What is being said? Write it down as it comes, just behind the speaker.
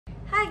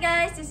Hi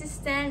guys, this is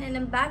Stan and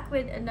I'm back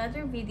with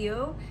another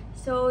video.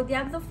 So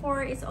Diablo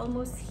 4 is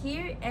almost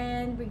here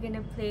and we're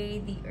gonna play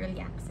the early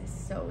access.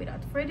 So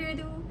without further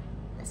ado,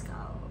 let's go.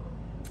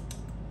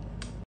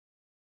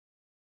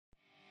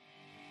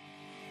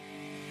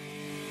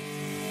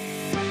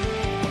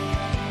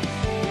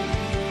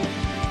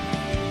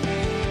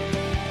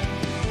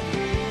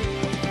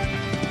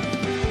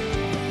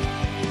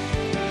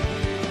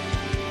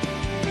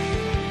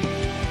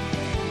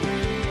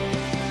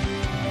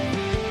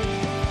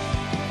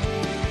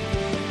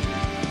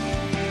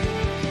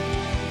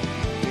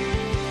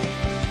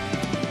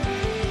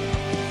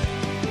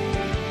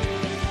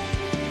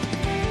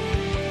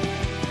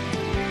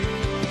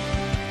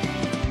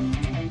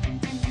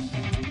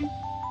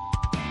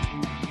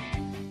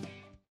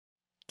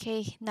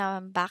 Okay, now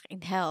I'm back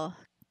in hell,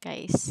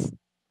 guys.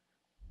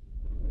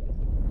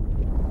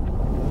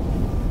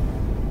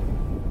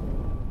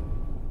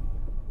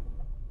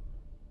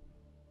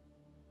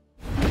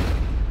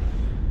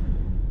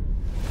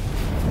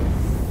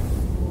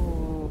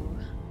 Ooh.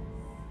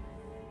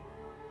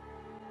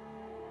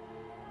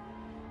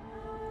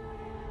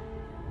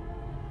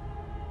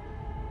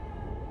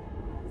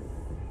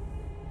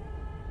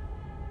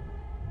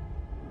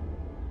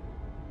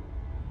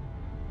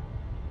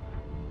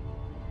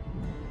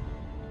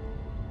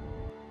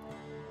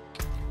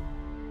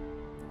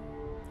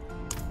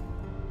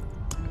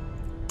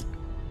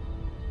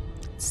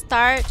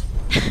 Start.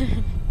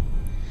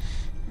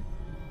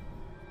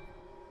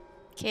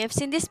 Okay, I've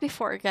seen this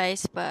before,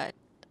 guys, but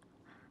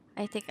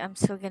I think I'm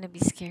still gonna be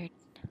scared.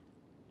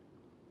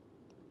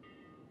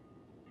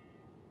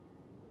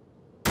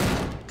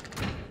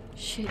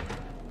 Shit.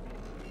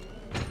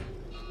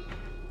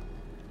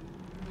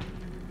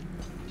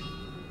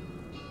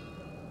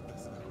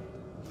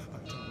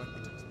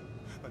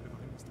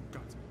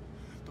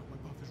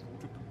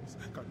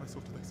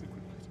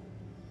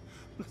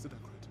 Blessed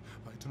Accurate,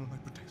 thy eternal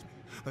light protects me.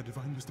 Thy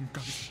divine wisdom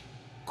guides me.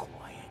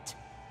 Quiet.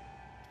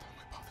 Thou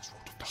my father's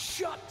wrought of darkness.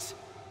 Shut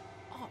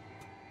up.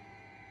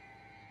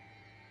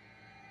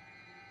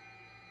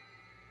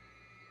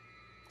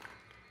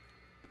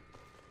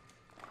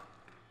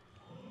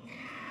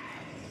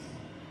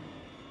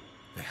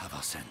 They have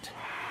our scent.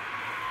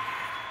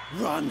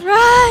 Run!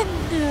 Run!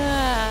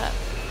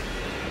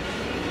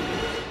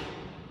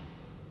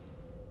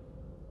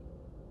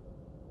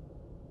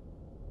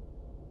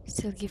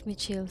 Still give me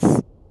chills.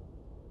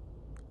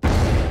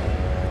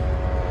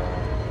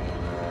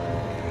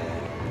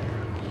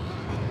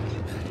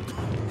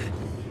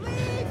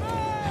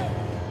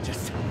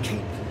 Just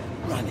keep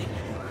running.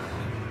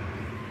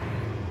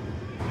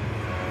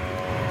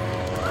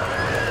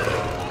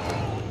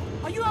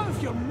 Are you out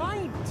of your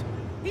mind?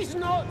 He's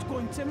not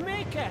going to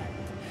make it.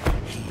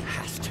 He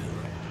has to.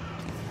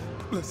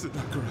 Blessed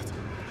Accurate,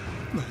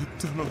 thy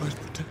eternal light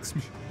protects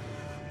me.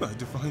 Thy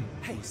divine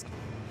Hey, wisdom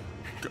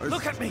guides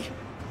look at me.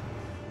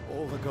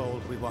 All the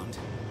gold we want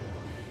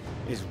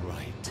is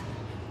right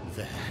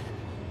there.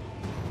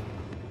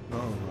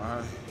 No,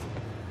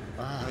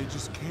 I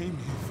just came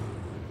here for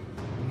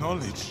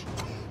knowledge.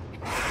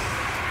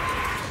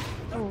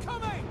 They're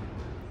coming!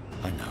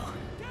 I know.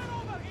 Get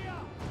over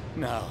here!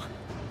 Now,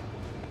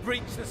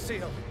 breach the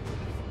seal.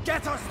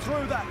 Get us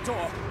through that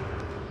door.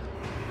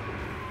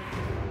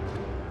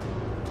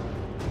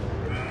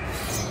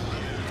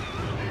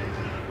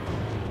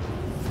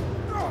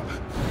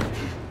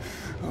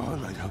 Oh,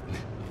 light help me.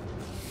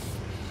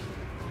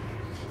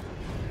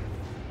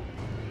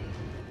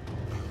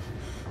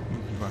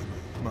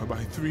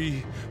 By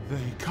three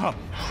they come.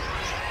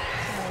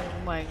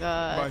 Oh my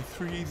god. By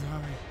three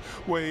thy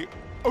way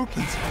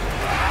opens.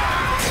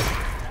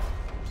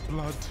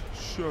 Blood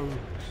show.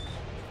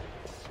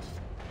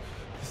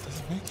 This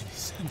doesn't make any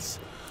sense.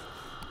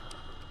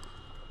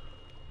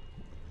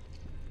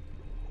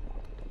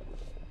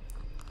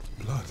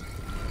 Blood.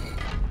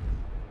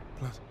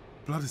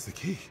 Blood is the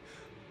key.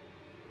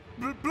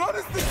 Blood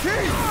is the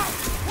key!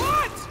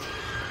 What?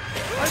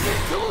 I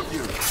need two of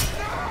you!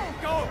 No!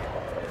 Go!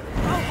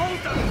 I'll hold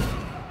them!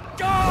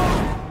 Go!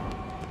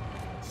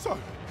 So,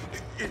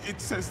 it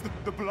says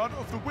the blood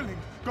of the willing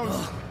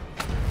goes...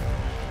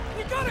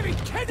 You gotta be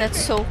kidding That's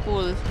me! so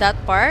cool.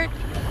 That part.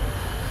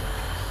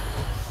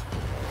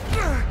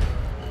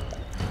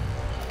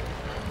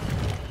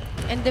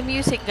 And the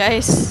music,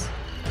 guys.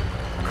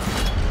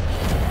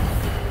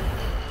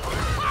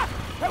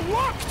 It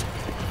worked!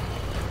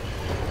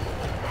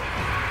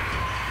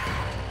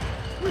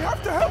 We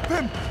have to help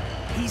him!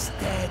 He's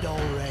dead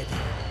already.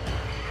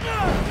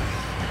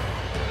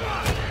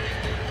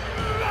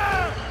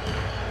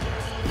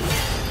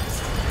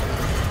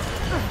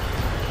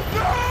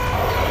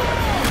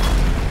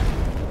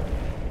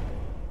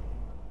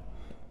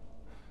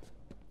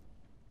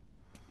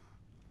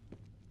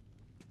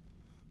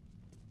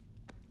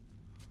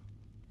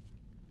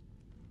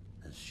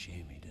 It's a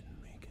shame he didn't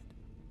make it.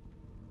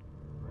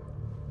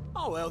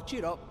 Oh well,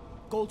 cheer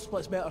up. Gold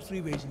splits better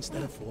 3 ways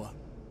instead of 4.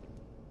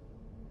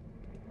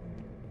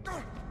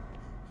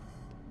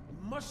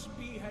 Must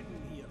be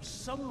hidden here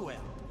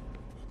somewhere.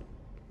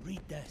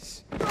 Read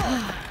this.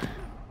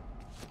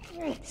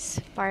 This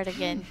part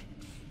again.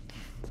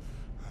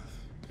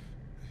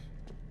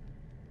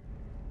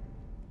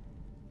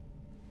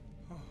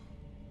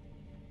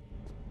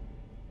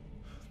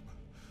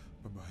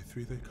 By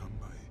three they come,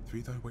 by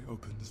three thy way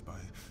opens, by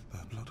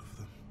the blood of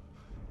them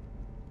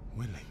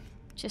willing.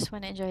 Just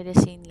wanna enjoy the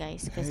scene,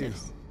 guys, because Hail.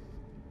 there's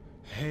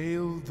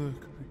Hail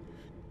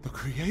the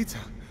creator.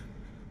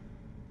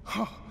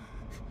 Ha!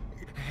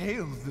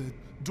 Hail the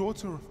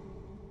daughter of...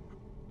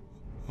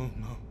 Oh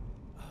no.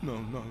 No,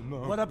 no,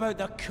 no. What about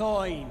the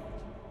coin?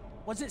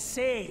 What's it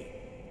say?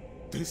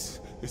 This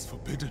is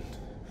forbidden.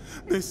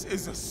 This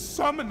is a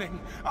summoning.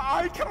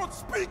 I cannot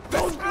speak.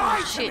 Don't lie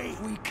to shit. me!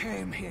 We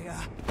came here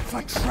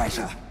for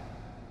treasure.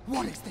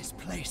 What is this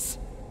place?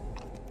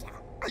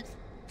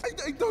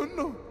 I don't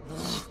know.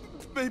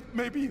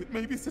 Maybe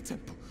it's a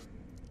temple.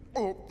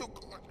 Or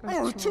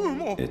a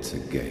tomb, or... It's a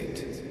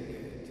gate.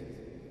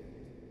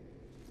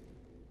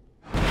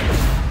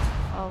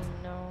 oh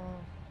no.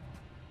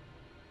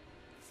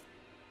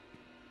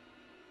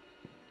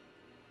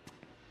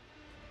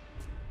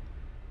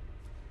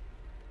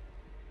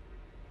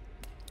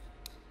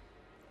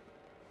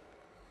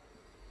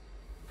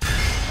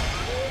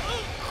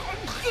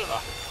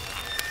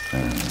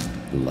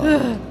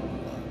 Blood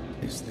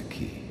is the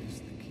key.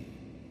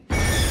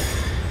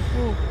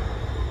 Ooh.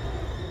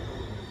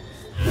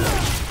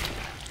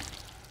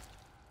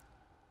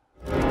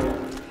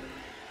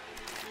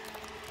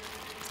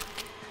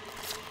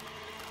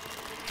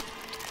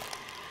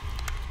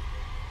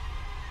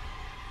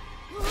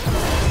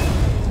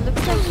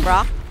 Looks like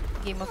Brock,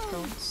 Game of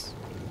Thrones.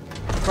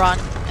 Bron,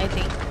 I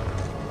think.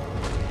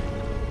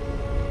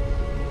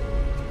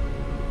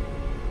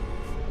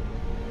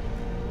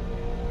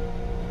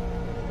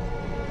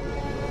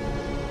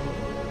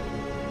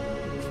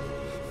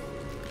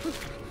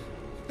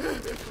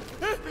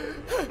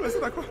 Blessed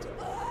Akrat,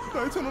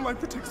 thy eternal light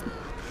protects me.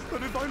 Thy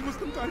divine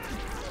wisdom guides me.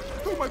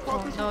 Oh, my Oh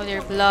father, no,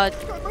 their blood.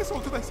 guide my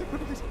soul to thy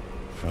sacred light.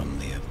 From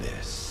the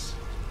abyss,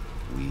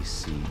 we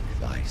seek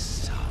thy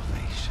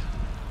salvation.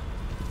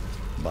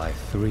 By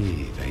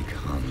three they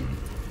come.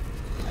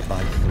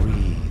 By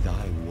three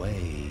thy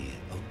way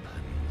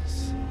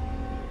opens.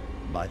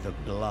 By the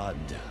blood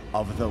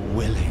of the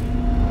willing.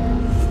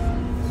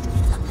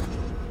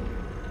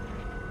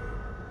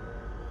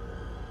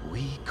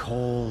 We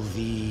call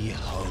thee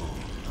home.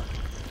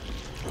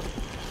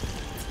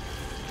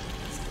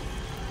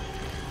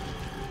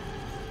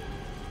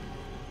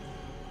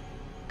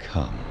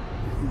 Come.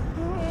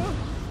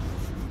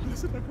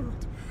 Blessed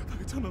Akrat,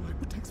 thy eternal light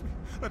protects me.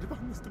 Thy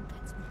divine wisdom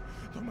guides me.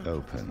 Though my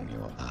Open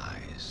your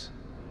eyes.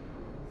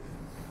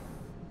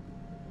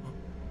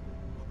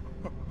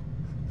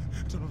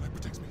 eternal light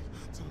protects me.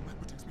 Eternal light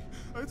protects me.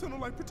 Eternal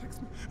light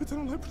protects me.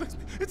 Eternal light protects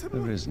me. Eternal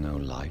There light. is no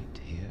light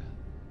here.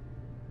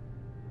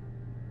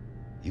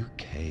 You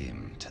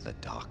came to the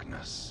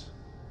darkness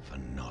for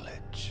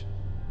knowledge.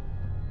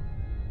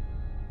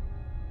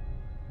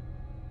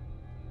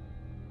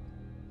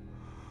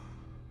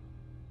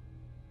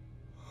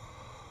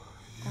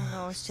 Oh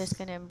no, it's just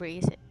gonna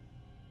embrace it.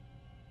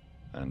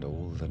 And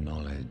all the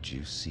knowledge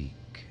you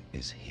seek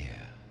is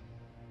here.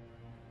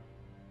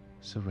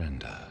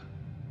 Surrender.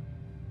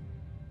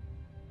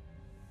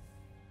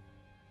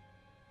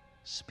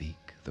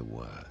 Speak the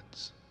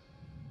words.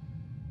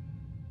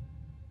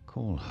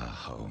 Call her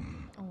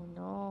home. Oh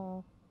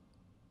no.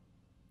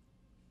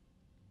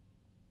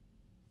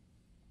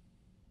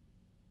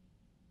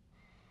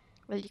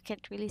 Well, you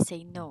can't really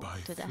say no By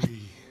to that.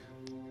 three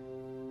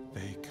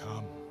they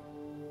come.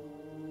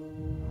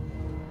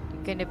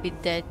 You're gonna be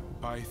dead.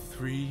 By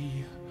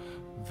three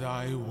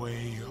thy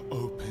way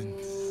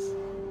opens.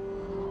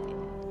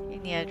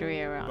 In the other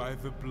way around. By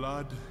the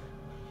blood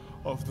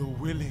of the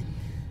willing,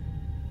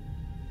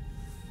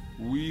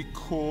 we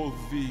call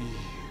thee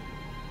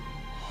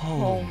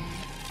home.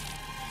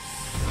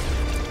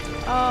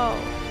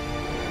 Oh.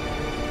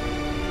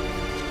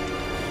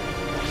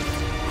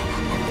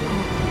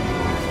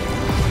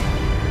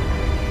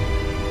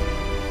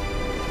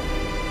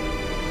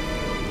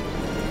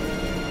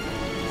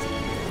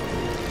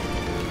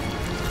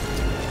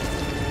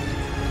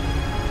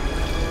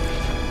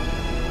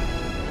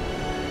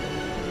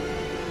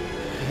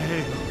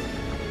 Hail,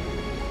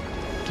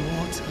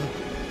 daughter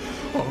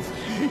of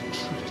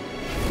hatred,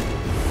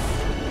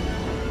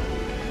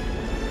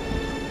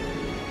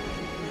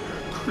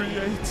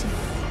 creator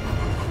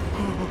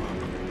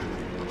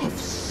of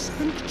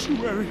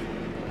sanctuary.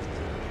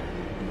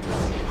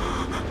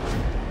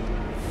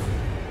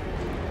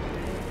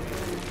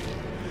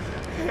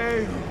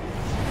 Hail,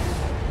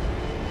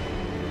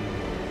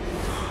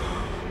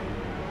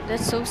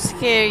 That's so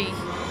scary.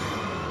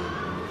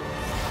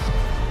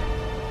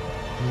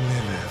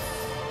 Lilith.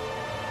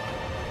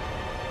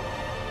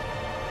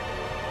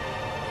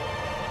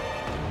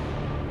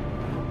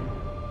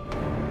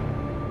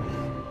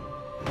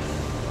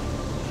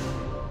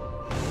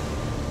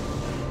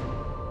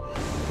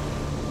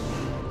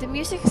 The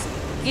music's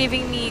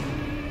giving me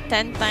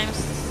 10 times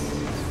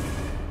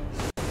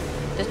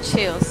the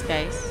chills,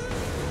 guys.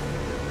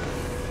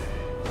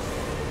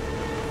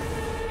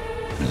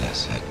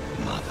 Blessed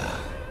Mother,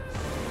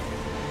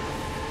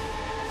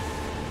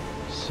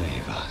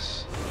 save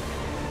us.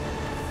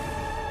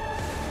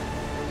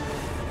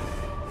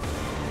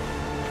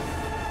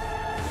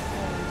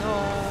 Oh no.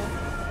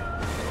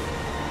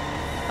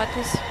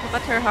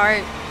 But her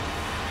heart.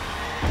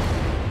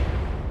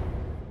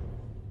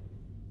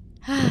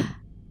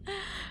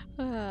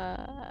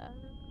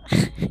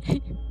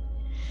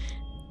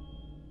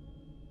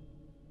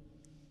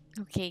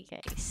 Okay,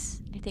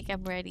 guys. I think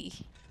I'm ready.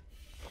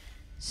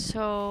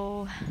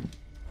 So,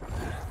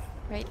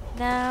 right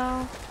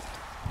now,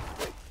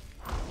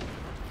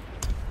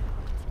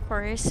 of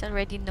course, I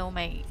already know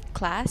my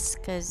class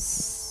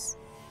because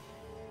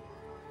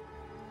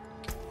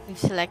we've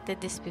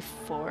selected this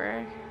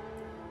before.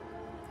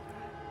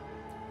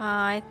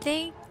 I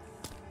think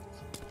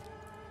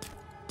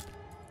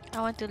I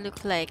want to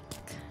look like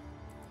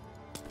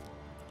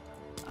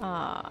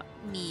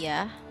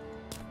Mia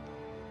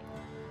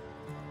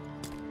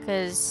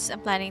because I'm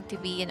planning to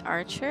be an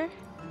archer.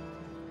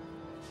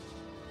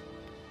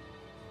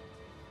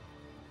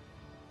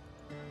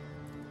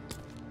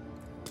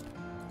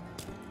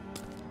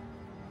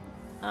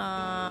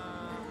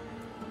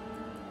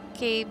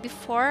 Okay,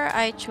 before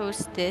I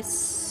chose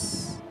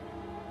this,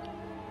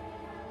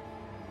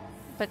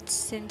 but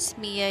since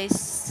Mia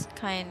is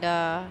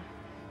kinda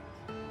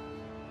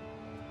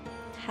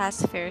has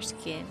fair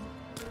skin,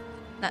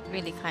 not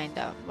really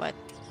kinda, but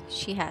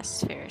she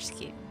has fair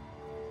skin.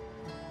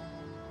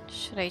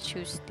 Should I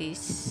choose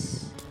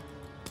this?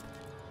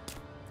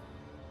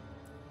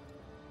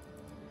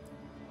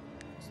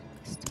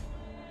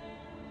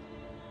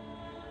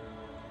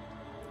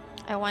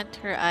 I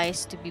want her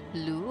eyes to be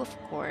blue, of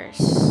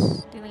course.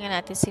 Tingnan nga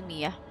natin si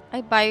Mia.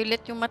 Ay,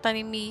 violet yung mata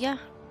ni Mia.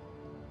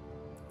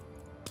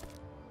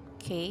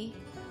 Okay.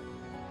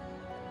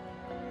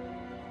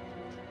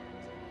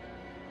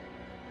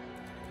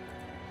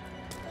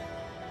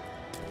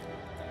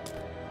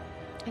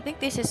 I think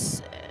this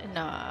is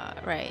no,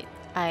 right.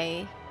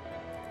 Eye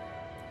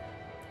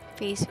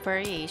face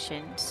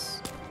variations.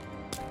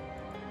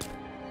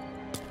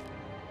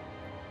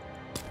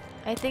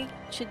 I think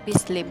it should be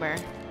slimmer.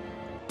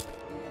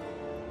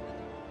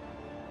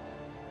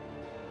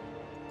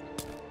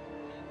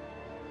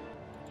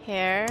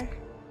 Hair.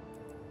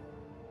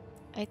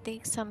 I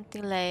think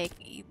something like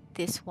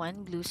this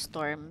one, Blue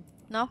Storm.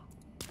 No?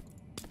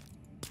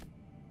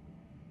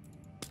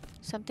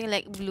 Something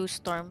like Blue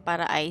Storm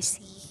para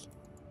icy.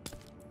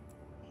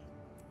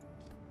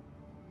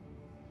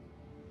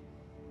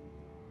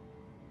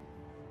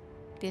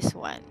 This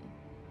one.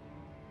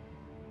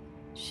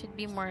 Should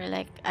be more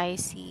like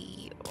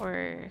icy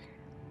or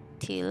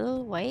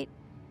teal white.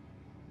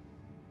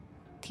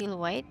 Teal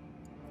white.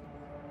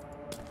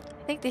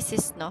 I think this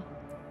is no.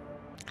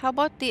 How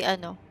about the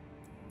ano?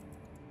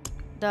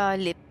 The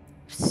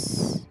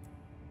lips.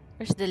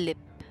 Where's the lip?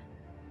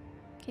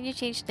 Can you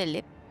change the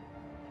lip?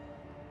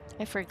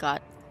 I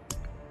forgot.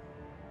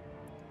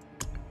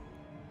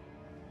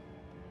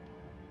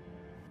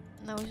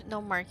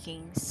 No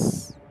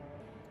markings.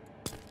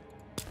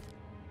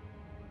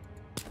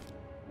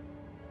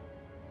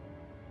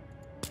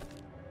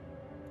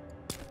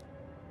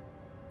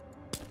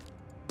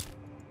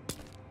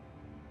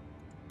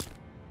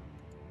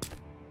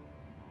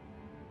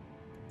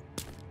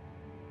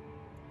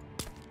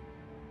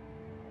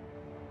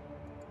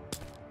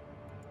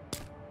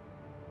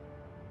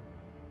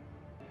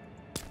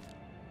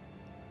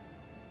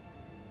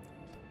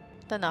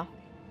 Ito na.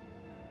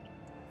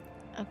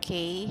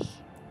 Okay.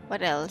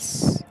 What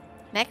else?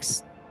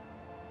 Next.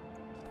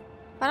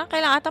 Parang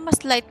kailangan ata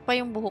mas light pa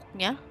yung buhok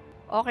niya.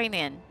 Okay na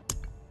yan.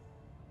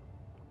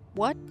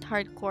 What?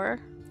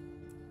 Hardcore?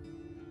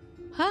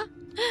 Huh?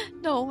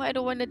 No, I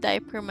don't want to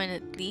die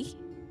permanently.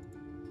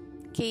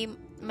 Okay,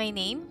 my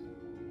name?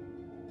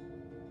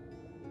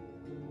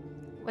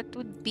 What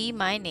would be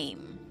my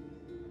name?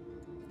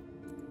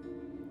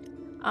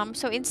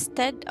 So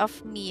instead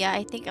of Mia,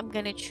 I think I'm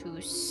gonna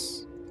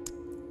choose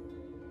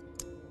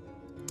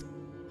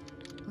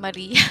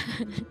Maria.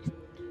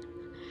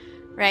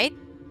 Right?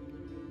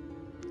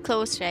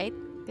 Close, right?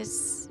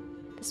 Because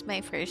that's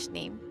my first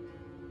name.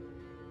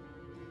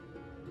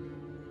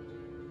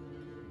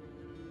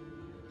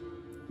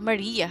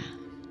 Maria.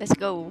 Let's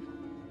go.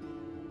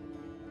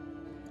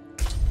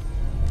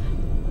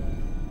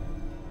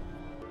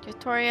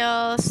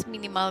 Tutorials,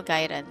 minimal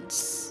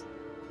guidance.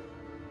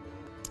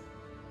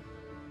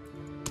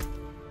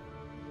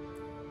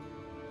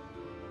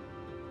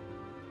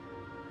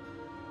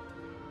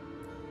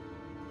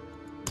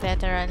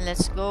 Veteran,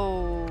 let's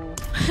go.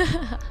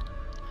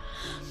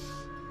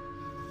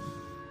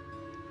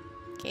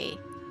 Okay.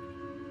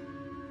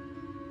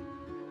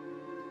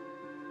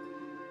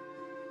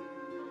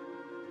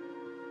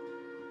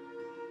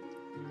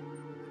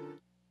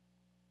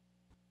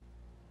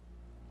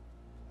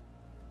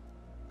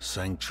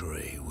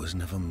 Sanctuary was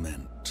never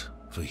meant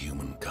for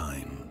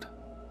humankind.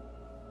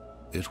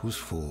 It was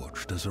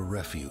forged as a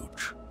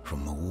refuge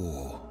from the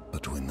war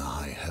between the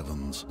high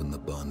heavens and the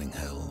burning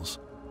hells.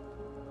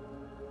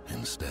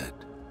 Instead,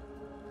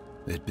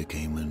 it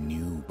became a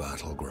new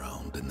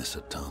battleground in this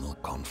eternal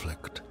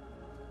conflict?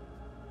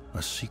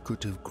 A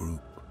secretive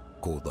group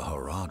called the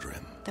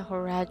Horadrim The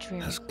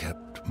Horadrim. has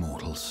kept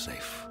mortals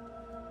safe.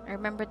 I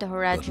remember the But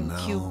Horadrim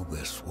now cube.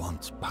 this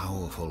once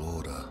powerful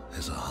order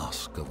is a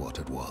husk of what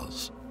it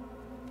was.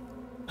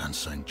 And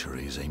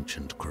Sanctuary's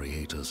ancient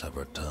creators have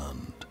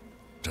returned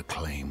to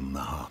claim the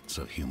hearts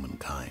of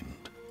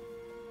humankind.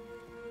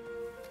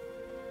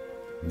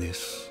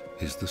 This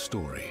is the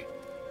story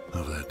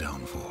of their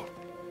downfall.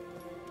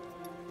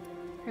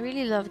 I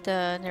really love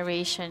the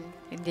narration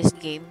in this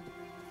game.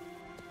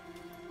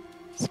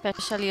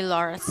 Especially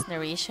Laura's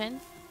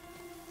narration.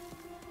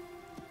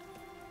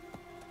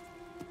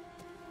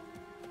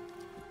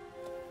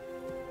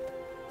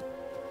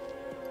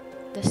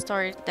 The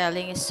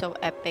storytelling is so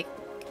epic.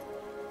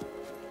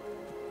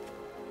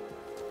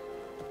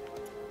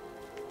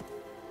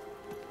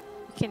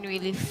 You can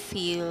really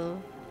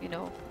feel, you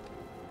know,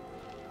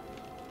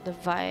 the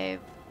vibe.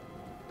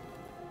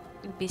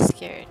 You'll be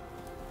scared.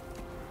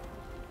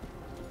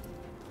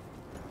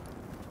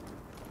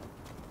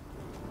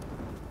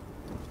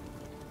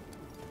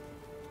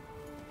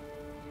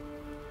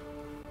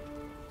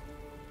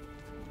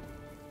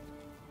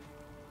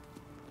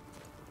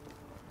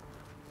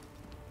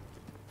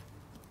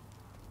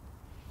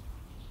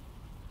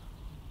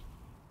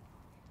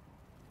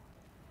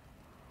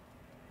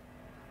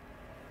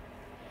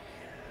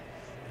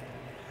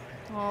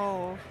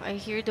 Oh, I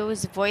hear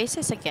those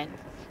voices again.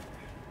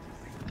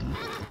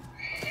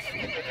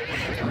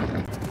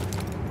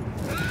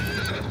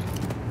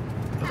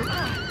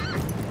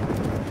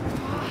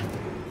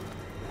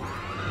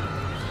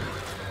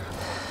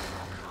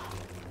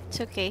 It's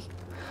okay.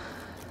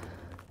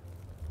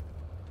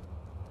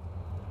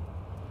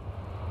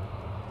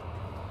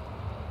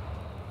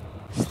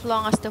 As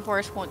long as the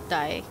horse won't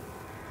die.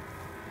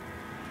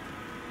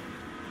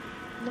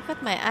 Look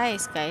at my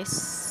eyes,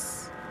 guys.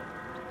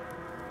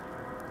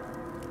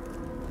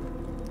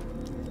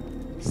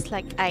 It's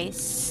like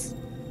ice.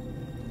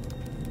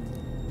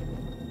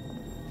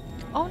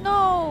 Oh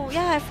no!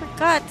 Yeah, I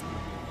forgot.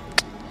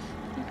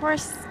 My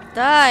horse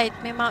died.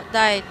 My mount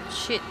died.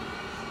 Shit.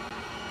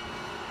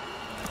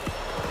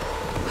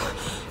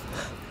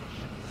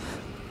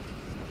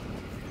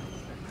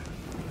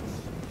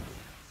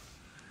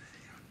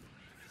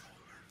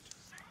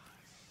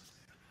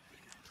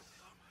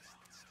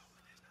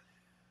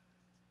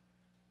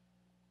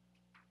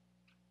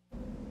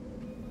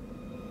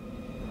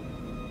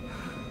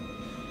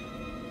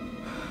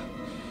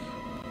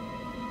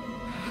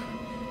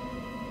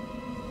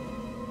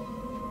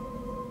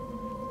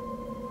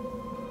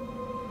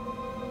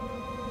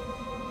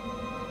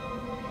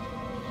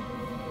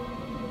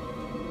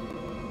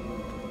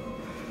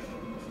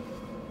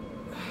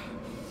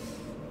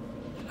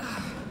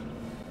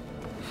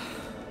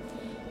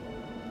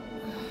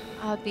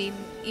 I'll be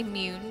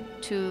immune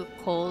to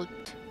cold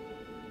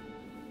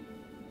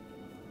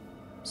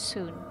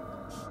soon.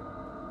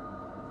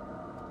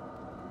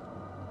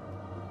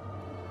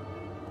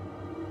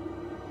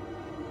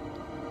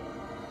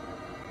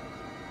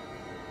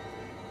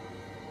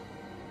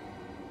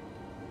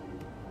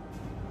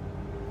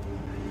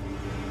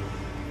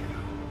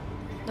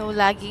 No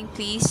lagging,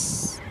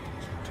 please.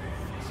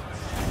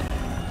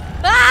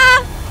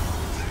 Ah!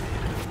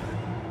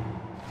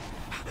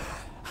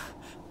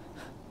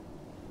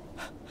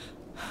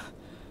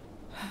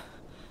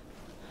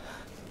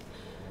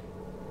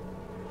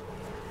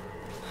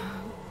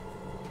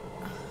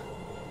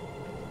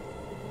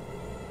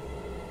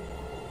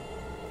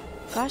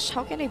 Gosh,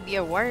 how can I be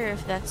a warrior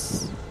if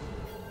that's...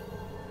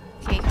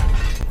 Okay.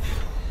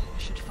 I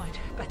should find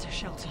better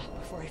shelter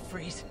before I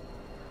freeze.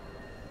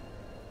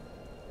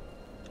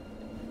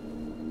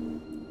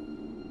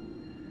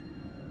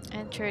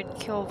 Entered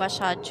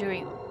Kyovasha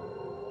during...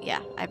 Yeah,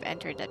 I've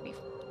entered that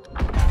before.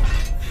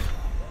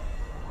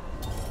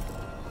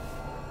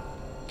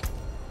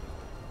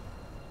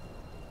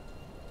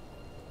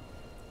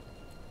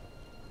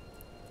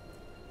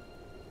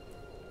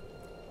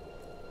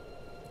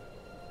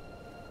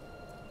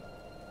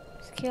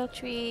 Skill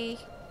tree.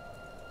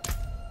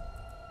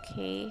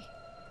 Okay.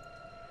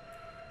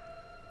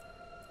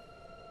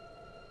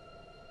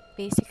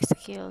 Basic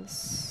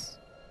skills.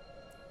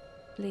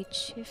 Blade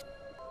shift.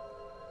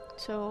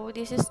 So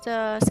this is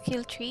the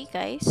skill tree,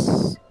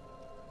 guys.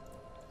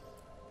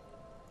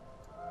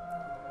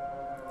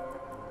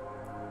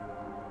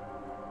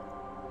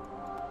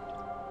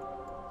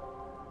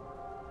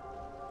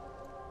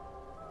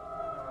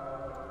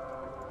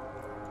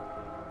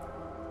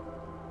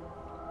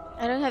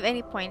 I don't have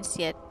any points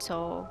yet,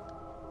 so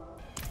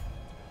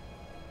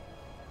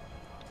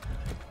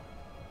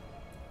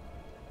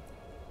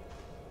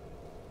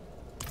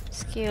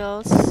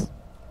skills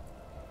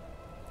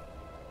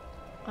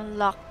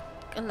unlock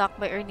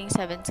by earning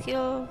 7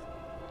 skill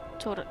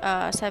total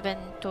 7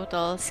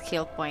 total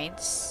skill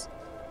points.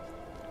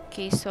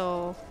 Okay,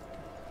 so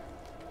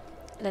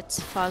let's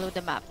follow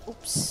the map.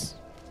 Oops.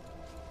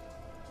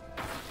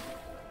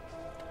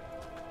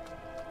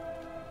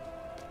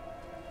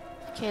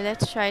 Okay,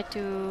 let's try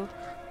to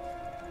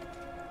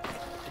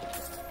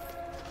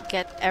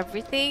get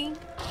everything.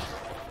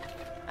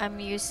 I'm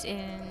used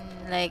in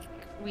like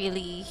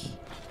really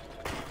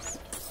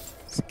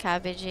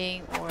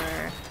scavenging or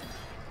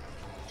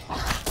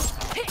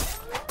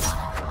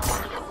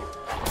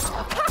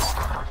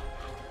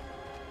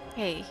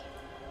hey.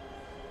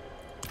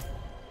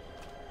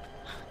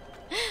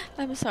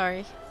 I'm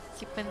sorry.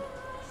 Keep on.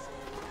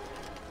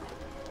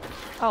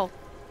 Oh,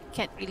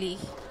 can't really.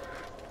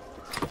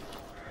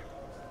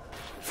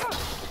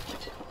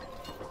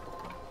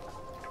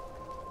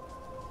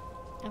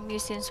 I'm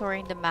used in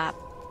sorting the map,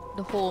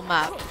 the whole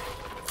map,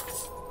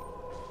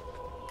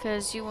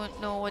 because you won't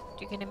know what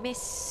you're gonna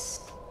miss.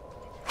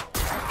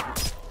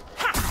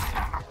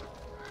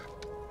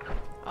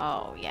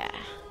 Oh yeah.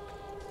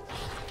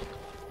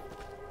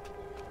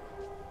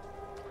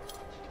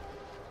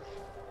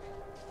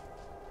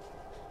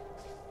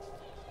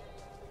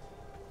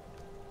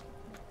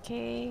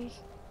 Okay.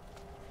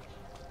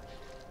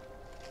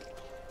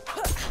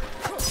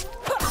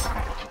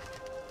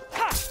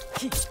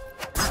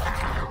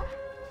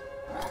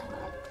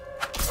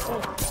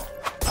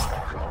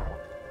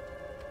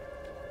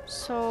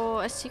 So,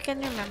 as you can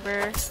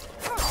remember,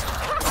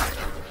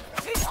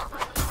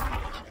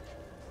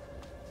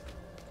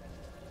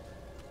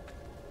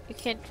 you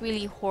can't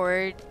really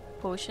hoard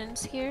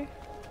potions here,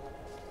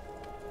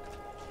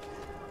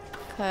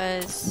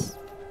 because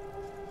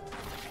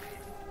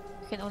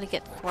you can only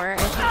get 4. I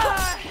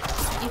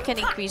think you can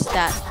increase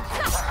that.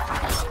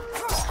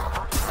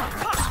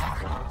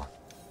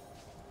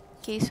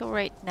 Okay, so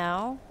right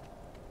now,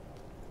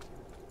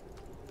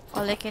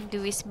 all I can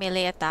do is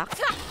melee attack.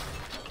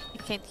 I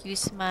can't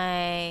use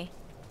my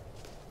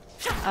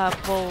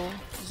bow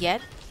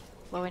yet.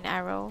 Bow and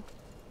arrow.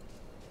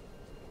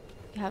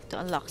 You have to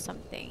unlock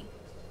something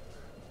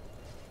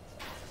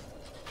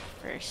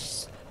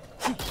first.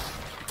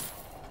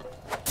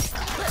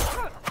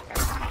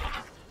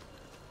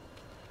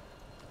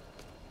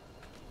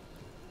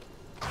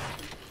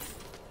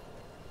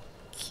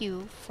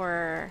 Q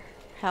for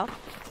help.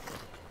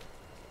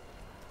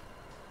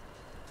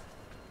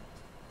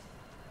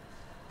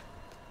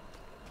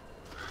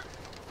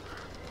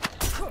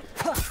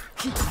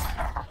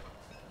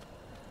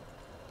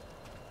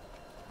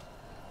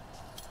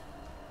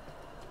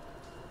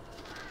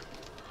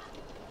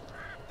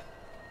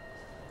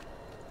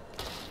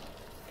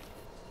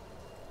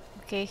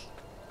 Okay.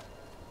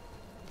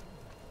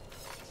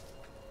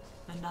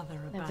 Another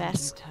The abandoned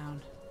best.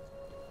 town.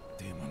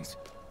 Demons.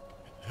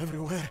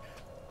 Everywhere.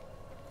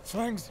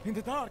 Fangs in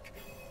the dark.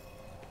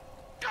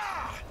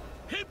 Ah!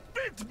 He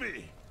bit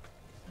me!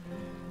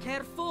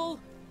 Careful!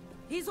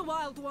 He's a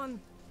wild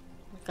one.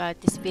 Got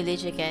this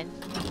village again.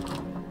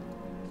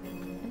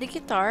 And the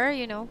guitar,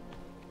 you know,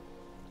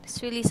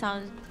 this really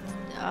sounds.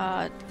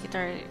 The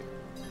guitar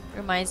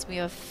reminds me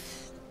of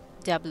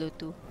Diablo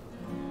 2.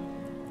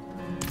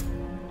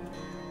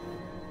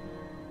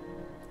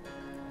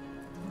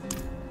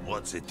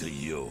 What's it to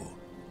you?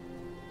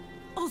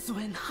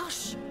 Oswen,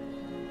 hush!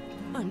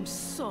 I'm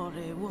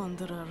sorry,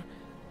 Wanderer.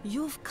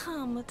 You've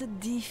come at a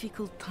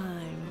difficult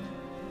time.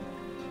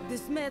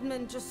 This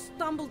madman just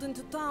stumbled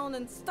into town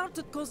and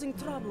started causing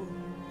trouble.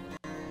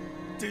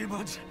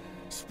 Demons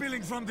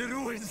spilling from the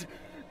ruins.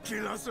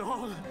 Kill us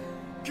all.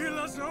 Kill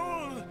us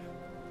all.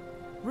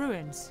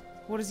 Ruins?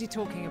 What is he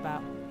talking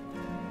about?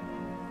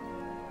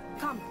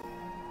 Come,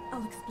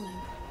 I'll explain.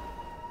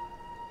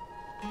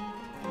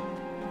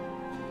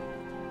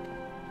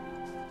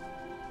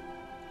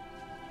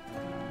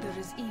 There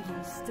is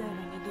evil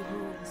staring at the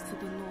ruins to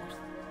the north.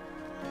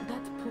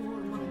 That poor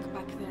monk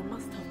back there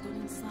must have gone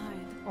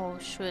inside. Oh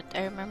shoot,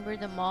 I remember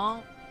the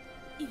monk.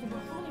 Even a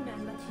holy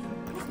man like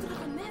him was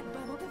driven mad by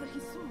whatever he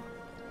saw.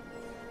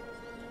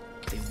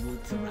 The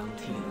woods around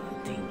here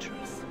are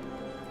dangerous.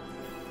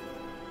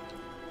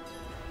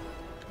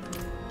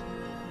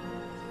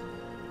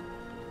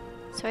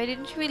 So I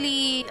didn't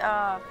really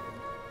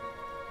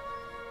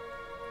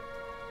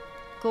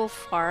go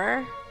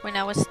far when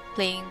I was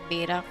playing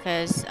beta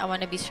because I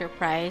want to be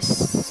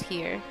surprised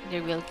here in the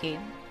real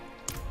game.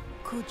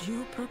 Could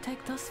you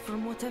protect us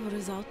from whatever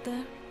is out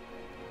there?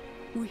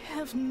 We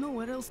have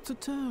nowhere else to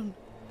turn.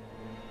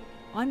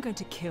 I'm going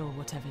to kill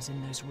whatever's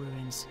in those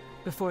ruins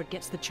before it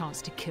gets the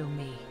chance to kill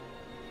me.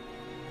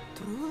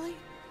 Truly?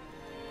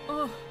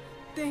 Oh,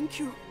 thank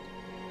you.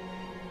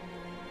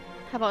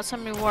 How about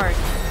some reward?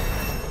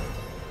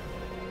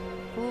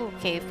 Ooh,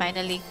 okay,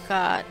 finally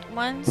got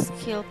 1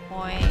 skill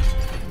point.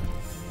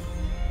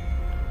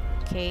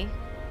 Okay.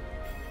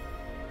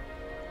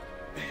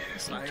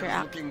 Let's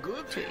interact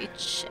to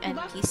each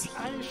NPC.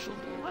 I should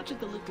watch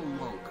it a little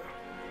longer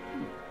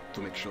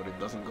to make sure it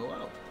doesn't go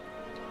out.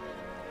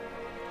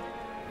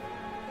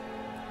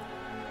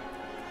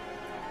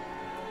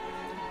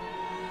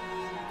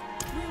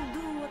 We'll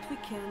do what we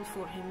can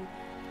for him.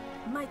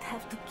 Might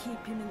have to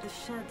keep him in the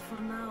shed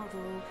for now,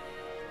 though.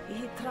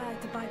 He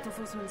tried to bite off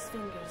Osman's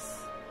fingers.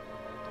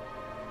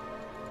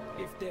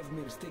 If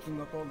Devmir's taking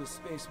up all the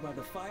space by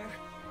the fire,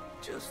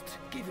 just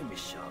give him a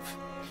shove.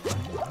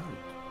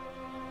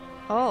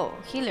 Oh,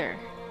 healer.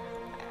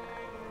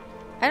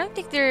 I don't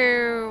think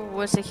there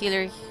was a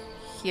healer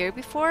here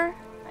before.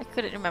 I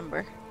couldn't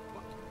remember.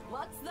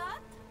 What's that?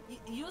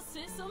 You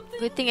say something?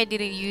 Good thing I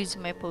didn't use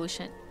my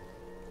potion.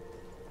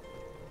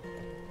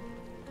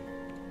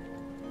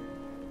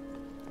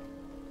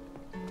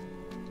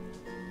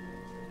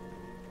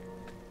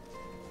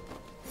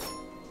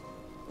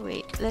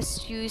 Wait,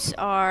 let's use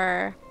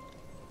our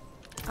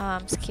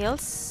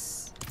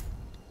skills.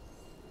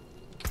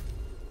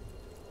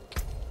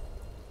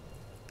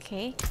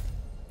 Okay.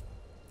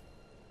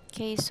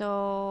 Okay,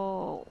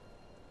 so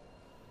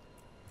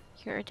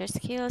here are the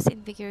skills: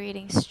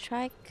 Invigorating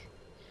Strike,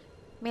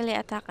 melee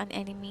attack on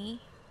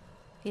enemy,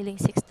 dealing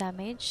 6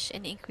 damage,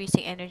 and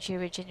increasing energy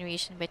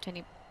regeneration by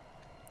 20%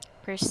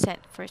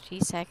 for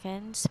 3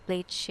 seconds.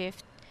 Blade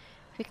Shift,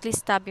 quickly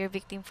stab your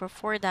victim for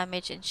 4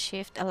 damage and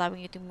shift,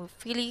 allowing you to move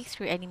freely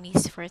through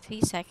enemies for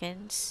 3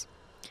 seconds.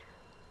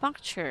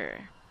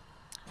 Puncture,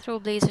 throw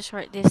blades a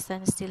short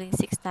distance, dealing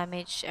 6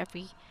 damage.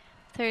 Every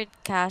third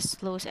cast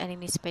slows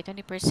enemies by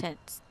 20%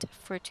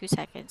 for 2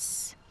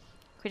 seconds.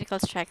 Critical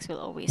strikes will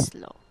always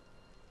slow.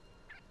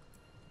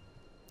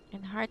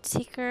 And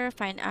Heartseeker,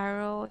 fire an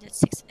arrow that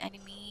sticks an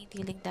enemy,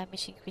 dealing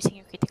damage, increasing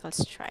your critical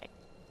strike.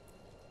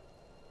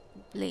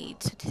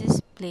 Blade, so this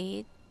is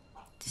blade,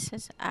 this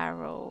is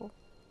arrow.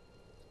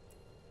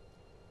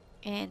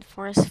 And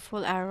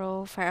forceful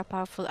arrow, fire a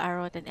powerful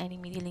arrow at an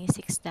enemy, dealing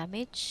 6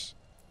 damage.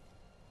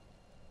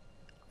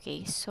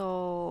 Okay,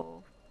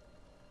 so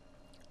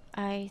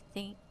I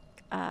think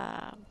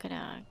I'm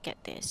gonna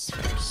get this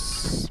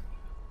first.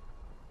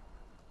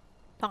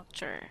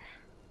 Puncture.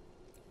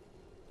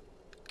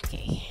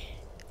 Okay.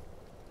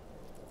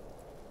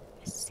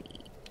 Let's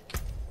see.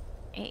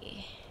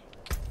 Hey.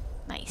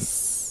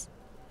 Nice.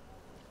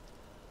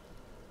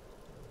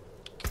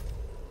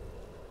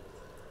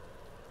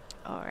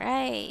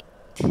 Alright.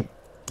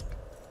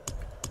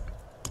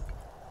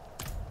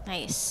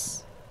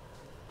 Nice.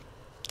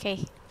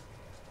 Okay.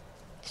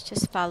 Let's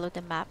just follow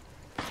the map.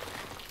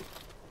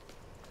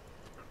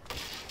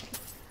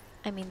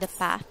 I mean the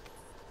path.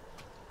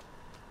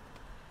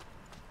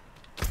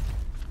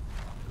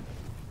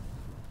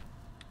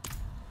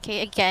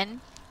 Okay,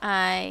 again,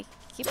 I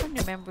keep on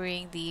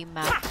remembering the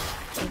map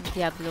in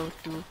Diablo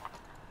 2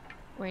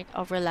 where it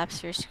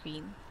overlaps your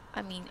screen.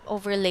 I mean,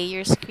 overlay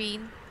your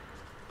screen.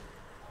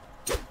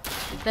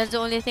 That's the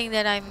only thing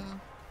that I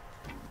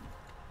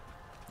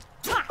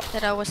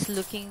was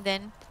looking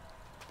then,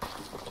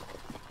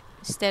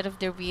 instead of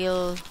the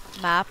real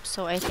map,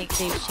 so I think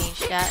they've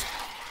changed that.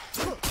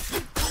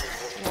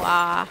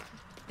 Wow,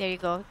 there you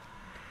go.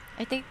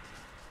 I think,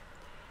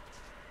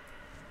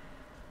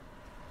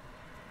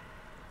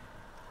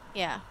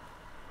 yeah,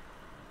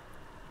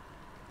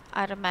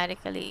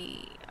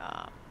 automatically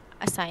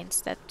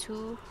assigns that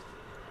to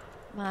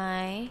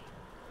my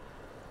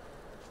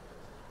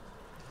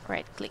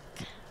right click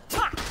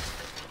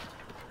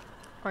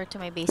or to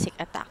my basic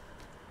attack.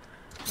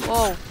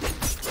 Whoa.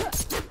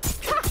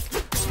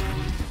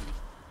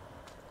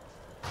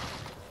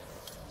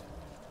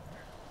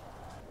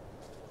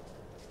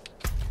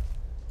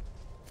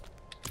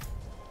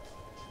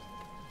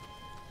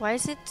 Why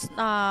is it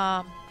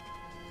not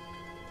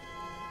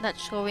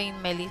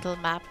showing my little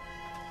map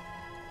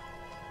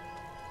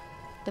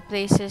the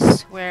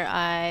places where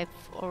I've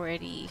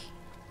already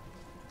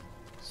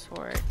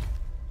soared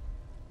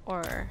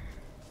or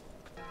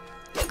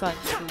gone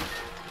through?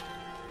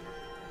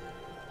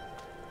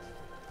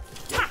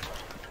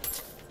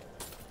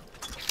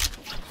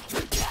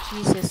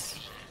 Jesus.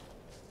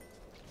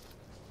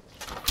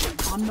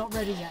 I'm not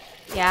ready yet.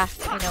 Yeah,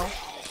 I know.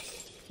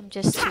 I'm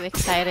just too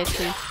excited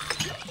to...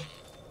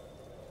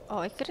 Oh,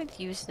 I couldn't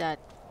use that.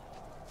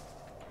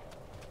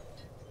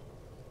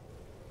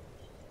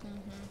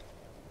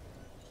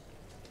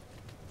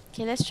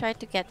 Okay, let's try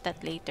to get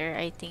that later.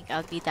 I think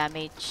I'll be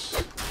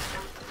damaged.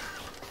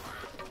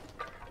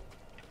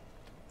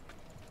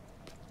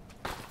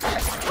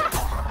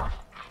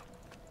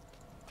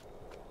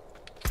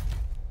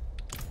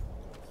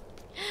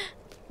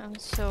 I'm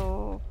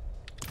so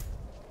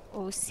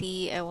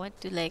OC. I want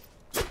to like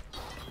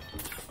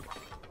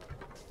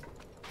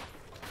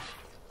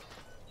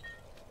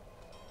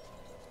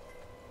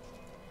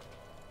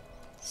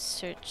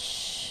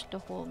search the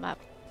whole map.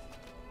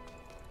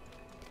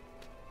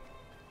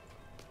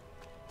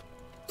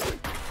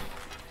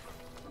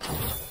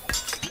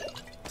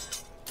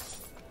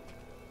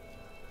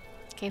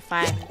 Okay,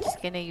 fine. I'm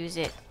just gonna use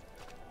it.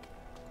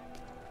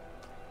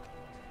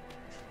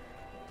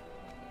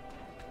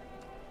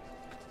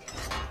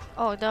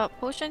 Oh, the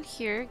potion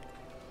here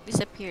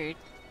disappeared.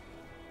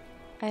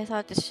 I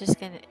thought it's just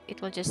gonna...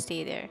 it will just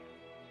stay there.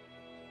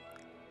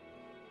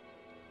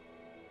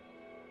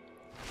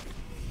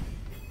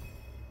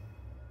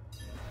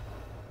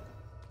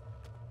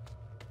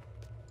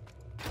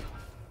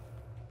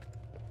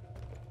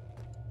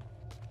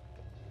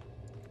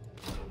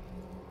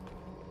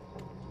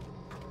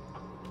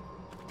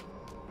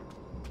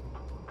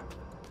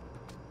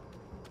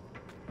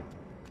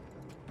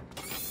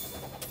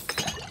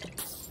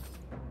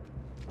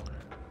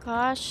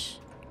 Gosh.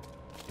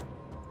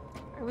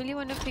 Are really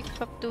want to pick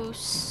up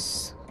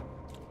those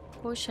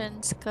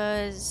potions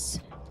because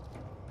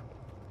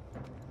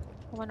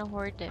I want to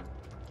hoard them.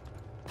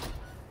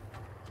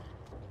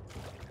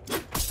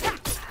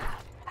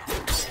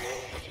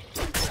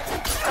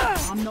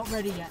 I'm not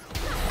ready yet.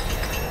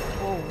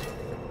 Oh.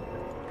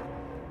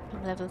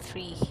 I'm level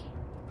 3.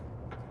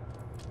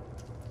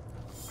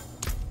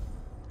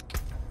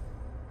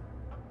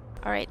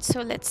 Alright,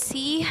 so let's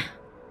see.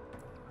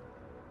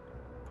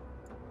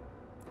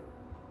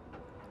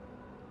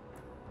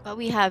 What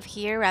we have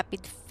here,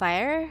 rapid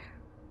fire.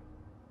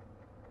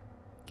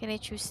 Can I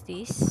choose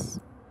this?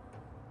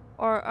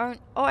 Or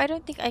oh, I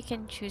don't think I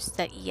can choose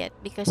that yet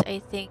because I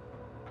think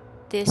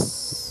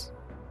this...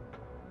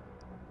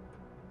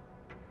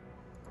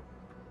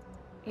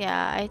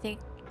 Yeah, I think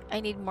I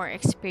need more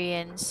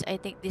experience. I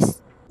think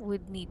this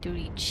would need to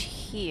reach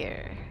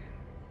here.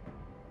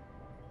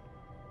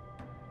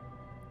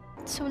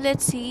 So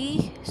let's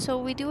see. So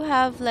we do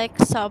have like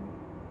sub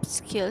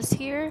skills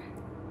here.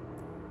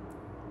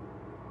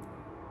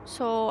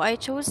 So I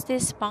chose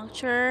this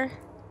puncture.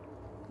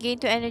 Gain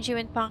 2 energy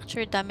when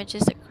puncture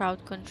damages a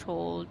crowd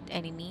controlled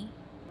enemy.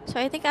 So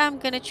I think I'm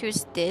gonna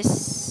choose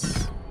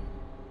this.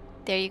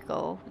 There you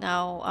go.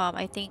 Now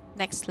I think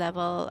next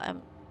level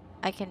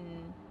I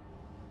can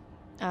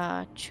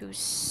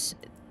choose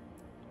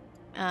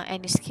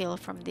any skill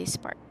from this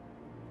part.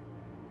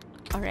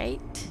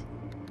 Alright.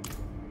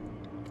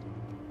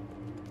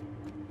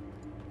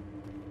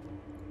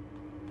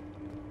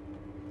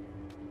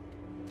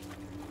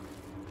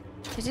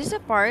 This is a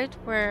part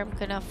where I'm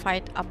gonna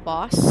fight a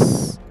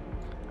boss.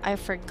 I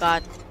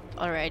forgot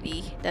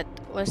already. That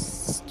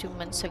was 2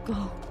 months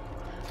ago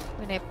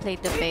when I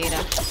played the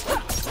beta.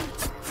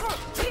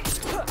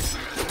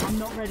 I'm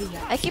not ready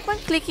yet. I keep on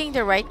clicking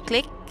the right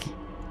click.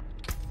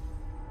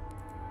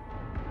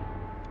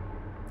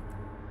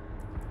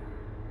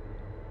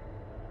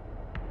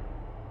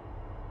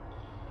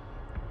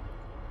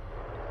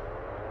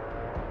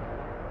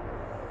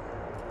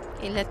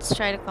 Okay, let's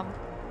try to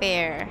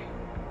compare.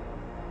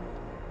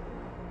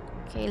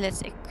 Okay,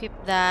 let's equip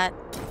that.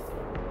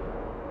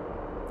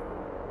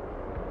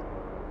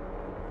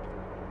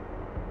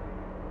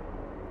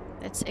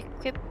 Let's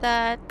equip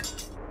that.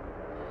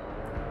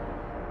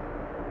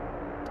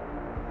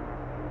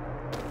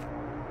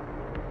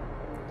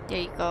 There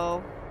you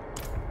go.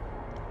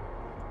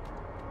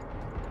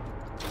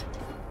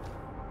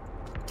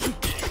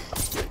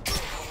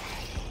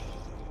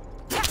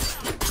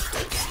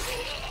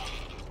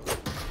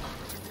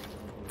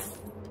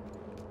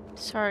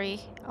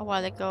 Sorry, a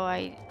while ago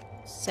I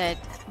said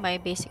my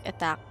basic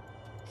attack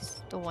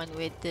is the one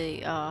with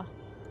the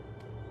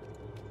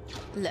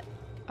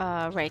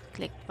right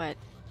click, but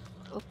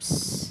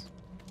oops.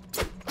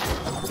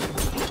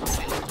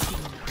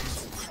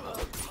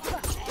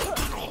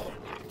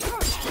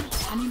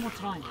 I need more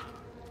time.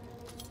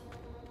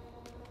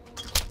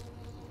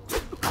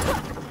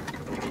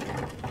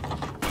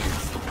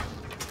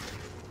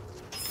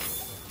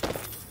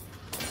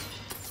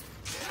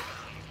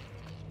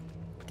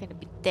 Gonna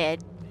be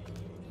dead.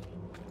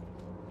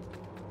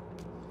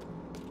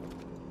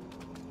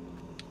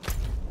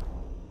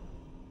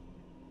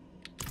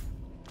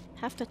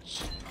 Have to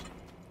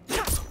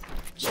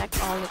check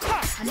all of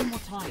it. I need more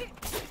time.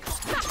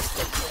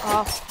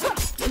 Oh.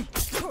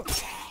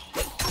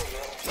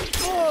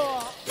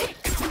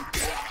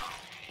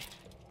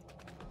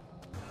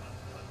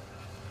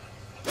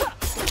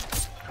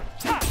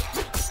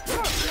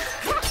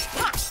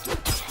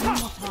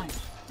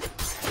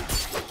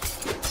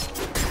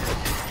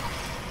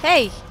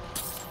 Hey!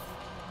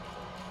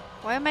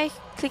 Why am I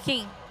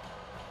clicking?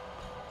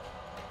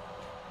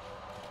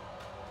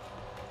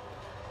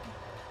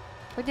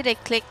 Where did I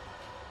click?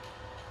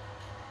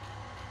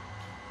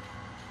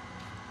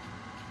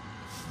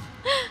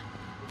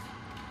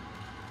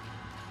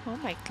 How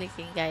am I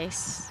clicking,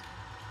 guys?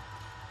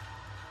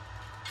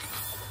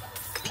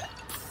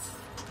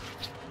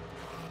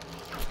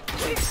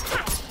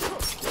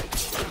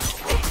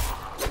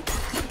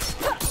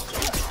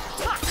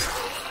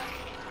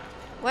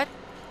 What?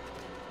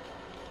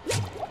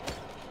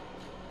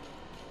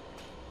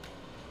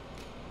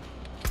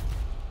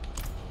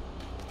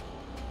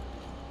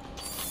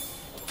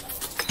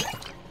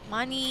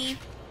 Money.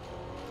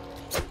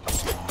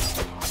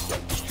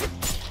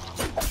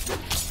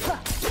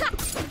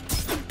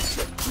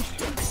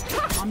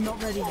 I'm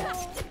not ready yet.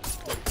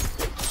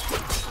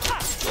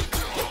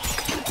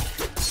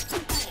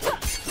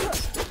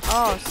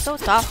 Oh, so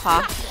tough,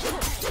 huh?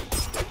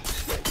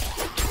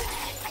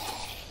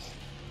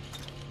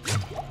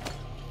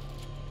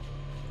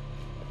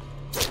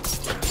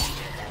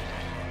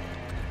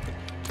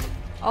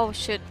 Oh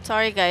shoot,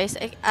 sorry guys.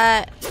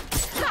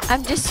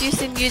 I'm just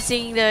using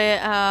the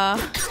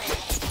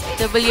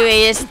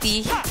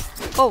WASD.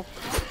 Oh.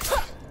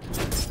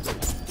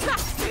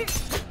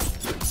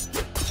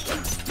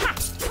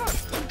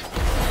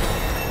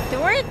 There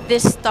weren't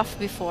this stuff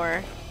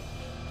before.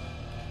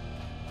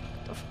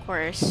 Of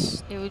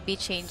course, there would be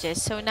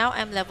changes. So now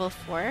I'm level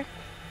 4.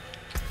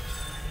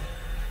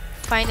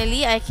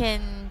 Finally, I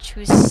can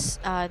choose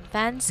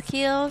advanced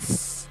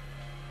skills.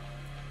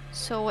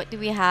 So what do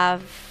we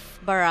have?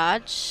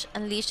 Barrage.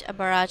 Unleash a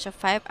barrage of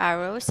 5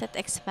 arrows that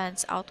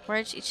expands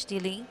outwards, each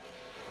dealing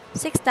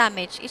 6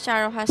 damage. Each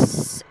arrow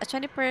has a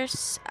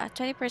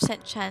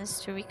 20%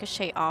 chance to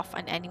ricochet off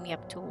an enemy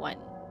up to 1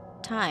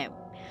 time.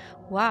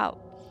 Wow.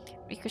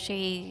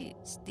 Ricochet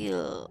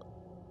deal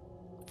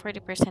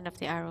 40% of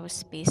the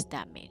arrow's base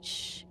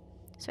damage.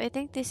 So I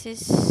think this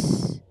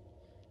is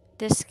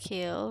the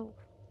skill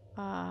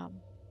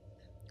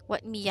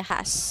what Mia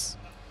has.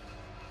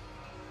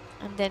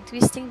 And then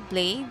Twisting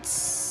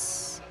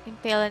Blades.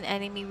 Impale an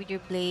enemy with your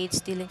blades,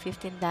 dealing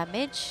 15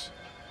 damage.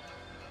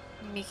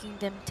 Making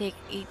them take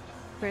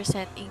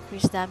 8%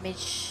 increased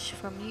damage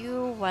from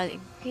you while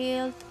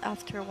impaled.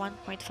 After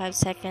 1.5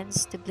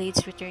 seconds, the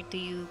blades return to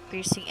you,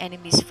 piercing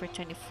enemies for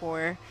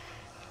 24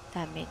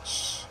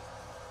 damage.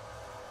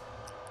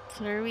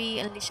 Flurry.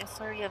 Unleash a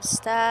flurry of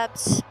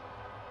stabs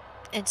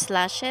and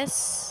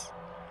slashes.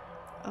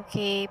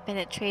 Okay,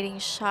 penetrating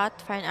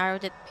shot. Fire an arrow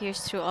that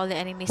pierces through all the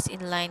enemies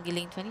in line,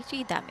 dealing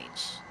 23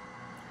 damage.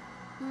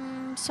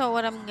 So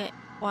what am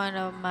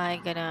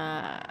I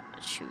gonna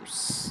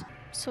choose?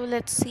 So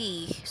let's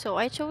see. So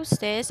I chose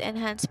this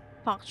enhanced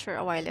puncture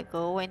a while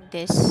ago, and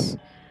this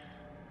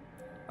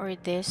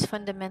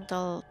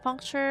fundamental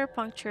puncture.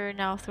 Puncture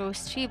now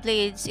throws 3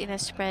 blades in a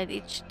spread,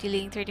 each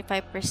dealing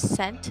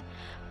 35%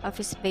 of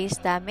his base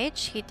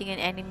damage. Hitting an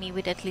enemy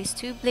with at least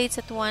 2 blades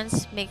at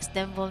once makes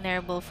them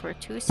vulnerable for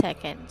 2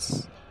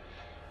 seconds.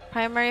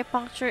 Primary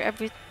puncture.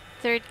 Every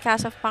third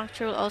cast of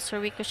puncture will also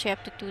ricochet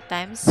up to 2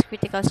 times.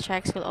 Critical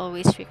strikes will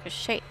always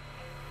ricochet.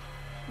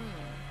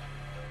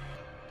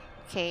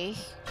 Okay.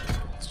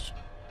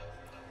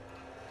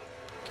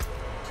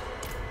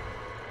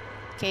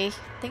 Okay,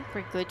 I think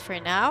we're good for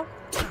now.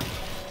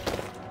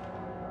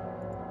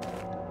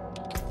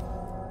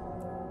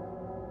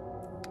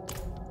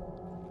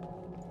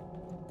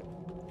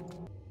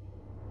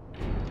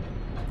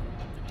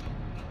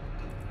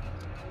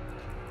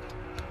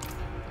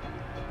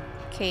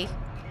 Okay.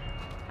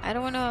 I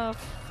don't want to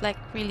like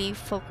really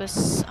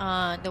focus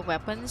on the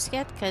weapons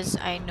yet because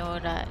I know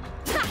that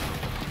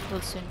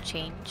will soon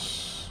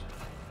change.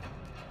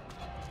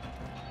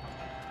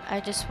 I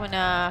just want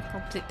to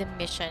complete the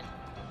mission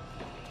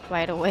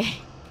right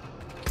away.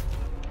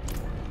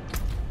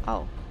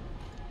 Oh.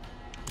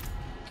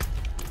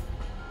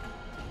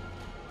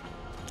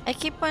 I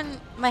keep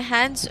on...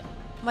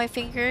 my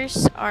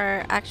fingers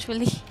are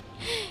actually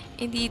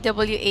in the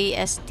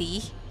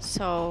WASD.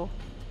 So,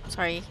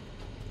 sorry.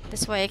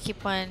 That's why I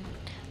keep on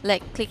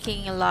like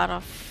clicking a lot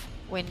of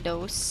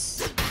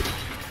windows.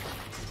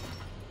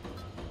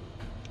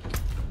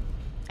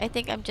 I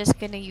think I'm just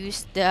gonna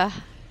use the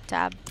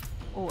tab.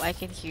 Oh, I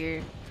can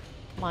hear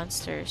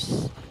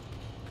monsters.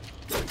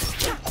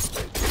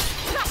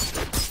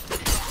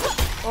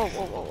 Oh,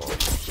 whoa, whoa, whoa.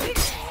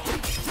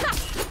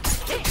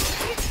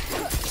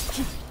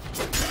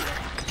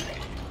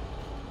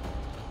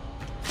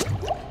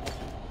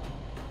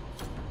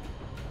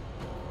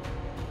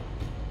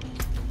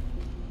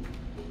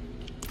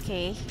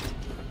 Okay.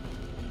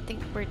 I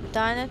think we're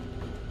done.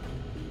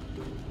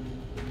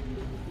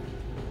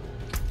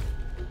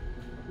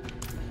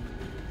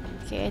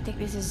 Okay, I think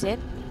this is it.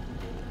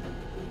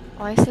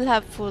 Oh, I still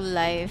have full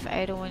life.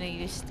 I don't want to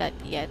use that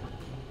yet.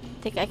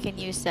 I think I can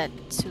use that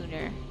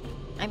sooner.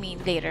 I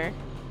mean, later.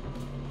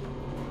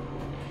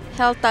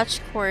 Hell touch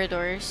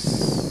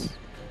corridors.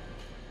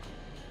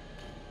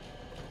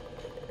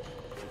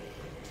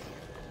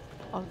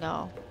 Oh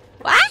no.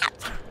 What?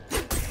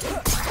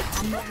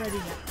 I'm not ready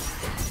yet.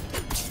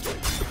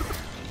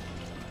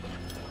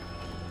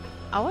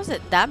 How was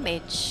it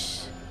damaged?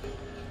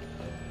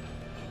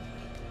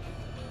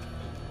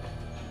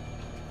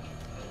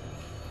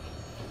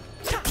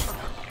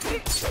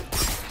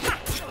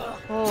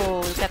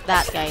 Oh, look at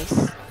that, guys.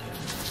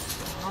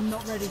 I'm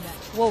not ready yet.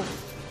 Whoa.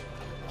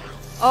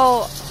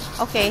 Oh,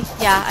 okay.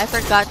 Yeah, I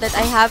forgot that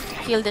I have to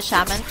kill the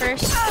shaman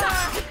first.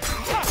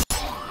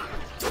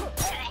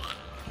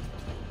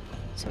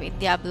 So in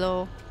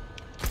Diablo,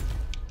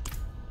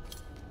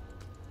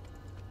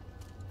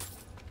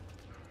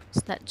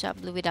 it's not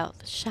Diablo without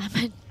the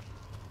shaman.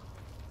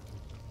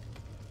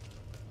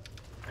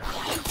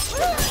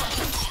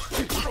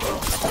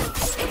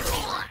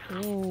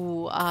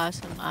 Ooh,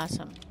 awesome,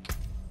 awesome.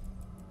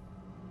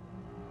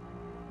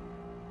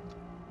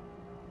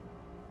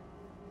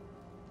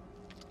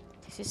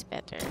 This is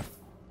better.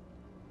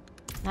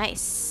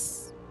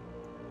 Nice.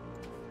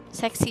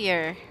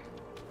 Sexier.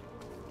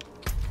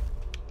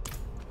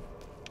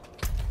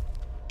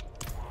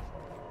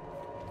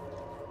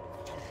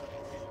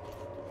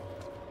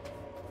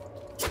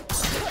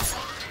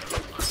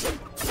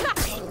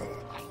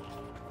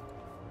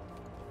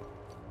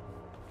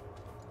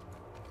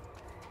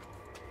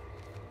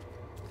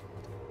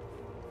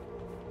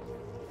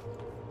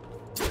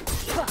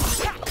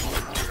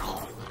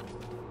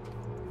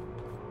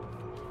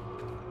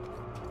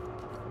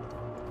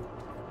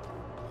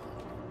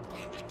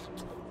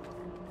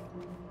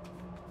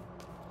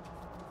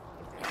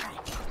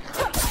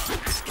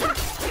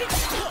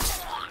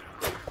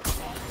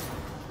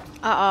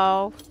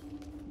 Uh-oh.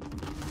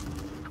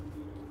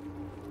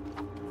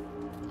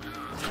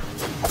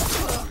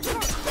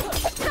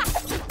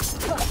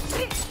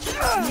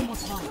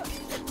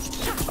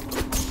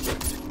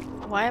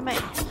 Why am I...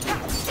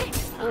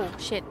 Oh,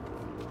 shit.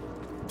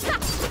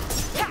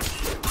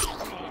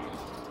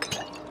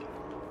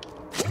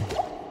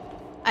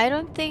 I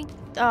don't think,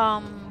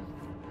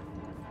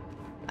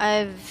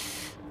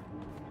 I've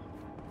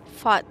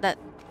fought that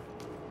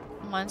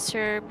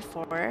monster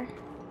before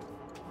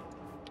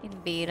in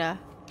beta.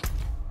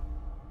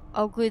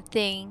 Oh, good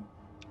thing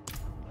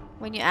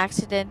when you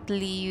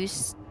accidentally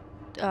use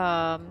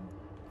the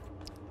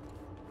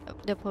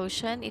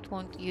potion, it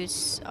won't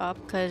use up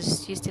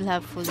because you still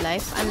have full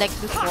life. Unlike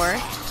before,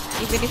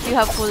 even if you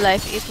have full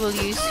life, it will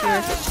use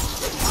your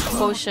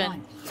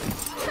potion.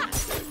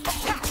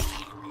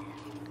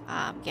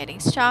 I'm getting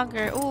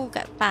stronger. Oh,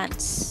 got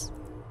pants.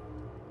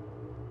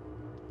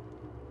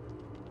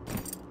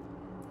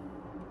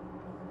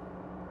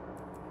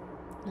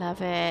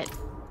 Love it.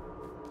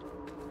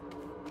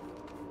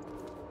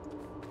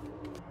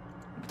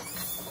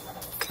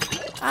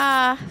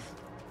 Ah.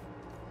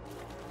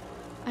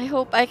 I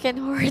hope I can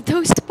hoard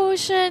those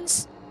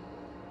potions.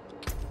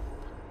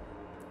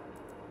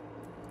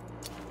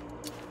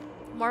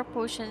 More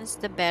potions,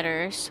 the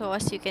better. So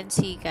as you can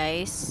see,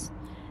 guys,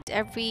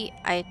 every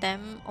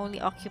item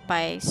only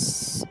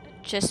occupies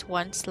just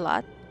one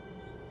slot.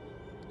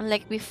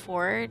 Unlike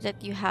before,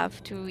 that you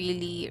have to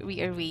really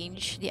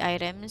rearrange the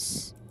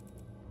items.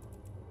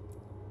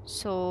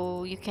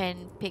 So you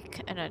can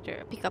pick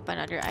up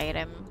another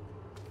item.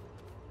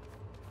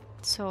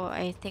 So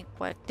I think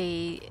what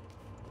they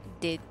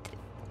did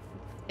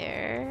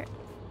there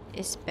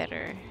is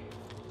better.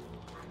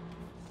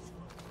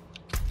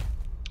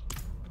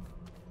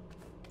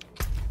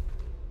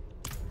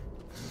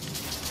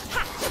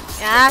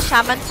 Yeah,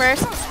 shaman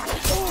first.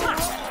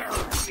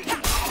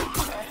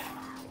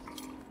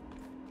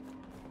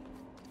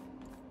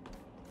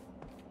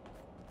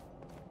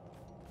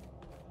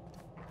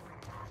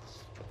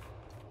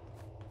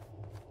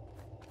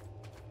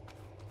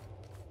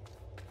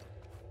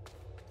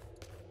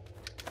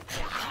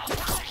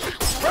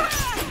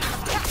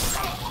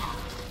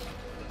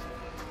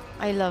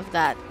 I love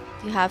that.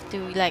 You have to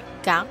like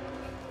gank.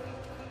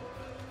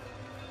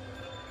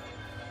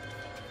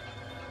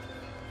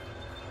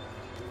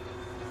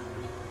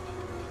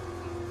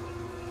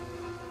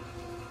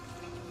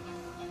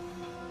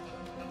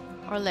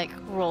 Or like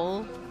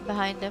roll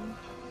behind them.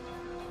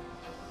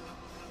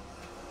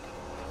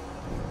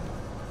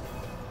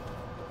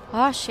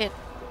 Ah, shit.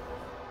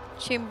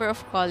 Chamber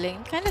of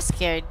Calling. Kinda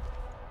scared.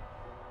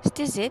 Is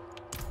this it?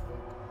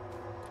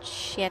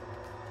 Shit.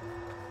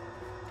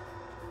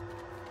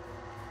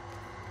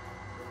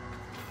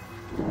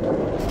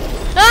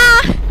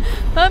 Ah!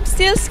 I'm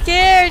still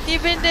scared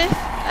even if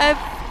I've...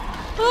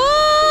 Ah!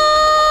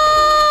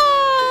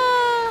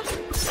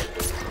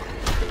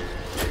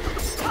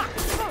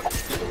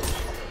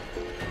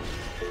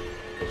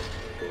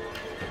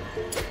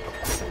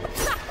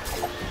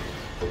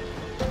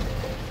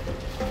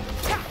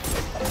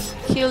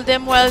 Kill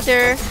them while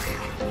they're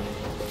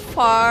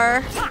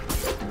far.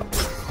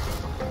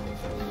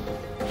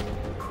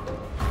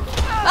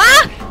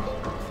 Ah!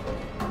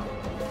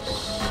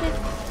 Shit.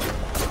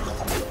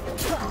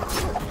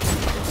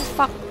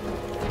 Fuck.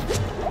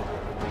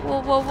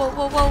 Whoa, whoa, whoa,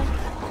 whoa, whoa.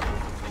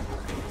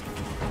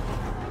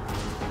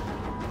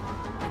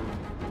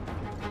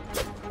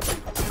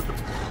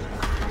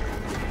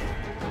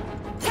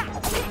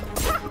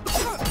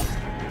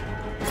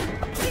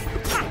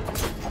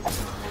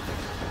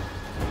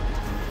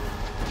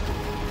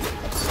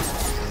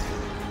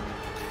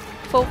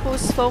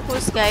 Focus,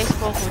 focus, guys,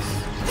 focus.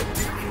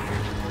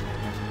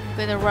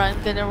 Gonna run,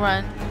 gonna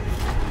run.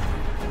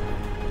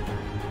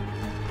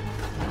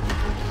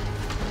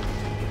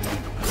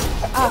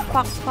 Ah,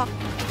 fuck, fuck.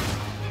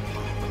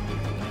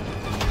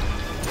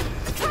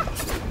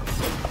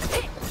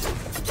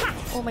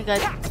 Oh my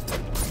god.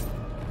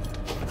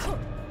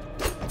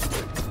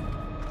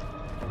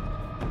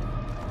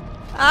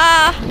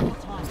 Ah!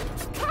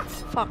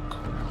 Fuck.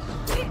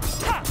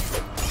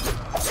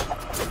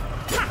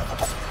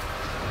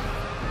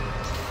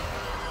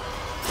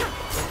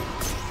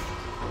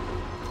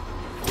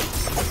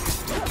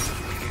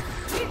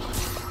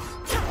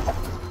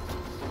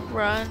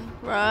 Run,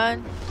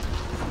 run.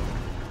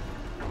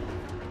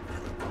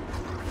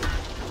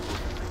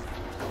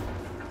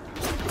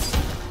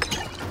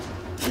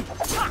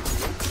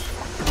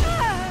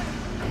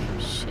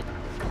 Shit.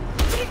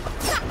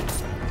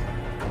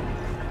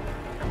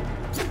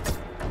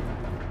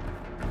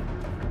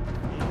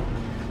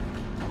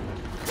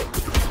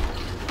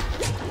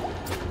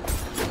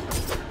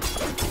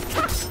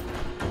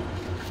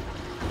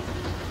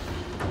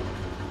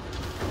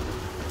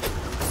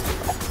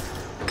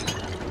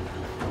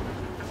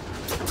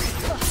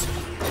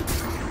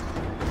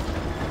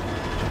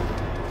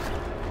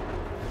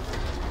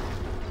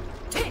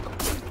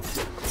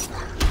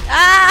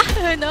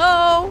 Ah,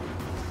 no.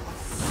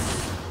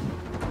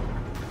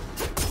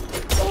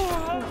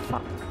 Oh,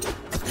 fuck.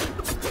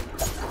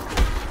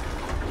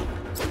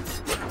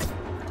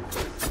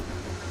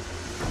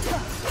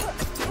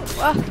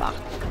 Oh, fuck.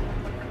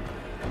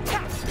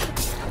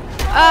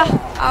 Ah!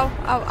 Ow,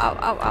 ow, ow,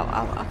 ow, ow,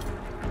 ow, ow.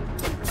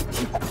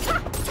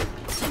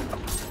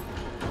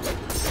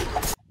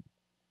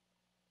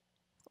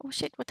 Oh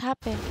shit, what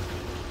happened?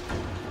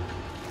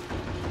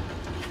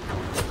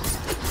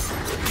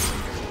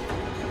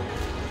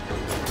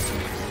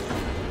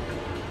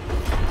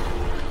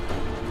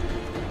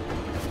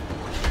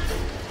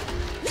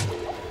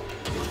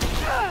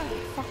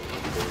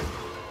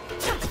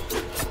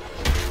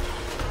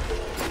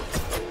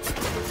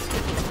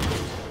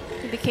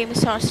 He became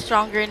so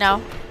stronger now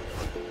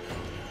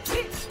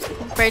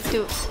compared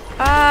to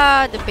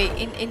the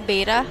in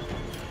beta.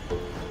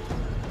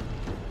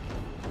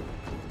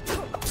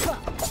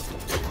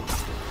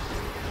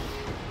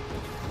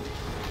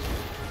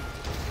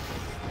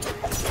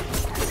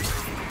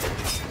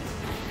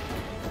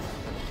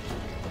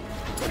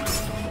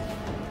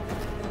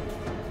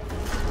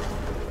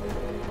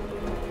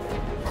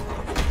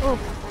 Oh.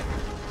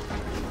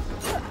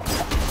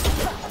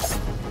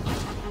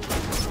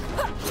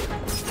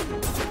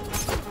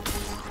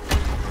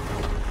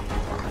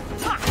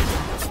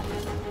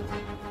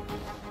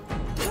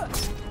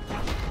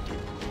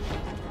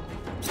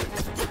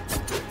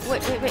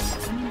 Wait.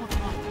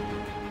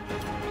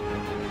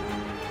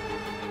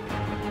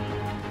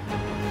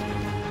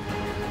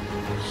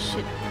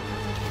 Shit.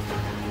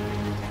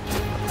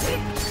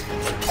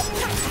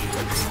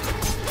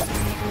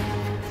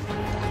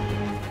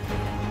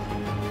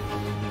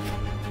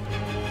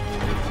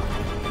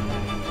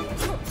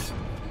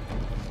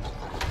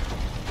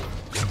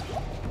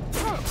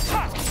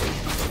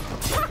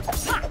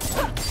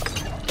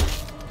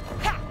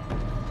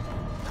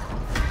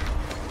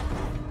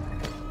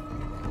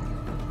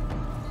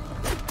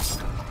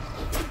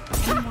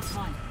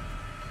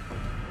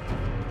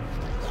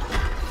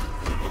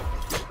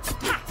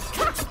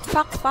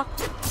 Fuck.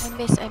 I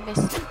miss.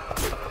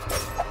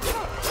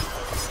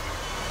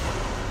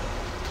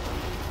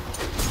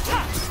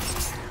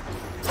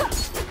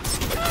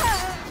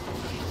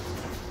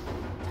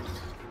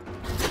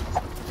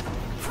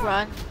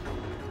 Run.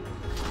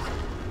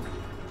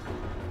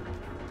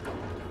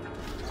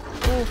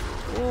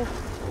 Oh.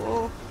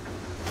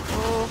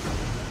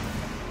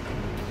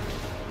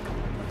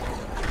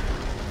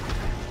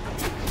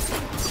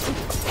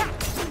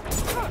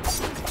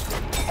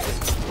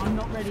 I'm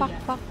not ready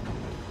yet. Fuck.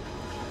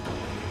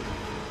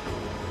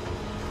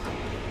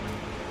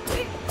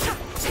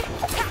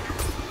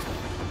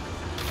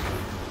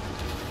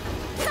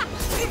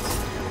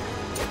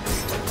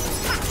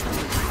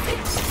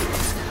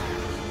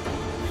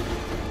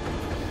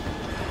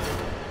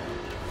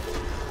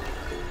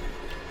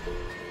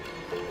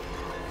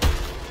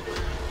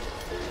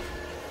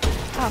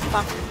 Oh,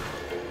 fuck.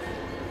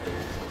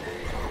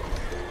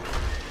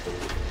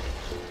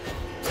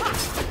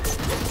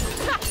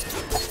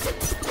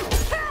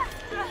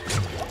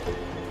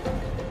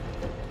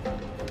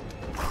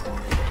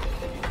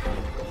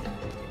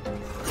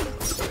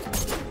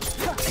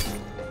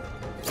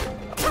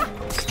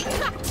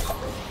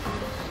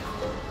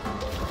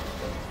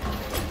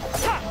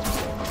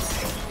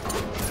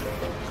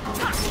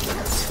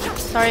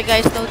 Sorry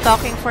guys, no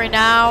talking for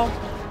now.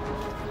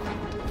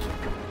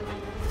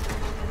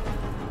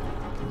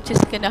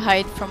 Just gonna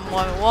hide from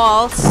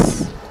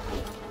walls.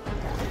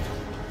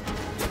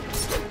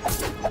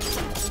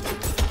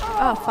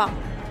 Oh fuck.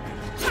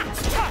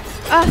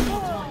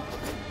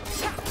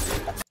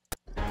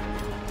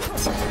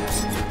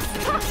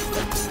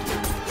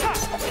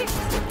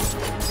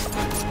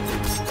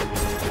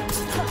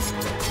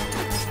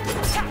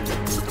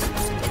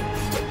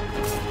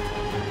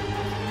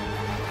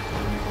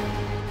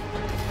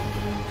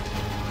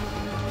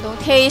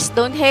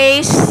 Don't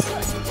haste.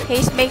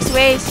 Haste makes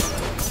waste.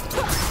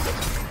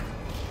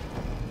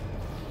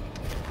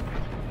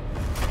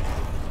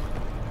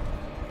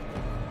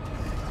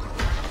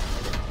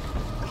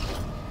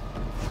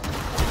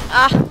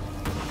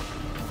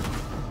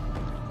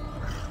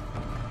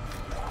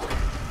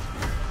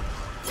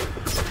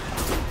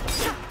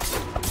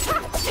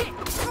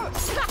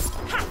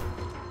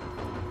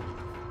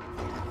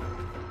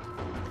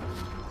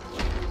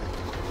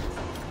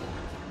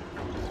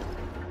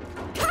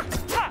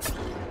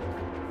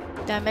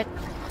 Damn it.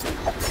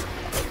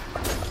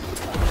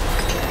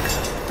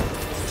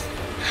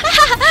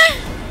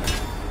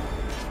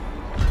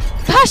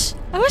 Gosh,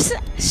 I was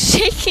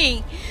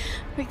shaking. Oh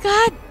my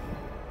god.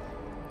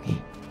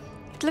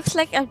 It looks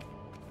like I'm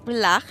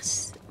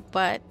relaxed,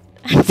 but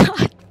I'm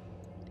not.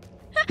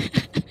 I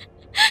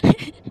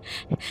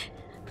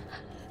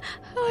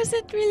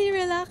wasn't really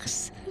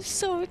relaxed. I'm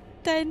so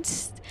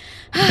tense.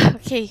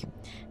 Okay.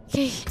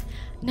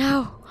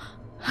 Now.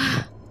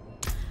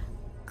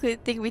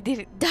 Good thing we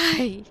didn't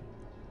die.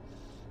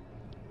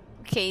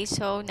 Okay,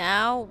 so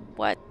now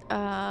what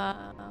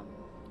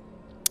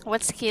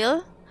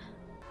skill?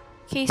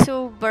 Okay,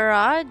 so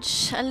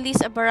barrage.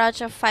 Unleash a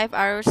barrage of 5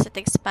 arrows that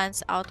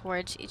expands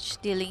outwards, each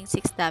dealing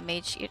 6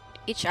 damage.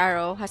 Each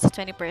arrow has a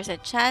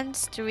 20%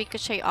 chance to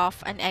ricochet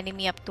off an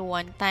enemy up to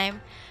 1 time.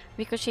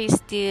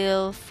 Ricochets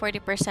deal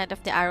 40%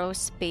 of the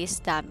arrow's base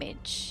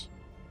damage.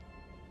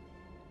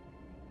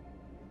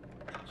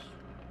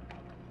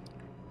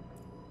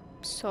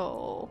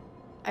 So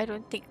I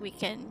don't think we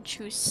can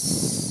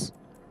choose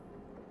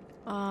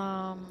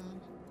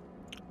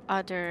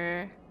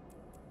other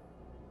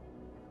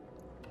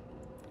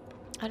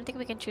I don't think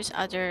we can choose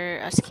other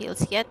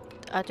skills yet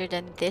other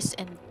than this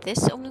and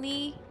this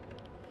only,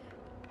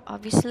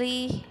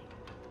 obviously.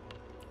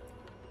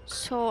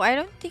 So I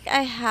don't think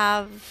I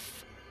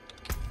have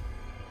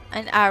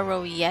an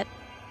arrow yet.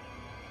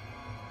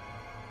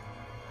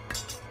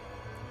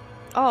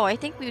 Oh, I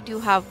think we do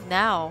have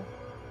now.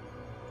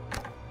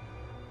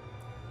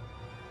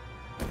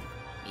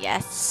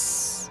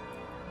 Yes.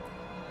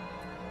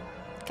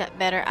 Got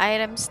better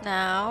items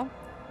now.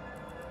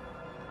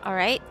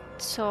 Alright,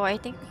 so I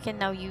think we can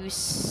now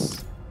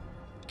use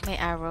my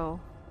arrow.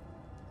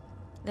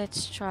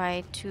 Let's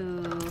try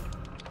to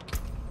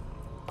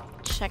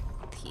check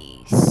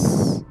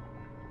these.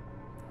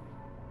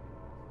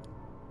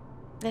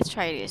 Let's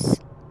try this.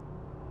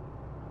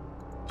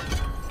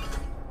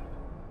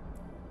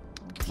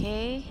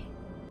 Okay.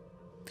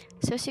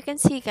 So as you can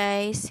see,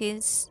 guys,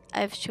 since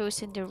I've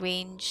chosen the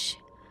range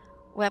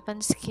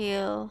weapon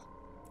skill,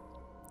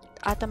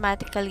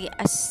 automatically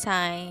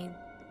assigned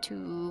to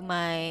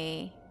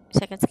my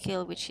second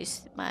skill, which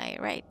is my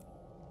right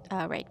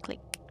click.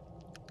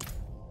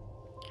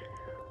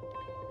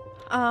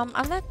 I'm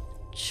not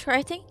sure.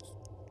 I think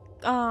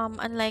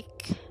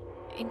unlike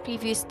in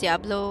previous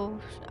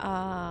Diablo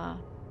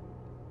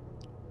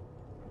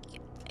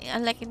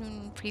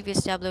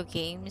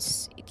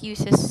games, it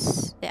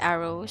uses the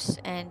arrows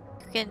and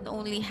you can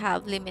only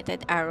have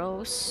limited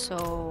arrows.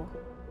 So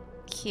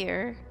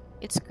here,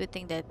 it's a good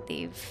thing that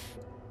they've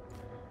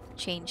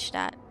changed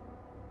that.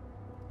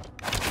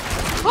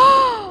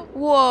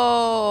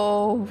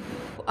 Whoa!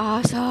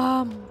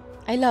 Awesome!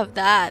 I love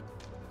that.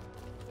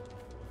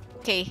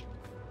 Okay,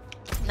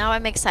 now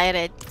I'm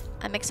excited.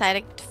 I'm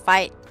excited to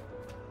fight.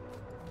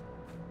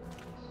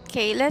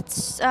 Okay,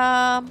 let's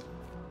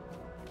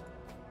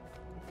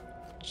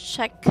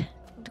check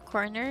the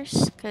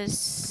corners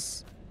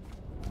because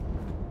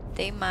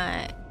there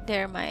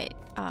might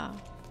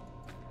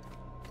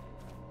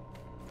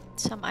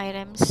some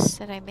items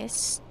that I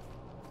missed.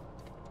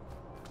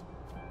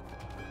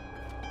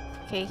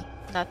 Okay,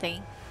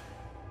 nothing.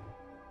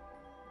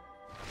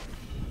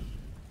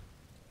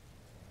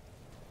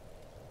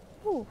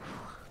 Ooh.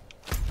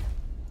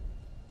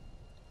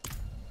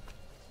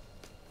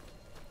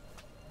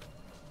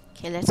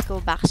 Okay, let's go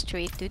back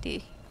straight to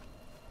the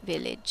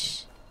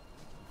village.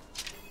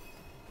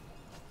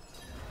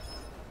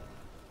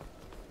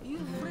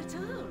 You've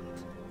returned.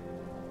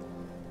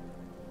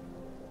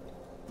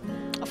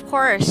 Of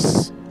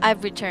course,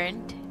 I've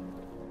returned.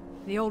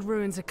 The old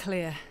ruins are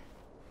clear.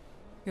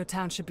 Your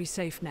town should be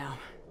safe now.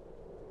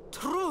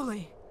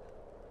 Truly.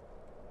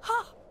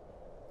 Ha!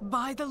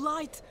 By the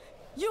light,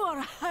 you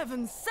are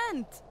heaven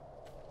sent.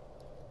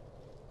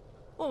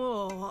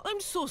 Oh, I'm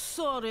so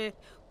sorry.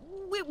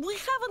 We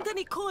haven't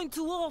any coin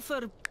to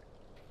offer.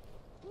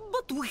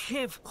 But we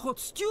have hot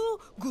stew,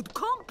 good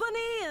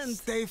company, and...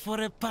 Stay for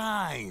a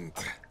pint.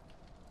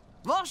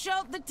 Wash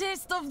out the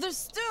taste of the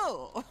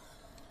stew.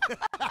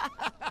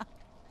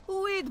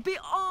 We'd be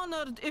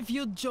honored if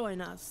you'd join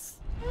us.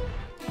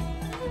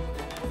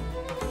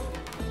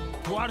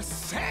 To our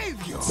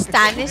savior!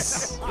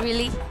 Stannis,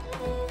 really?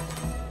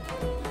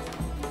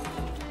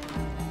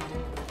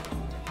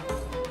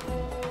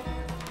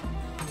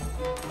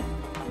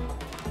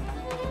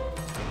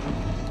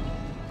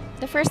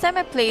 The first time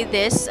I played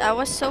this, I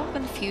was so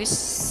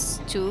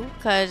confused too,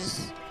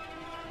 because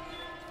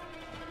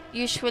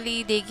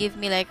usually they give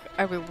me like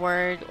a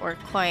reward or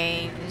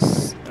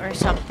coins or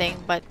something,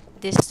 but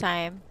this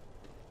time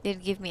they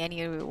didn't give me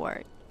any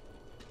reward.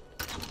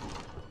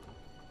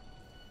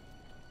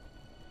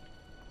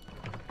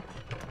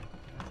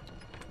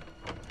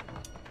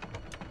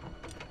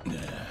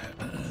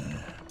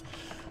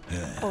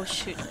 Oh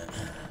shoot.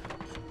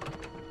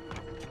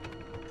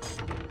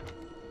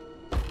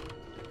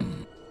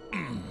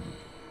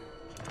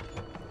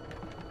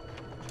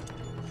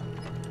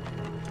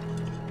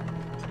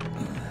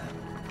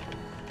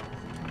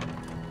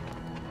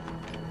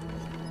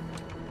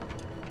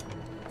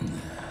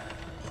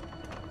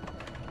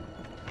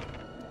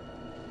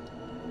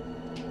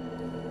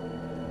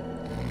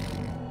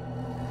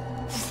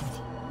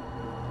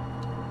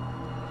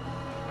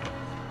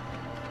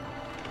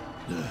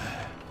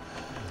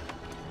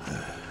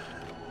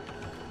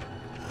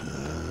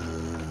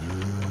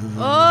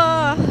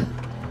 Oh,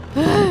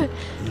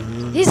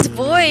 his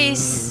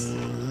voice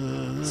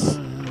is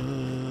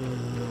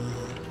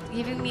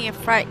giving me a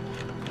fright.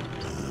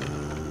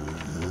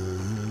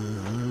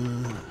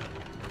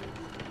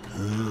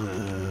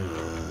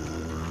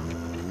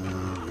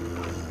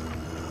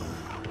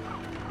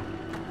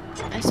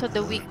 I saw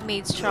the weak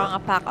made strong, a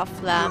pack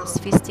of lambs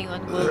feasting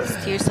on wolves,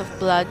 tears of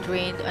blood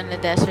rained on a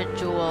desert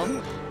jewel,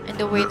 and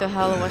the way to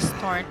hell was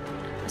torn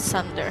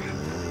asunder.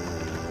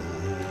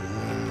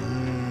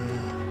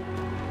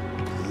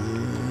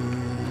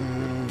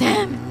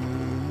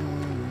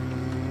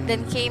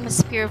 Then came a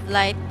spear of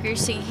light,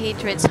 piercing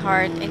hatred's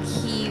heart, and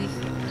he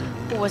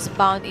who was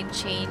bound in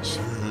chains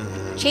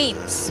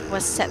chains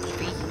was set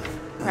free.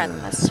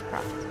 Ratma's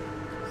prop.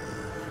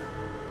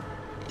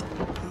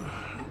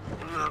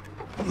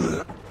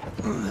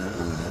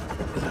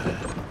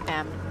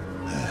 Damn.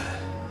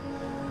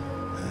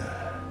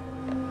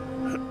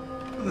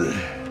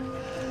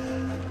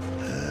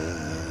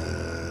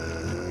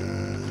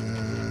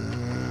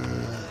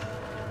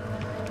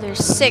 They're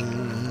sick.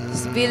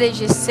 This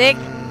village is sick.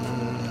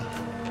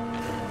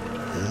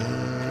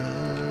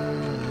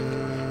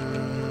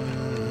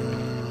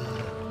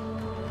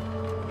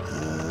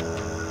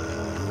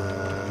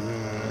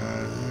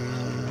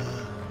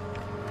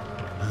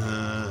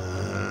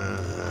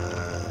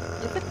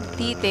 Look at the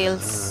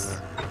details.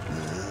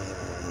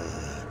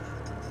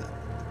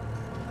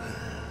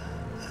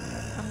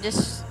 I'm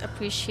just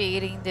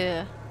appreciating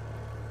the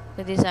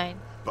design.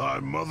 By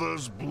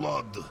mother's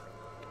blood.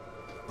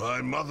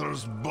 By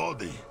mother's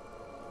body.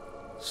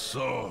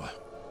 So,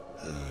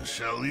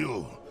 shall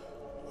you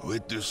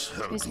witness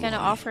her He's glory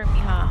gonna offer me,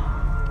 huh?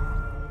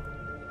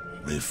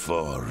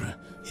 before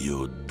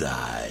you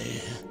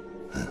die?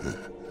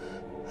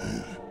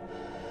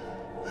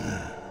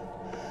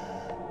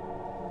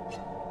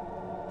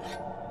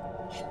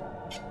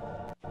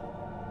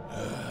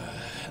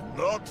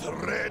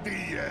 Not ready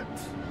yet.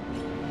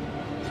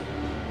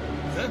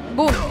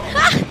 Boom!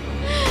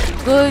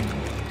 Good.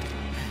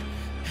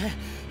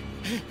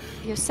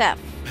 Yosef.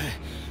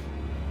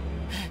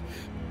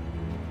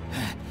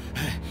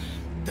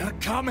 They're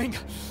coming!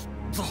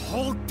 The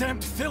whole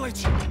damned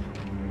village!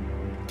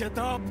 Get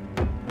up!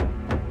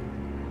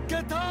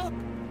 Get up!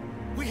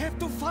 We have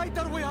to fight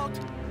our way out!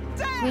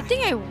 Good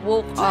thing I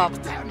woke up.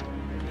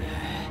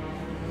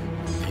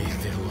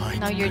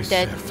 Now you're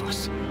dead.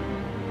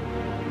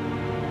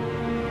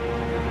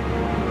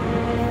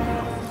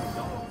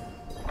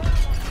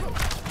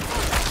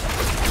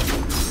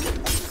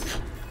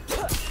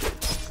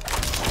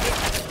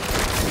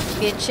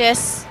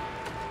 Bitches.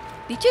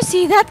 Did you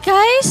see that,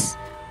 guys?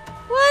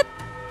 What?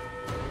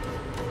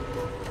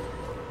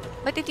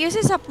 But it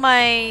uses up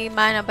my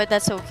mana, but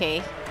that's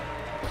okay.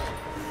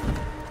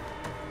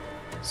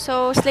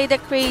 So, slay the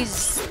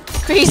craze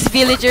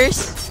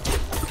villagers.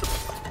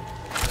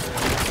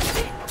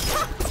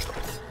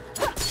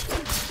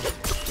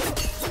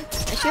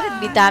 I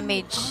shouldn't be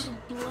damaged.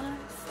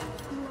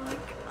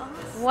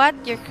 What?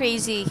 You're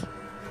crazy.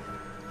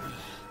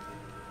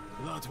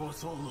 That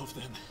was all of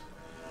them.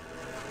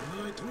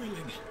 Right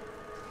willing.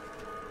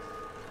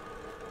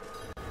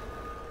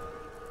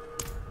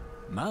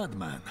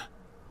 Madman.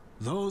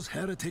 Those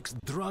heretics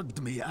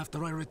drugged me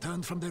after I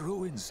returned from the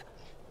ruins.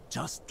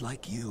 Just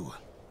like you.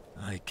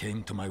 I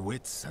came to my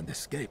wits and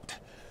escaped.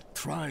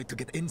 Tried to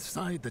get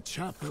inside the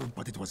chapel,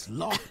 but it was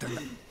locked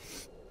and...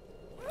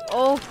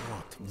 Oh.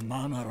 What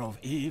manner of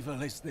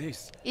evil is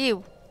this?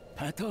 Ew.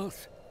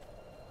 Petals?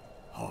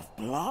 Of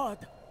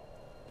blood?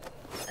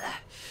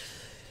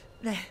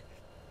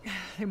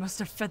 They must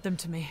have fed them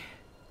to me.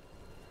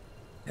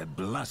 A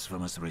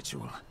blasphemous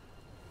ritual.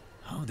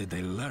 How did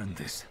they learn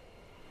this?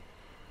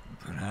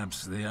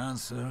 Perhaps the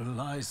answer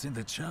lies in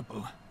the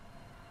chapel.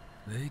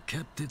 They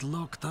kept it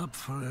locked up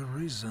for a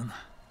reason.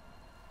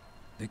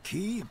 The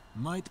key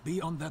might be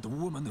on that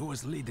woman who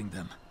was leading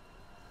them.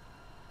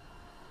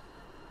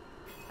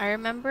 I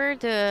remember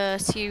the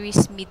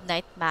series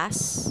Midnight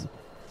Mass.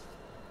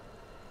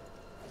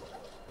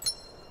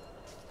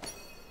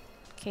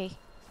 Okay.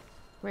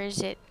 Where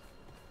is it?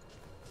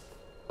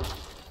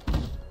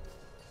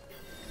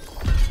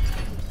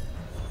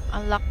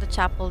 Unlock the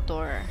chapel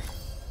door.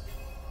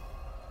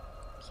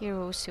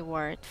 Hero's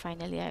reward.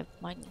 Finally, I have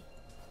money.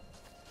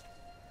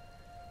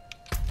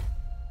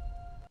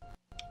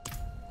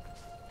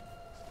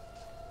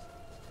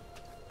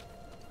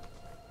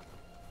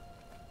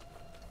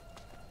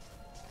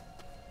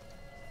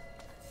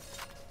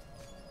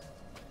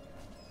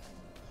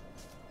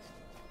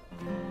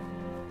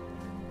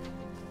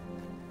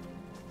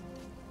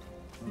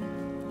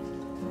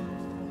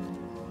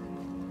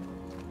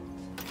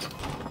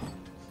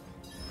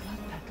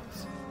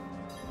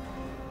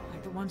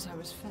 Once I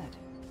was fed.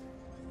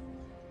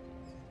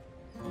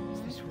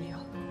 Is this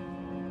real?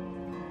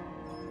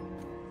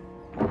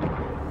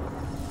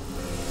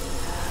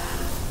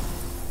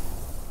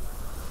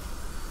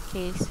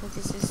 Okay, so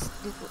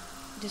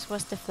this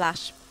was the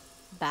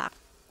flashback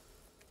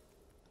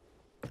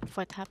of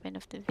what happened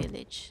of the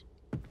village.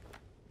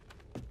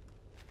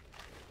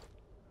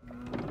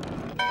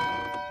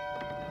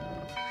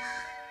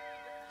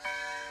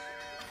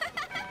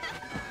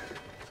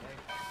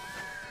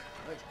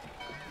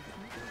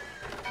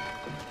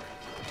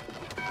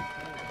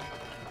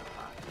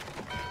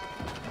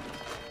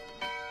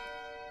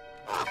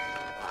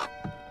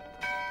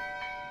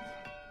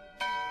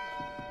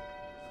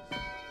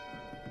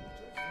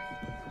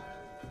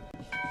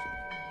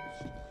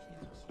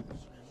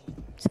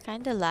 It's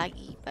kind of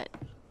laggy, but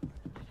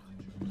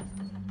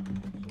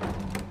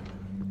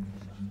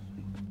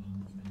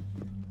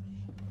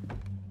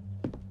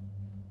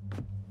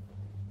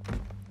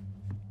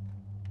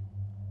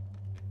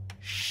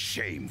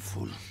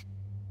Shameful.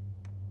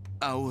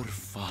 Our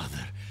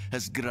Father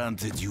has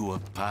granted you a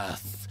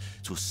path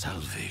to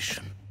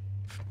salvation.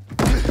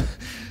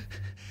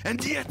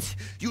 And yet,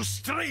 you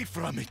stray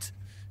from it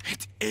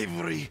at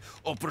every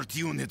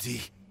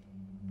opportunity.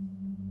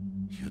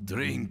 You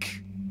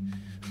drink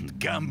and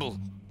gamble.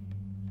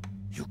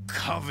 You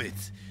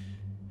covet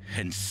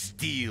and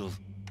steal.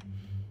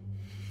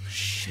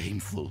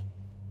 Shameful.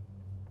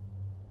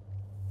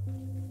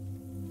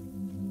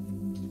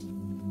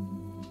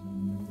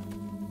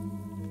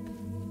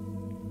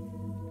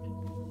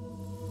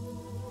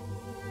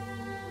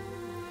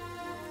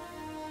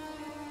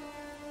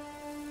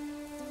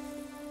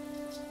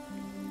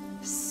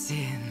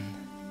 Sin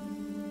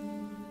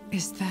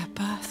is their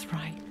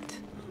birthright.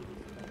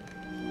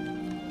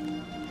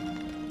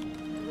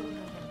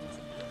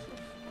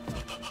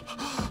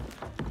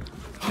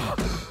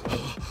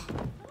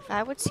 If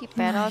I would see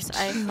petals,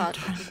 I thought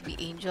it would be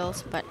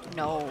angels, but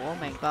no, oh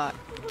my god.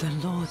 The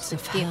lords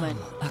of demon.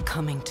 hell are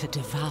coming to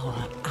devour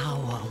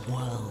our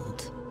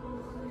world.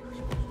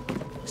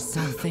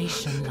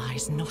 Salvation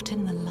lies not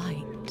in the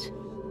light,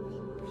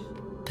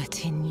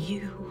 but in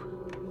you.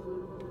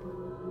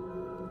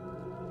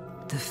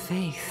 The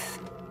faith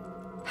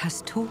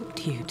has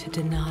taught you to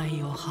deny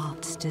your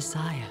heart's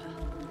desire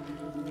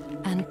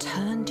and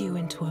turned you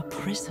into a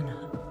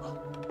prisoner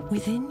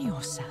within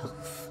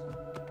yourself.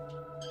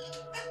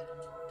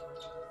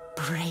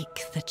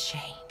 Break the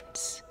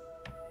chains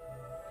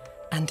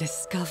and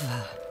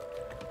discover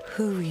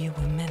who you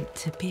were meant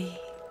to be.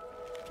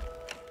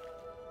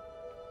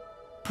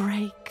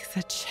 Break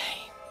the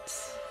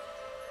chains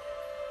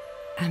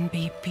and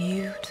be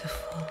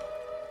beautiful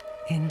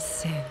in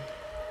sin.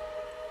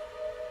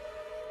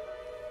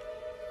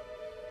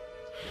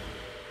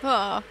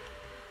 Oh.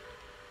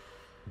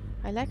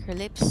 I like her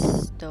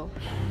lips, though.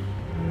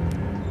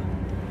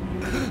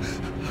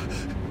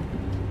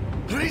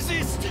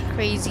 Resist!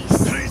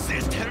 Crazies.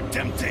 Resist her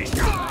temptation!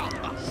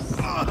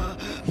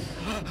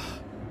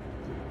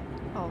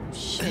 Oh,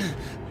 shit.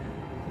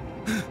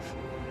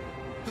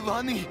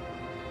 Vani,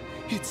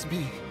 it's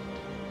me.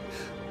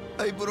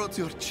 I brought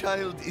your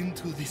child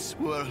into this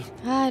world.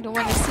 I don't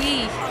want to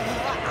see.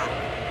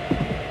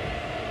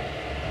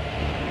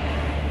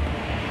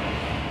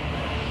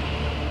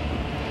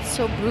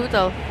 So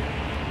brutal.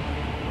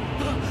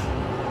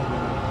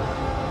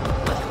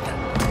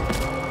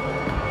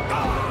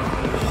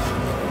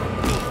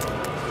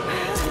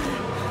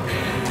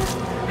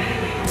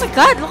 Oh my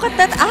god, look at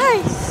that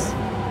eyes!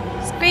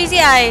 It's crazy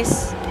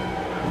eyes.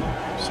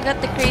 She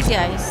got the crazy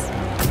eyes.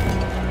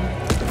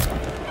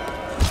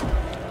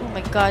 Oh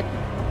my god.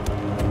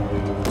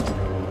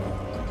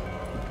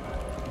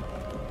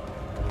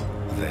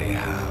 They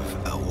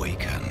have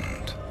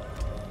awakened,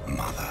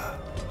 Mother.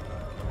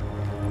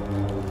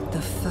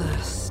 The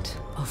first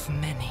of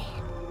many.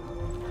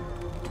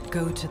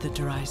 Go to the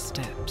dry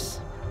steps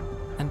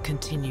and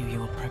continue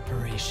your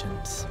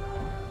preparations.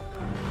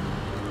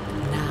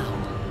 Now,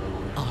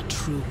 our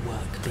true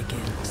work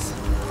begins.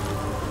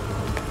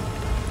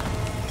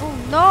 Oh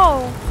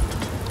no!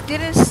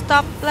 Didn't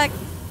stop like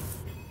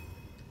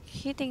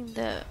hitting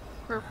the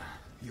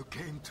You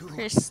came to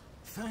first.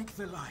 thank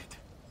the light.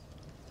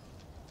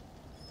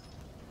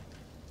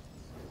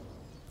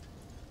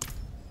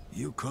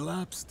 You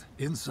collapsed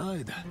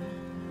inside.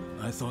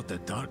 I thought the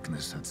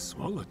darkness had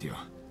swallowed you.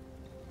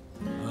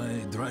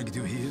 I dragged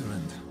you here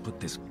and put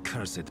this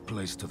cursed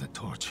place to the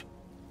torch.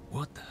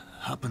 What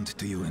happened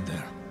to you in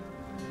there?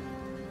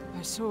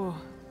 I saw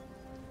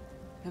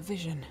a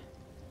vision.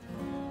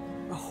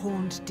 A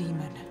horned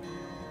demon.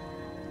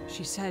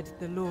 She said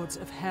the lords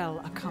of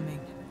hell are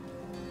coming.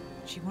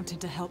 She wanted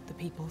to help the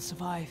people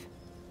survive.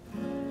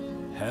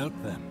 Help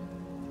them?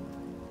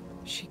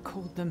 She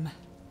called them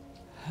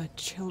her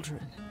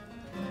children.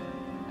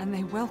 And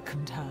they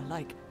welcomed her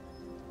like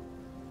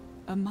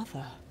a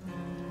mother.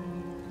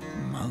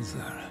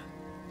 Mother?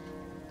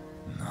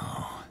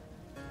 No.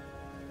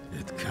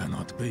 It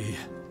cannot be.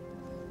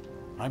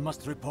 I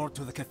must report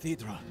to the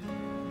cathedral.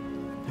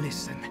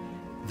 Listen,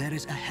 there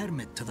is a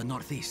hermit to the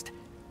northeast.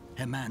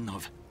 A man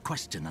of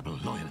questionable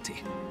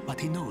loyalty, but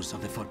he knows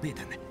of the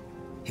forbidden.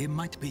 He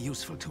might be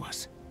useful to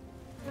us.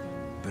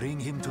 Bring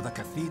him to the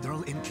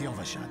cathedral in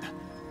Kiovashad,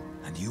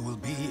 and you will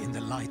be in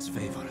the light's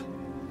favor.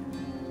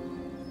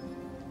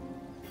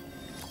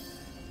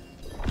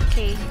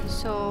 Okay,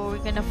 so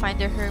we're gonna find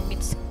the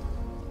hermit's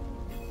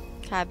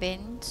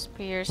cabin.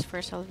 Prayers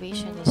for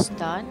salvation is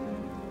done.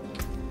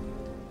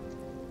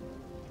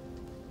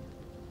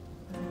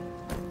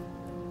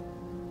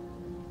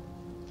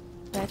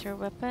 Better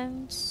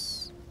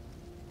weapons.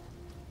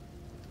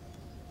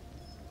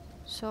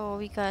 So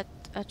we got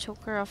a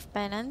choker of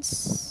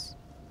penance.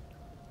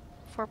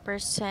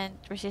 4%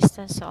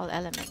 resistance to all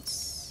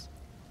elements.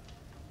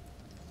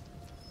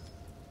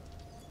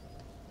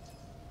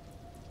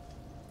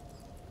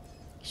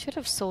 Should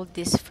have sold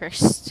this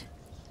first.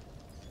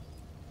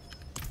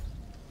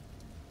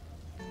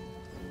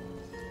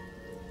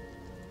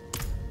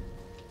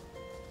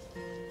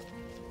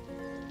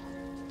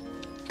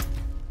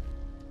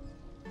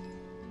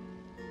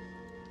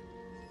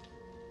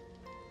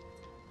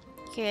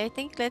 Okay, I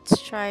think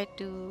let's try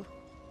to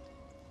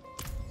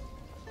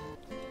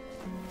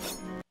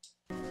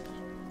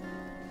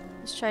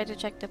try to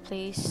check the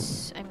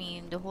place. I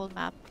mean, the whole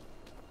map.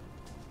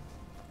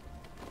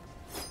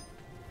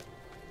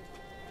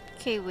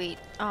 Okay, wait.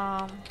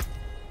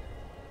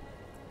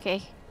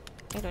 Okay.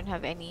 I don't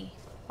have any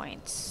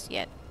points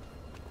yet.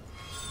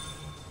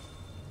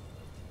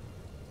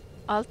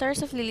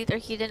 Altars of Lilith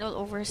are hidden all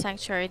over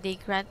Sanctuary. They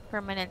grant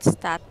permanent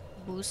stat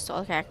boosts to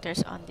all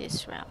characters on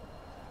this realm.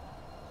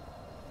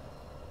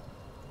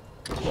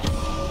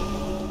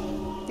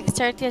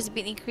 Dexterity has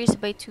been increased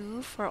by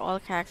 2 for all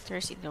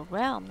characters in the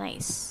realm.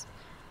 Nice.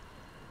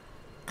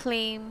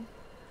 Claim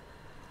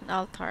an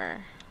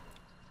altar.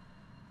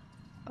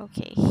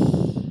 Okay.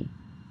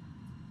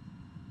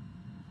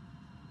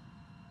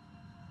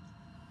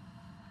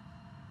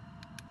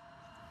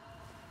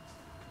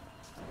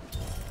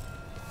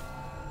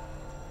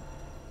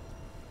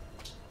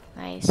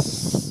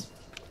 Nice.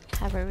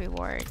 Have a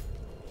reward.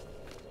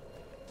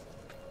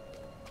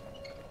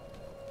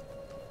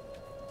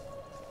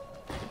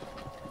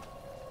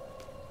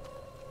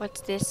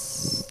 What's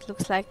this?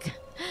 Looks like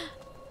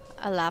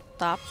a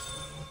laptop.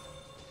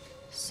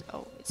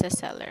 So it's a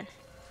seller.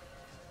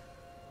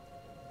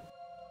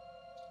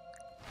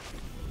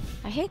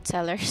 I hate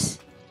sellers.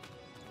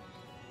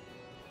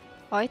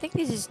 Oh, I think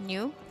this is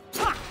new.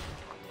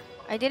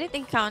 I didn't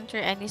encounter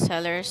any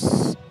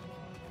sellers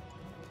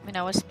when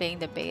I was playing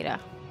the beta.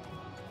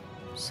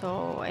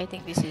 So I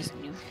think this is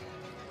new.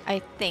 I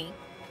think.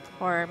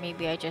 Or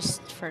maybe I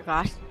just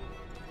forgot.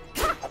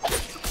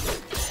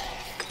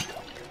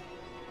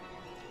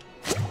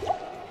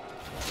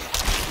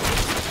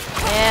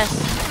 Yes.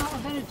 Out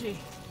of energy.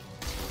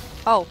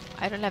 Oh,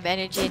 I don't have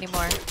energy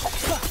anymore.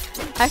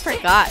 I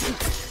forgot.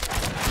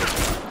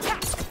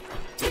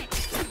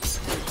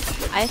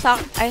 I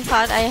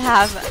thought I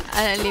have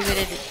an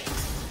unlimited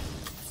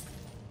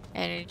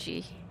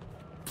energy.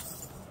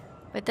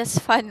 But that's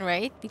fun,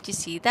 right? Did you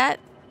see that?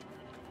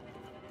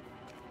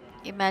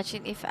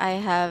 Imagine if I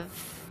have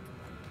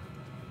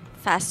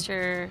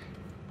faster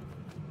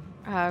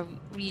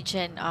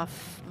regen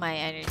of my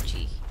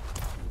energy.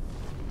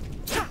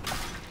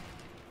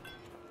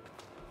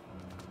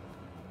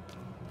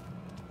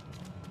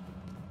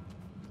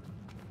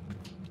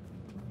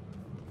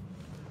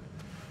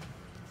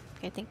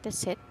 I think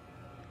that's it.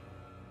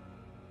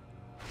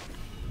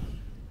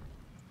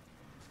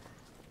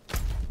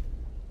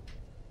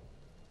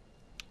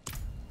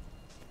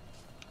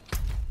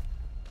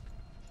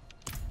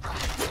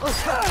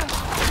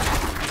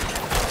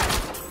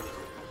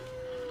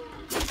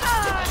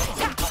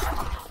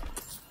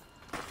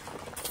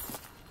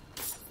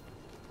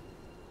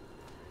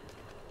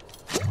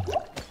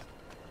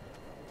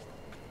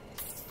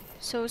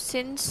 So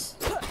since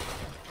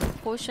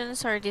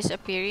potions are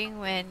disappearing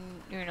when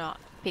you're not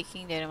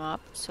picking them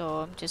up, so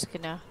I'm just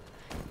gonna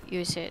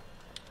use it.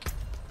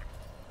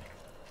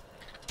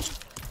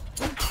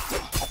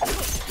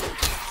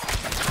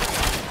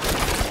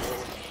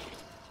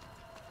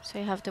 So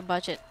I have to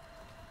budget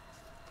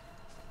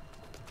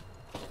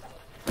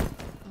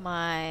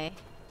my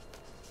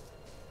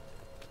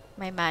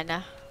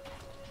mana.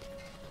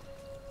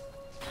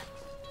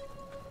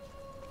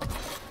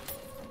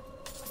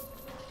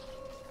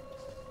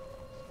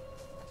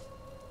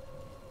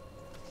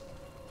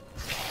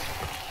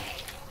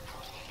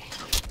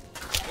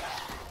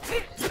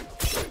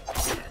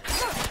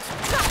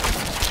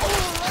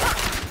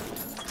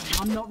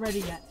 I'm not ready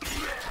yet.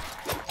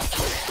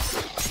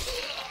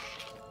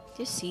 Do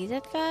you see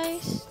that,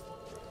 guys?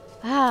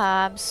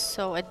 Ah, I'm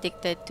so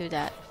addicted to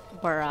that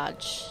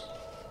barrage.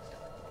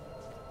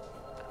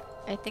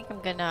 I think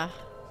I'm gonna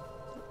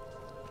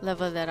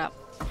level that up.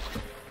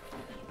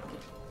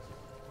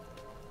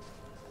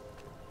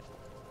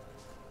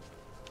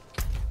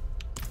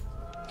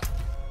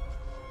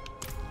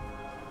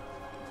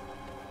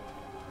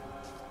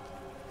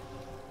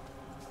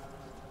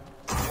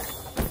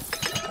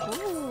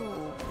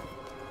 Ooh.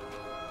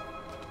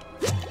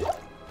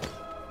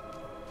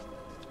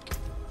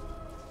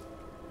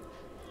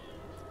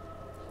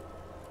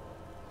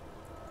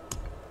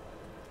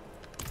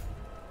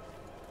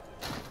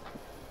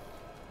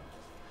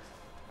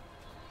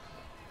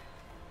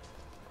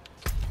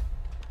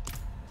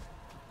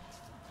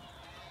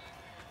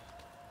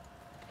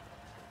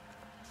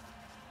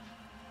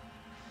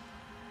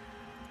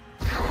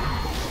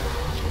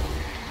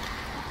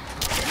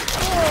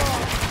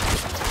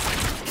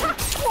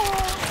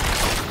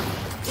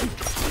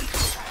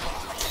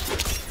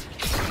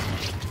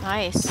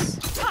 Nice.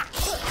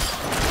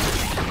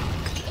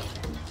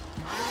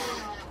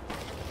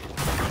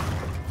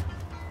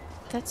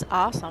 That's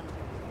awesome.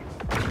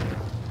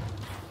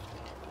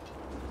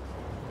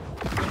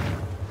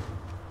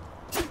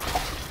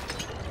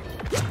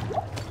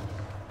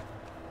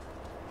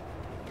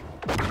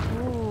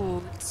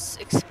 Ooh, it's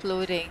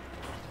exploding.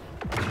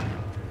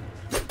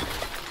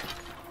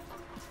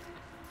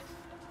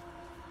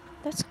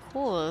 That's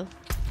cool.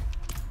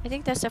 I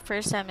think that's the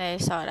first time that I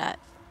saw that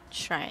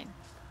shrine.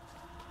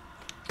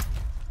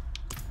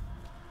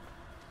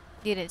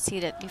 Didn't see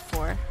that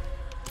before.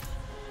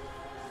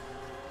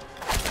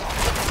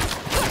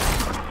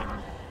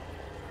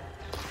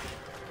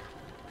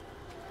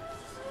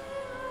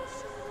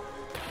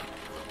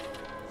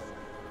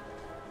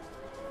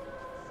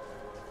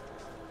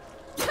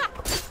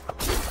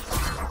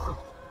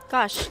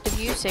 Gosh, the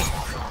music.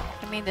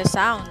 I mean, the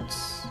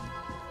sounds.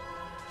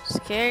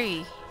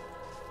 Scary.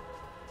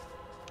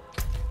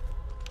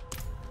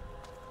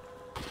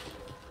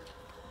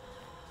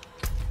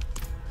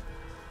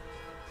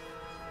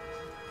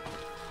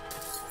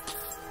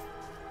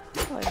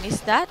 Oh, I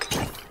missed that.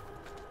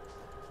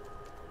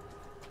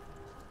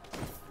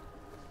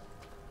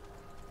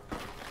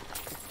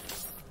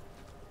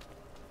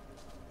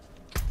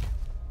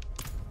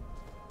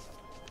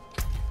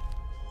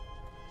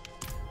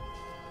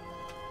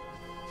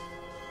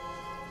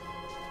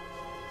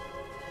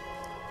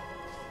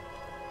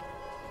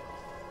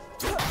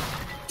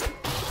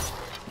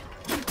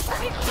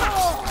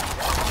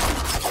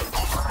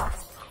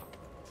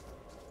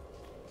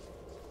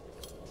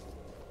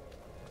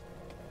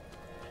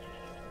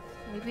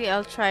 Maybe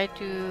I'll try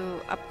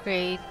to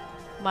upgrade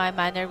my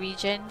mana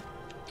regen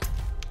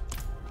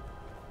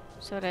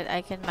so that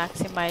I can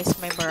maximize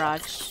my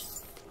barrage.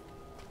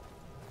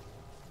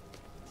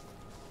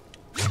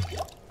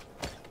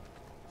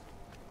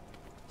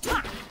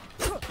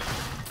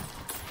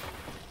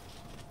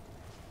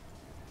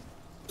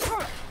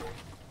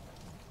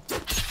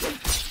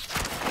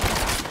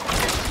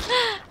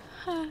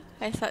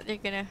 I thought they're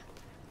gonna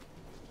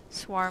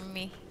swarm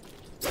me.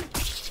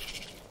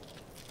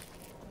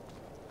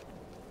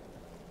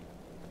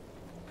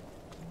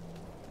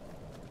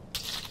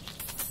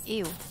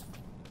 Ew.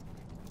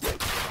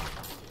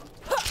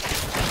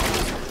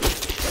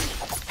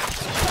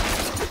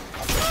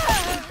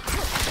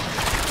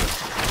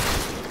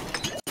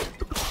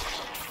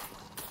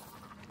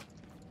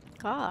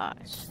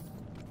 Gosh.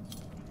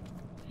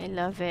 I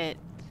love it.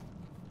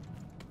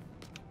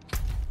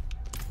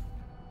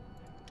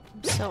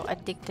 I'm so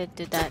addicted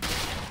to that.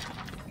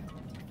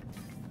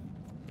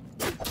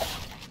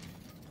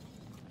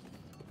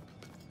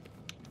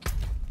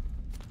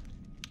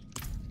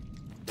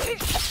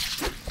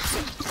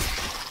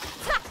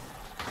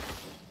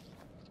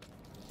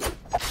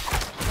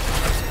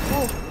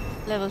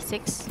 Level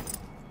 6.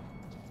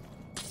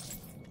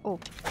 Oh.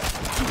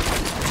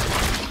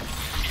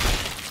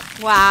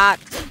 What?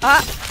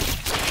 Ah!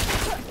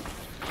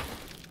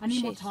 I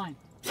need more time.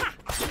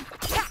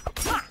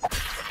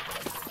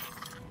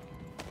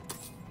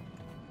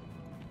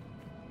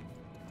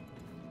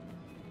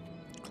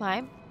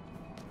 Climb?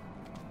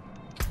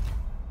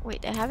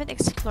 Wait, I haven't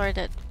explored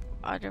that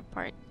other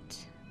part.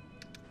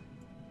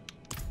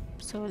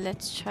 So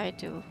let's try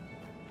to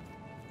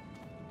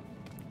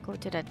go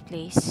to that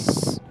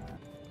place.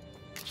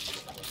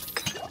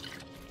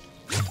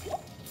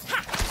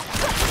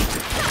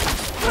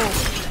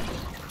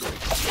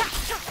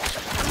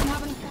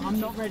 I'm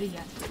not ready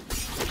yet.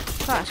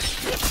 Gosh.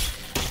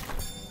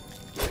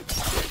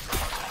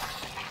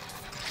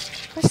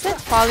 What's that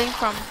falling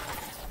from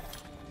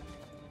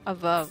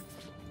above?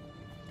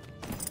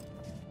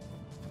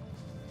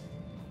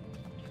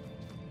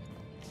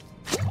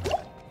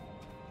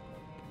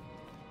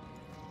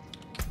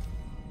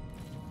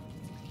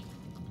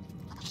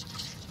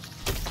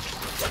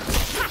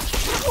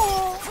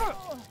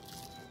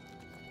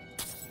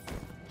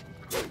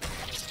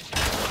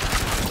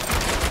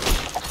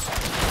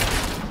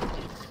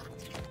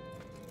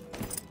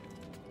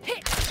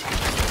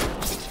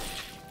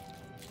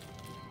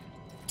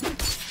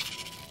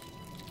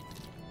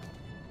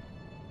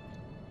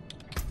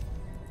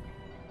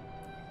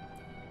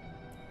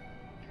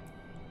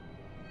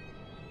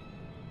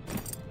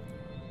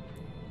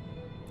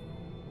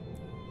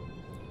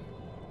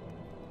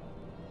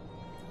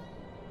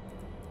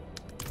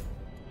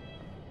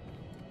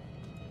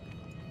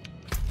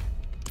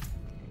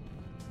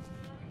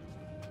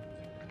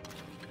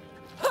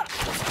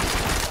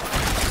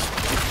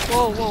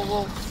 Whoa, whoa,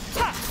 whoa.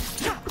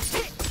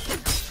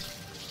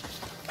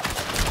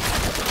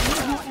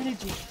 Need more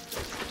energy.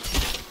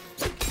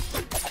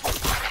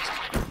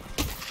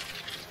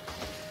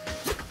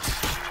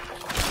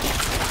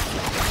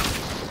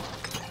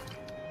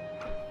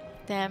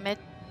 Damn it.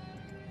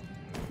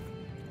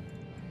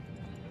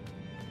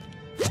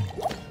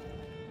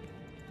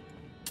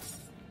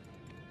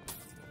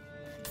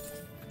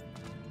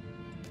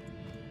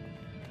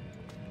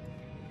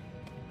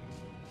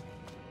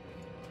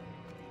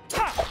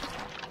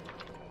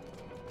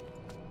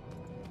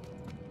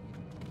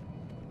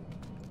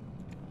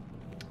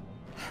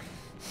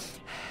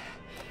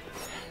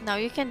 Now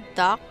you can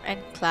duck and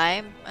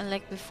climb,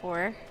 unlike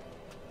before.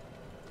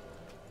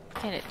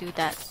 Cannot do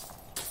that.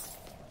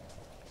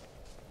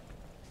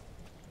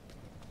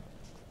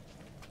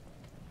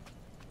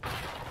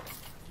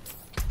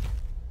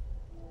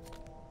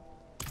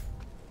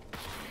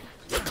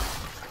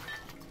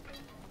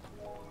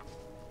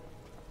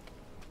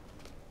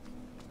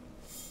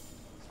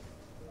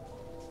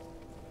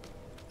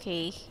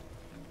 Okay.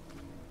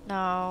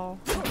 Now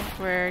I think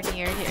we're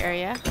near the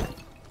area.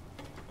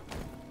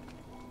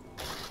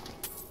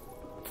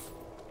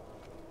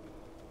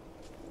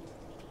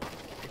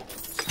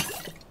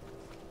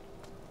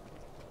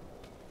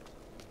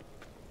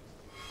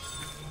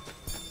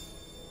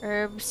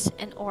 Herbs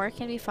and ore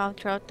can be found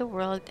throughout the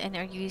world and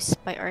are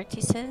used by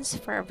artisans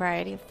for a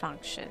variety of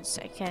functions.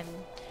 I can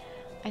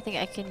I think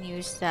I can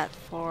use that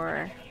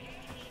for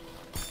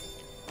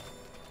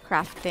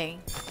crafting.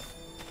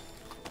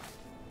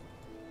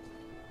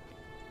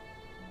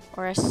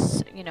 Or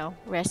as, you know,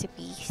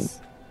 recipes.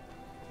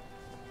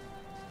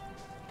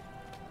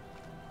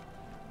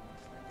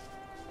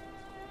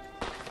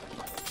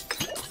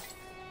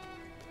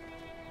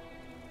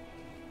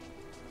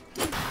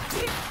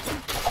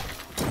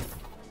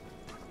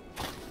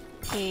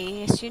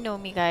 Okay, as you know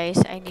me guys,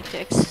 I need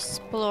to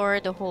explore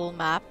the whole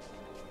map.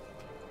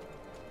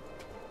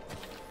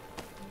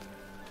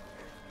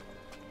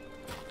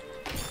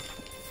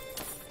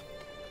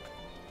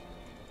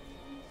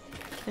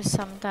 Because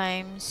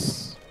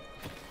sometimes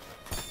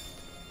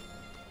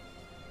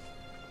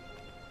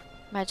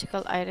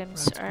magical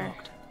items Road's are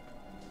blocked.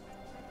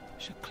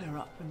 Should clear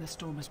up when the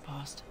storm has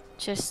passed.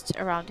 just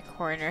around the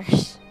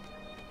corners.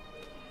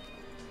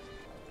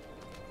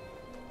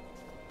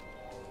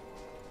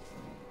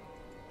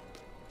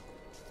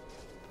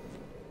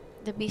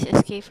 The beast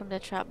escaped from the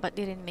trap but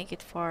didn't make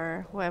it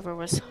far. Whoever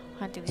was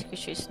hunting this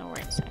creature is nowhere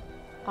inside.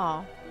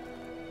 Aw.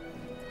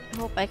 I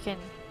hope I can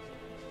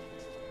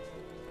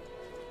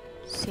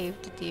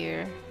save the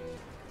deer.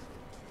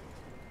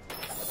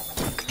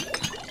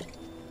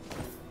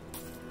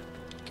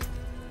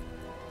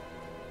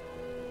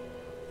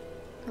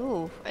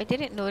 Ooh, I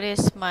didn't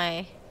notice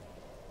my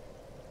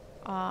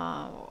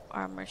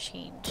armor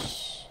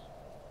change.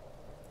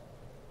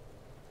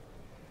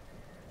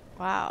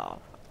 Wow.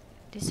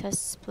 This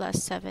has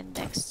 +7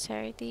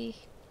 dexterity.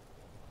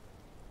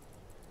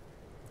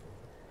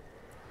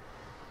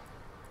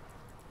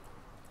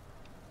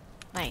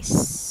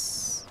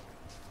 Nice.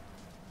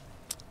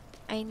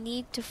 I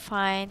need to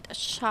find a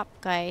shop,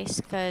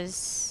 guys,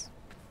 because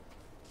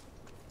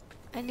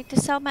I need to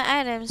sell my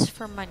items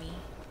for money.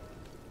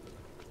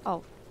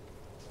 Oh.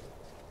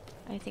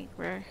 I think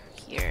we're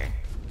here.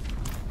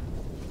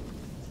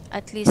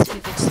 At least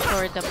we've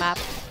explored the map.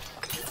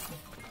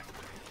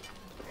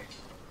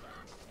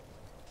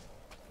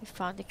 We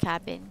found the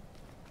cabin.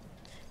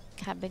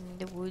 Cabin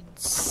in the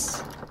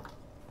woods.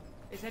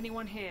 Is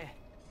anyone here?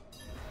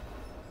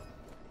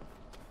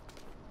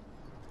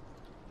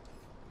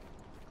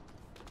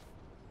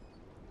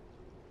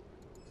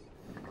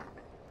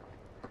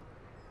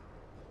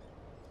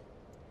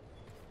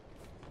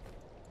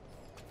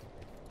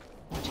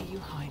 What are you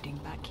hiding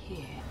back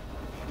here?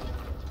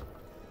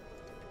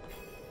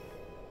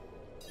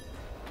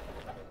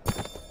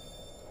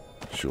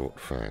 Short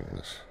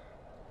fangs.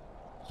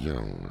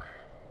 Young.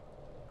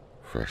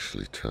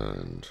 Freshly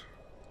turned.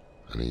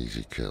 An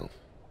easy kill.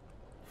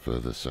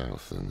 Further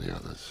south than the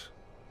others.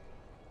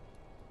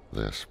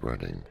 They're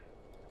spreading.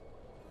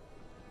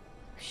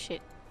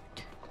 Shit.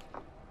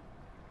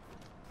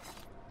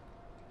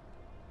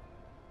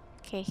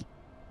 Okay.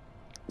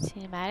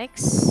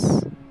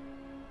 Cinematics.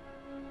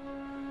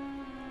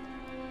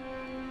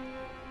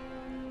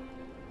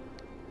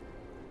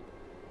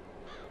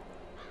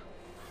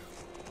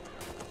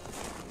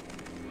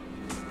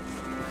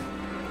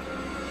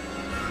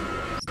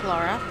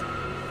 Laura.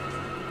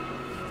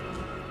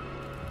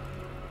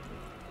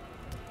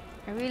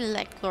 I really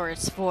like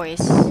Laura's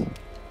voice.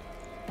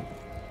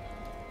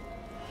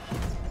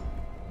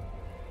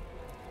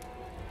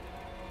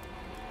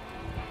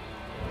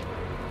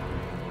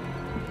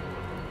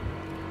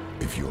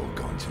 If you're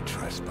going to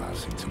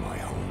trespass into my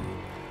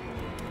home,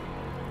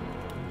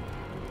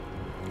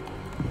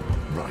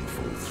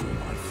 rifle through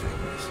my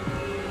things,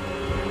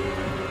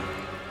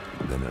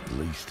 then at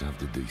least have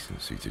the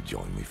decency to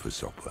join me for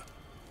supper.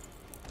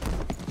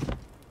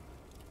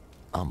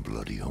 I'm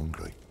bloody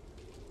hungry.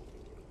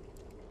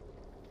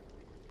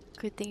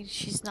 Good thing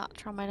she's not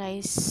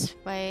traumatized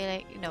by,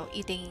 like, you know,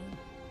 eating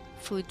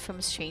food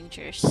from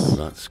strangers.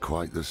 That's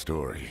quite the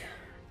story.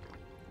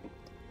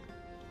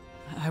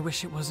 I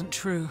wish it wasn't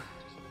true,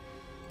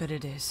 but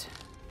it is.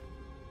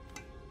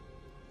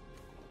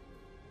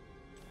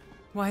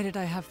 Why did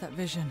I have that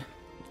vision?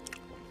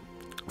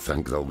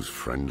 Thank those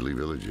friendly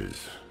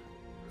villagers.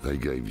 They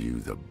gave you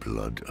the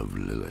blood of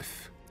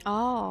Lilith.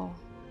 Oh,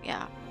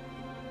 yeah.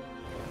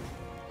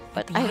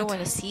 But I don't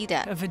want to see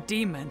that. Of a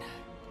demon.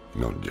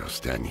 Not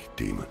just any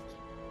demon.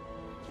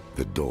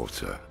 The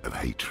daughter of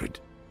hatred.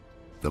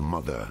 The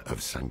mother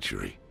of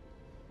sanctuary.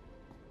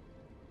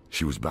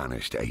 She was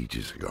banished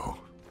ages ago.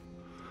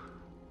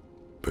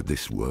 But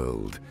this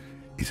world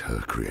is her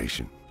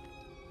creation.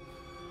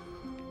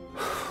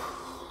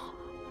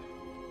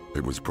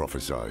 It was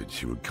prophesied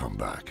she would come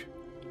back.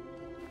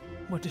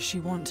 What does she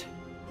want?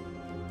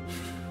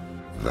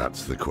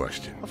 That's the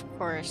question. Of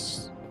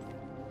course.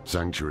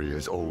 Sanctuary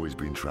has always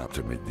been trapped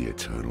amid the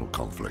eternal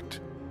conflict.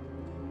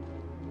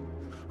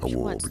 A She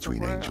war wants the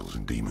between world. angels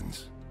and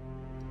demons.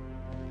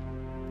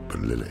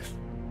 But Lilith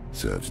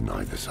serves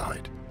neither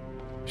side.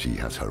 She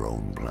has her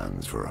own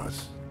plans for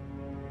us.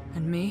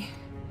 And me?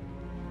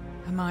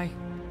 Am I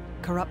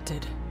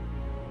corrupted?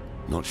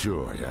 Not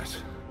sure yet.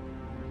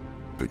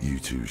 But you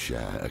two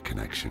share a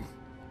connection.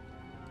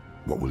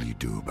 What will you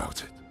do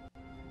about it?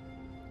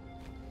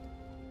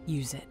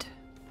 Use it.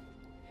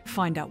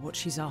 Find out what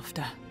she's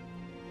after.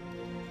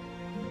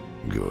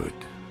 Good.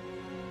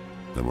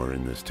 Then we're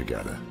in this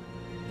together.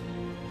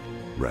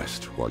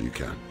 Rest while you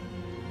can.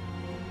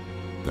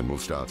 Then we'll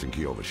start in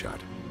Kiovashad.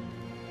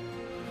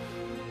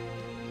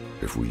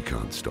 If we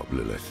can't stop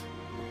Lilith,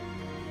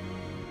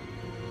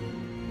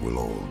 we'll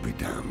all be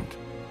damned.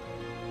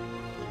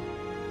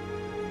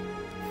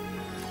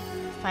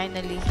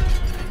 Finally,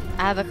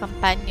 I have a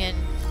companion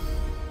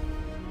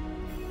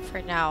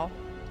for now.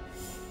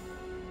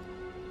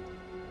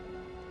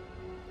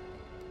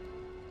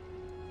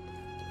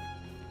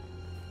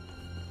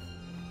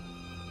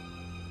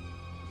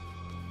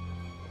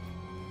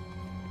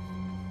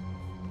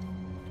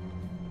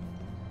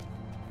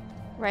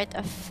 Rite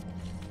of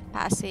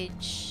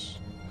passage.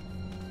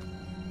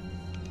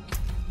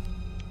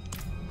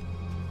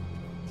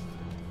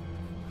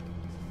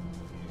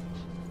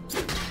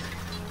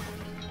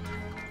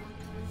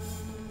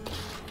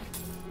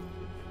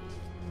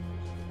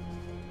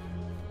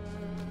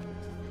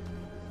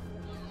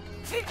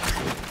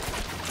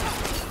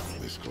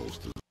 This close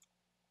to.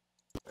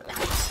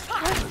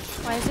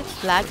 Why is it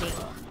flagging?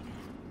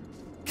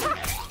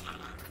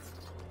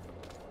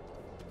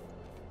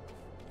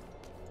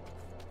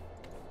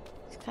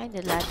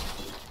 Kinda lag.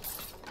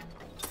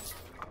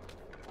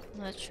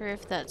 Not sure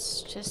if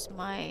that's just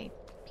my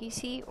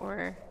PC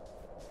or...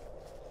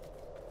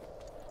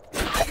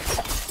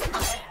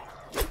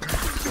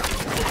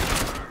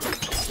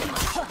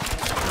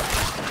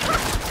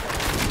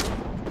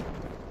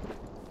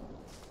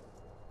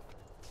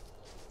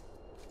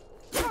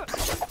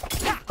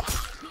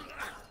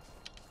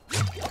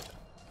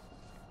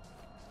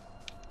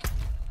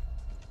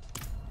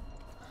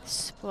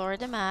 Explore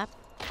the map.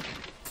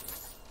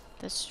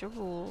 That's the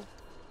rule.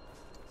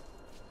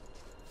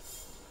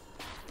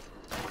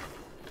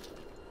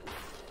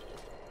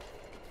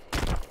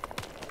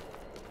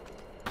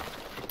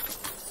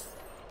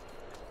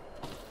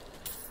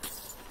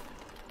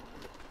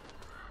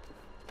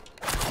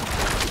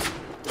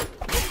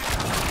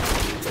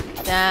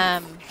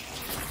 Damn.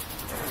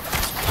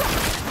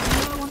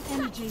 Low on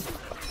energy.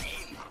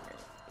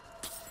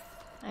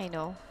 I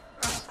know.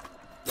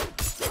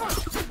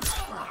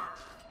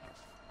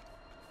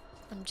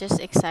 I'm just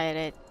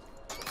excited.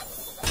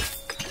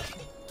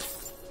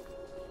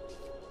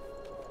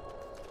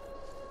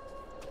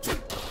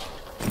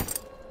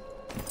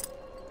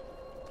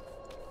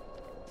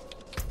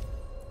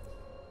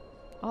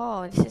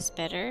 Oh, this is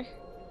better.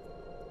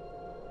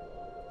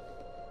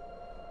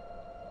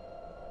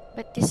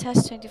 But this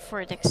has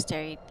 24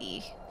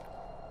 dexterity.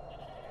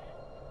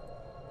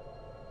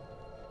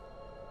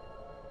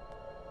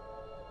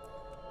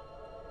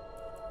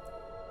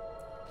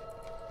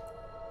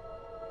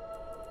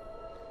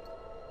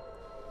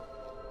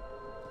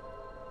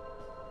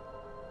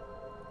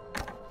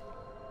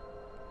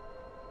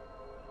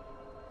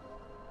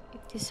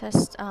 This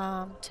has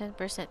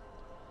 10%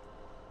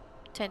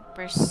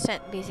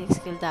 basic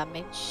skill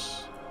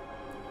damage.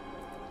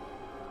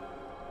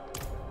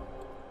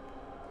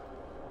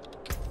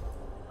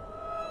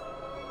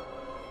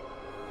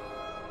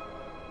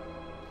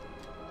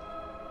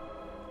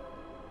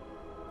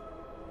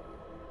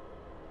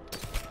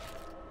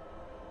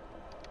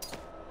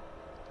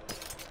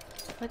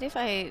 What if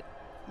I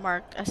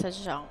mark as a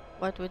junk?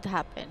 What would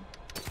happen?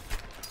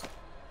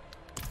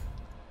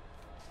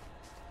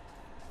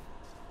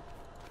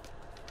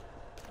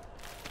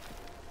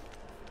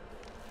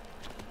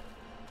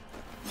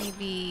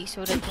 Maybe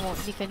so that you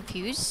won't be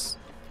confused.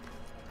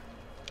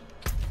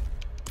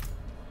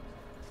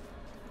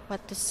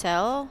 What to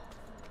sell?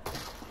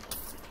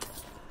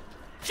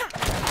 I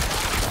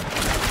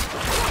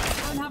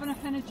don't have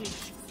enough energy.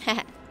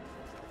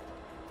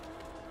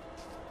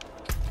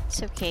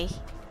 It's okay.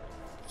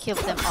 Kill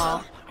them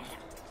all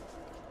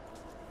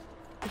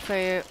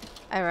before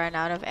I run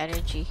out of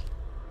energy.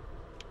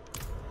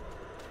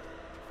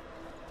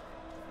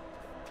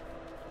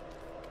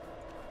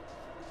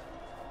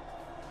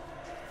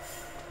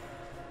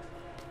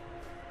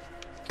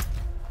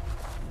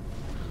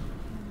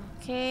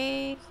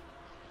 Okay.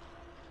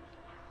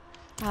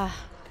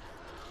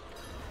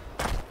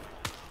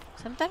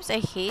 Sometimes I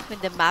hate when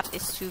the map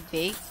is too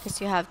big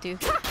because you have to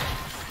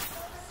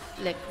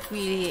like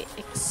really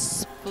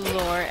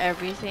explore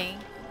everything.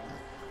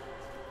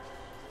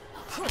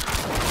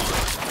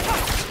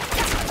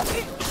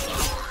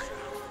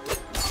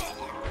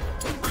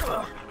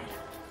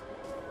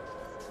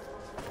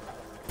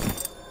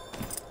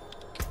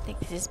 I think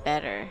this is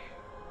better.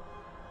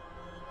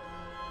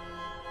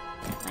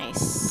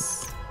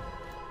 Nice.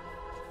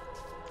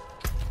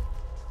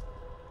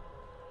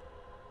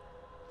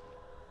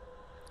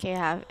 Okay,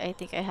 I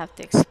think I have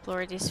to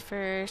explore this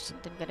first, and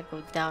I'm gonna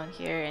go down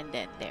here and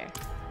then there.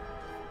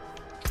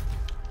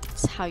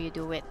 That's how you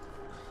do it.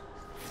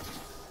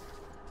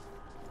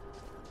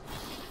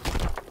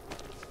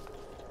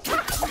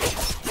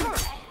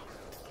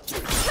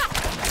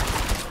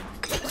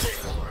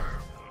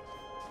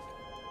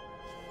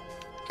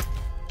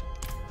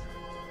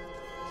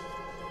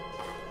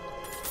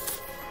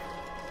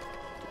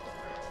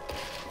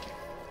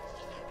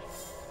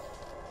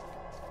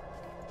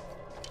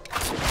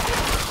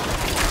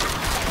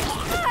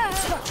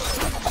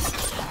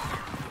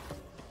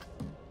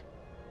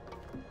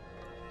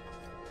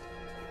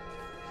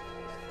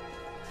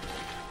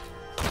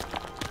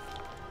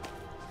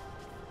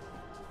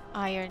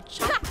 Iron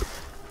chop.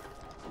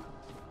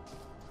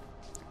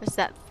 What's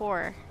that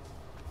for?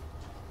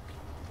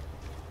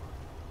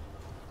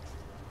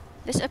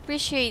 Let's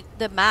appreciate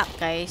the map,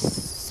 guys.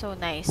 So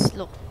nice.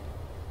 Look.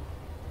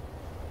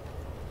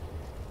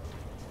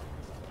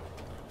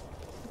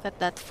 Look at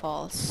that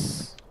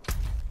falls.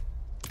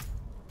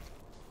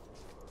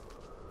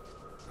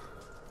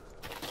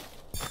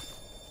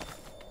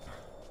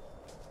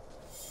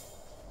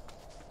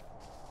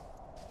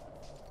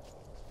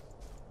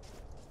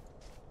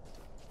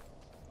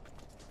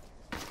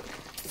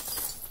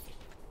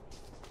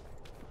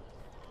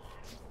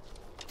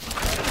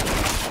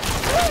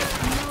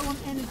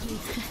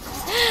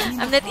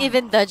 I'm not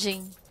even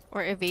dodging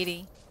or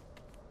evading.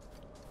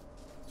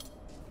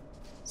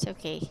 It's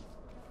okay.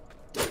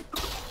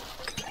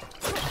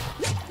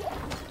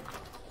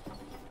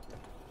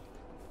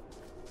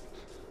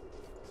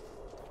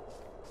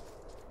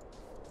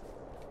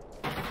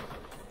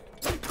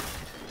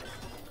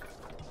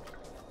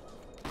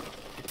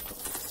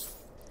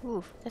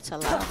 Ooh, that's a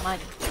lot of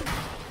money.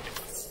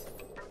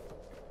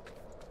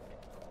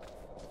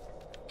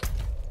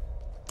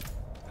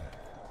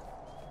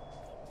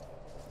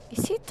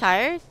 Is he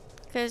tired?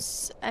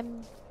 Because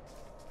I'm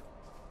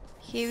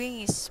hearing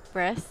his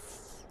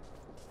breath.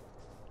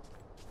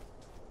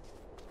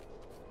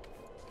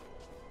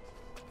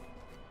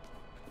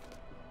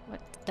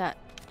 What's that?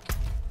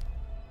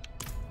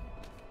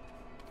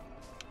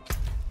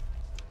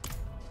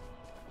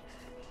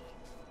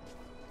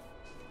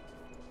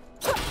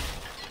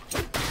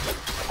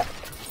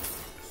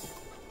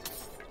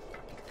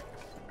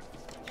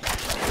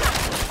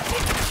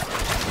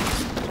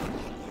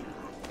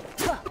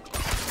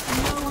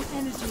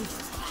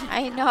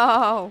 I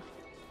know.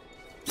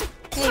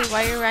 Hey,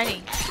 why are you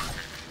running?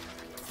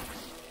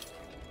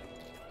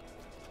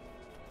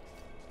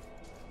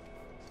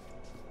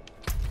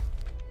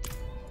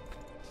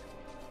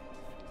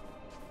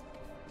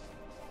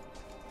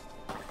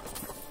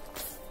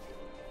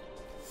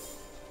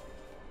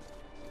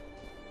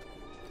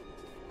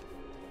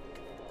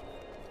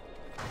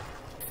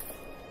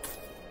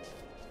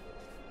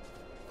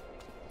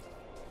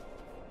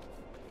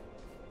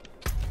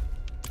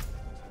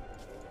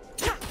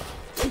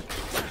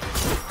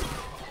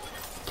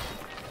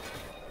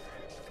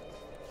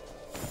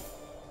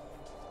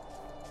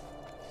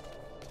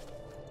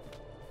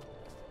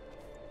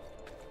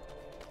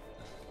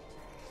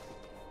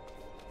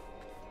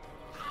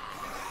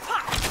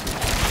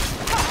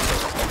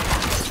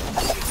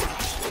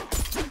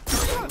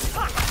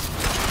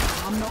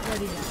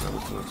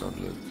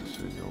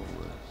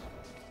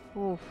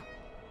 Ooh.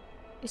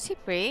 Is he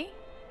praying?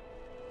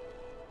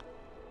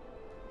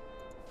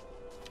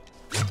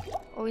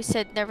 Oh, he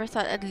said, never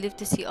thought I'd live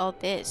to see all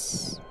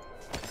this.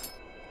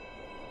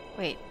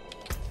 Wait.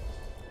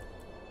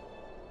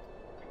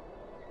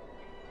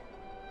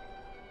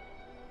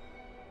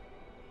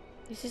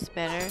 This is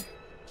better.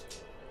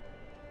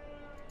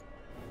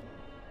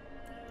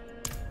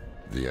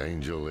 The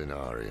angel in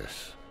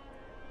Arius.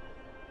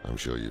 I'm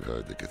sure you've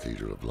heard the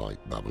Cathedral of Light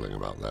babbling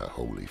about their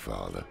Holy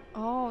Father.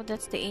 Oh,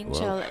 that's the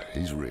angel. Well,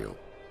 he's real.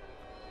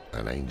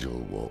 An angel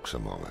walks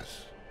among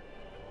us.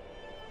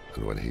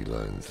 And when he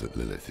learns that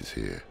Lilith is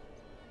here,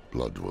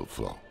 blood will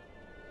flow.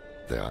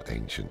 They are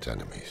ancient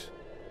enemies.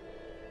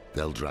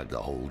 They'll drag the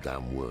whole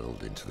damn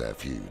world into their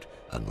feud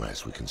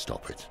unless we can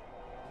stop it.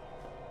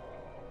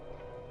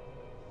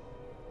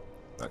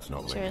 That's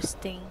not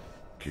interesting.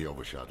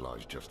 Kiovashad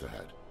lies just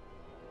ahead.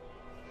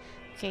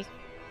 Okay.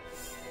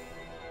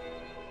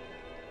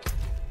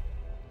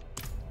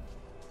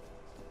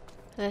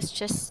 Let's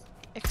just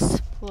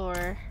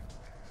explore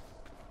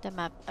the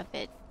map a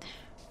bit.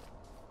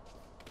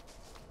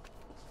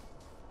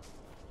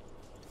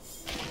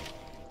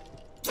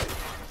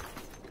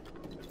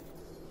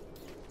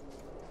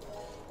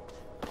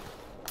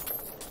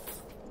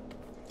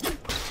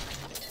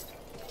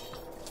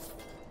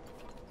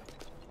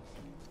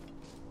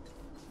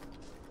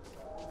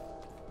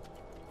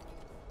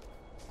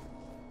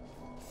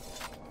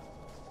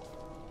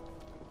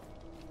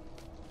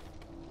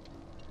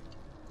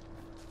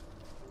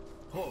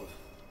 Hold.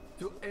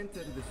 To enter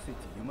the city,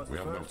 you must We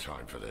have no first...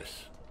 time for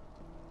this.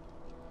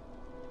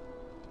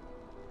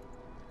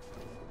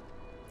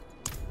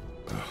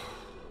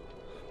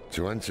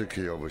 To enter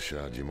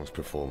Kiovashad, you must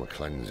perform a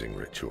cleansing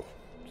ritual.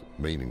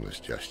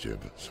 Meaningless gesture,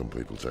 but some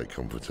people take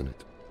comfort in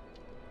it.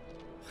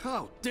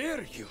 How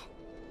dare you!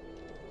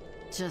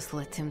 Just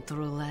let him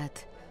through, lad.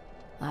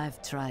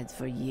 I've tried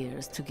for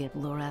years to get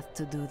Lorath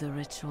to do the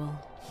ritual.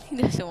 He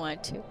doesn't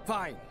want to.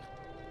 Fine,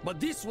 but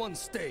this one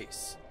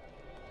stays.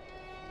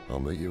 I'll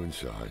meet you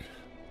inside.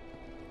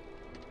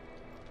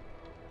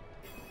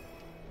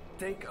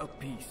 Take a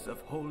piece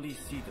of holy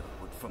cedar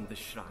wood from the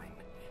shrine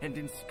and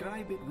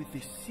inscribe it with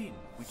the sin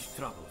which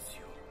troubles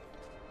you.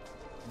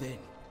 Then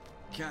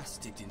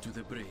cast it into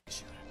the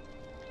brazier.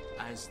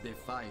 As the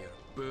fire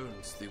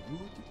burns the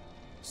wood,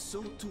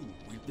 so too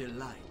will the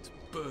light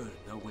burn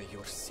away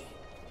your sin.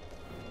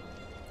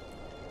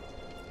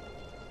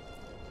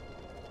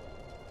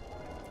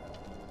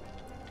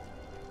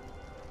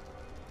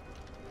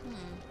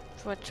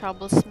 What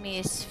troubles me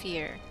is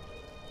fear.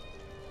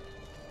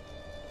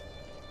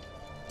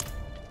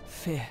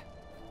 Fear.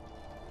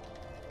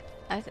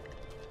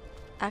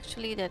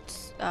 Actually,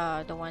 that's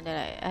the one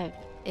that I've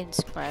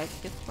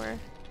inscribed before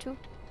too.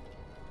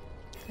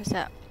 Because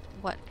that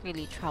what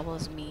really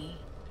troubles me.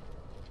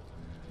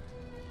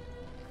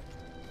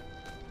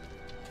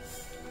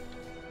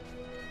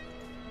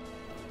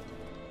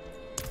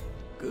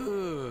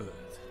 Good.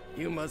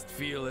 You must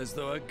feel as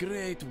though a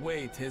great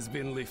weight has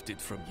been lifted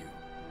from you.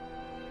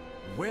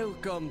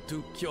 Welcome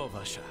to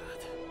Kyovashad.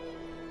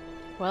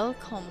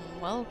 Welcome,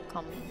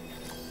 welcome.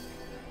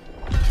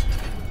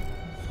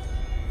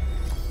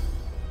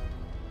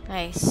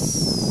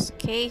 Nice.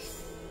 Okay.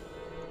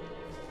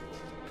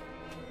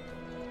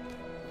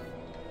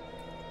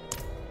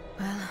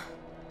 Well,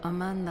 a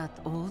man that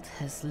old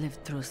has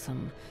lived through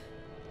some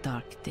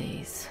dark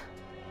days.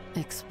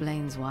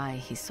 Explains why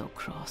he's so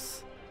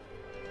cross.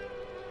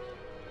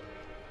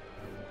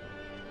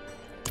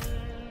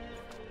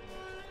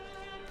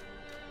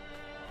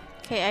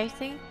 Okay, I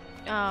think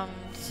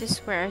this is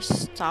where I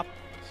stopped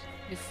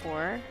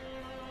before.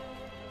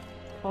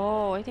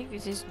 Oh, I think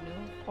this is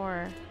new,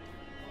 or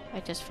I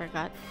just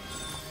forgot.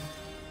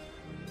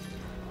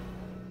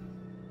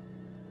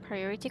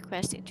 Priority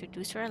quest: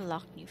 introduce or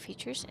unlock new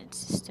features and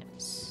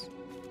systems.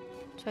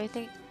 So I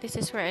think this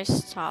is where I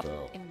stopped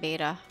in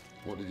beta.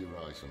 What did you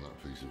write on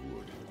that piece of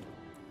wood?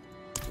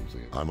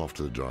 Something. I'm off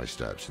to the dry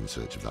steppes in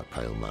search of that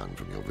pale man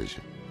from your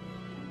vision.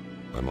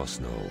 I must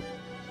know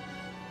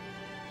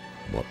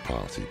what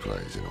part he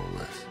plays in all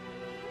this.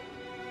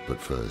 But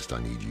first,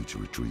 I need you to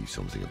retrieve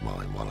something of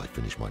mine while I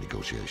finish my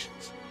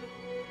negotiations.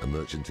 A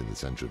merchant in the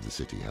center of the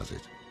city has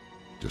it.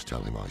 Just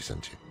tell him I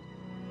sent you.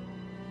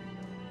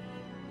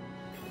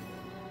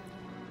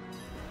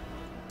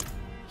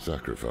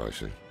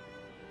 Sacrificing,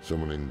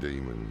 summoning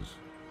demons,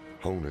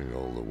 honing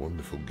all the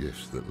wonderful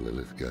gifts that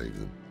Lilith gave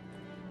them.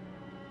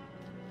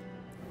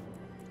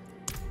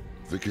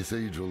 The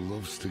cathedral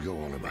loves to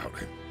go on about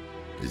him.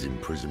 His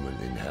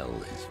imprisonment in hell,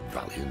 his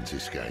valiant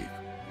escape,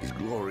 his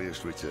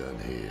glorious return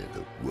here,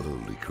 the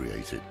world he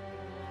created.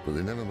 But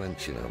they never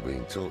mention how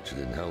being tortured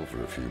in hell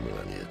for a few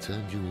millennia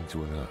turned you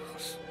into an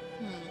ass.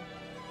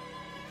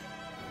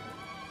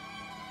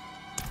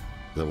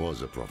 There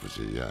was a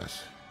prophecy,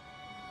 yes.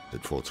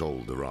 It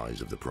foretold the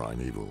rise of the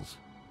primevals,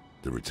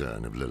 the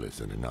return of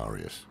Lilith and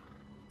Inarius,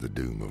 the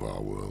doom of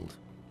our world.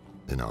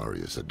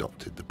 Inarius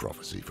adopted the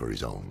prophecy for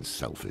his own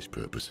selfish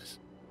purposes.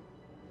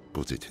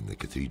 Put it in the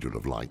Cathedral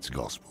of Light's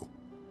gospel,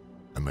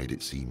 and made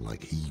it seem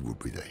like he would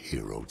be the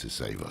hero to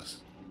save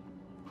us.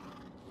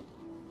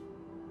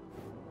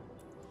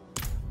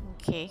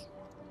 Okay.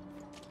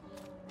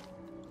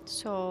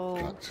 So...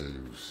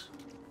 tattoos,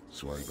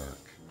 sway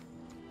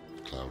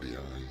back, cloudy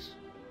eyes.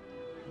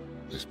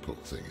 This poor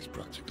thing is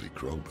practically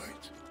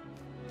crowbait.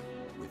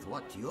 With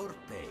what you're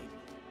paid,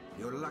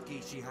 you're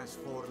lucky she has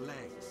 4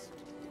 legs.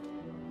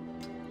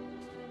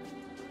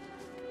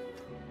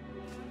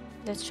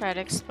 Let's try to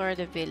explore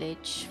the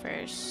village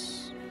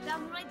first.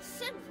 Downright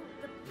sinful,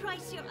 the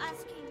price you're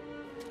asking.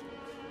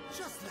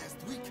 Just last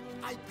week,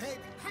 I paid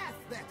half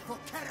that for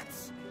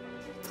carrots.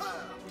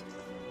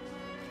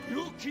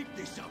 You keep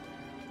this up.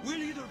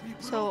 We'll either be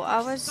So I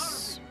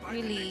was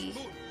really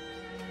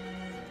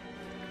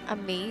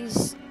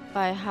amazed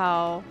by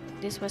how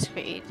this was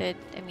created.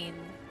 I mean,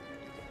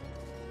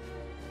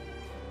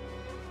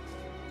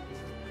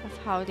 of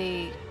how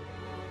they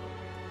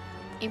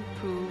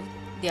improved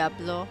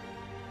Diablo.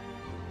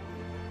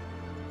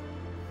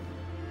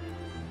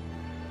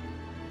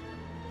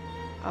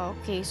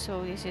 Okay,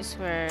 so this is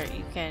where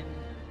you can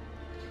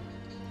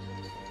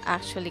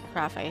actually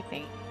craft, I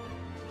think.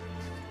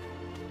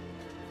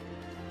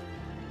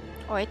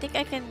 Oh, I think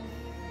I can...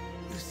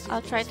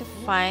 I'll try to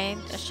find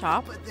a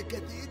shop.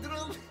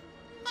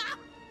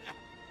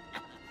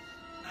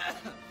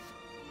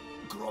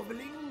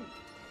 Groveling,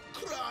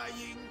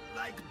 crying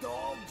like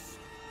dogs.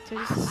 So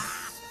this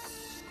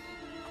is...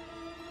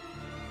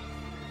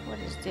 What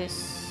is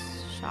this?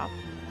 Shop?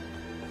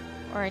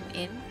 Or an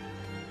inn?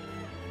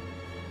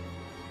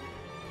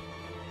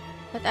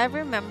 What I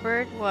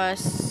remembered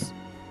was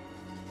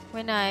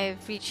when I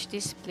reached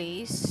this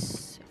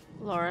place,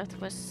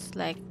 Lorth was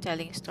like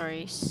telling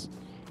stories.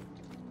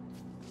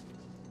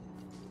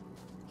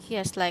 He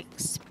has like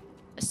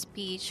a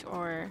speech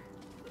or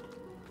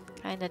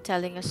kind of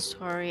telling a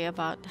story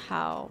about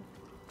how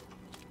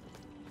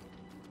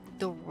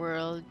the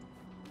world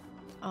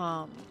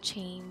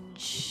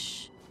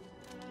changed.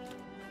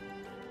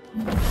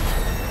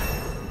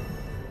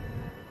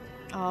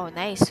 Oh,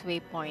 nice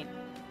waypoint.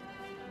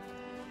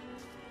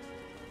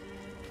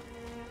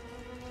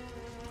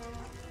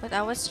 What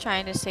I was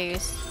trying to say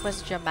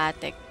was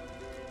dramatic.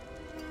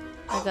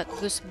 I got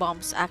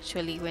goosebumps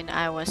actually when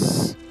I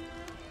was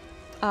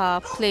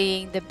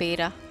playing the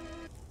beta.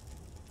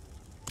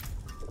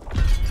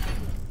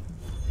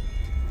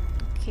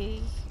 Okay.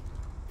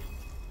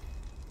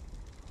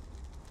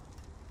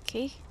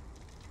 Okay.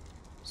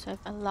 So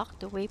I've unlocked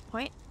the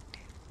waypoint.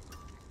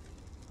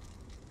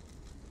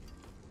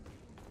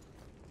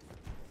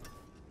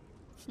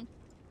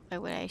 Why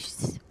would I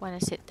want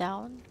to sit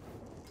down?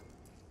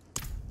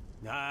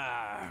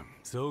 Ah,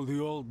 so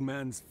the old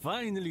man's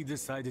finally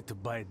decided to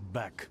buy it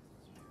back.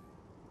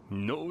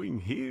 Knowing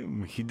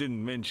him, he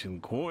didn't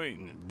mention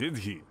coin, did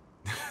he?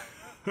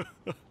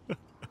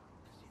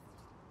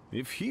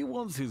 If he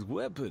wants his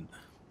weapon,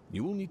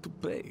 you will need to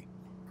pay.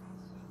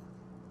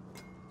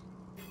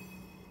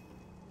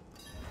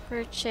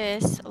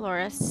 Purchase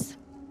Laura's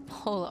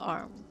pole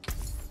arm.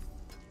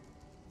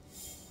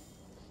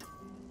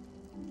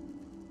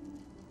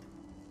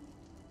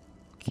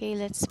 Okay,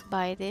 let's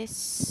buy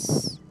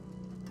this.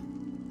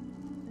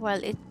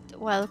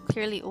 While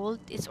clearly old,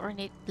 its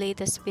ornate blade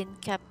has been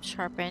kept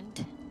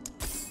sharpened.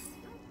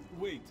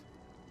 Wait.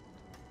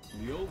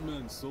 The old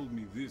man sold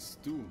me this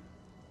too.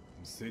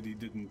 He said he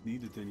didn't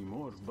need it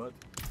anymore, but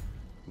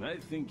I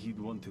think he'd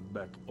want it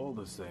back all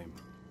the same.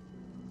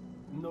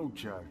 No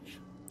charge.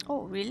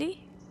 Oh,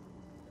 really?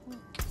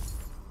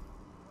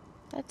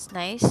 That's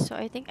nice. So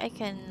I think I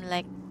can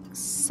like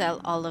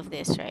sell all of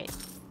this, right?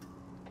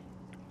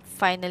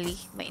 Finally,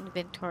 my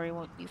inventory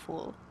won't be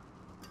full.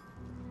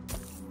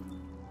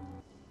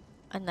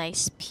 A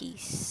nice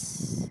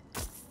piece.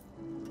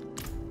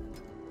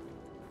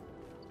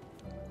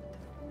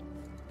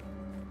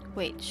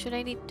 Wait, should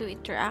I need to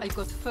interact? I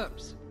got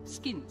furs,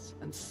 skins,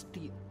 and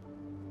steel.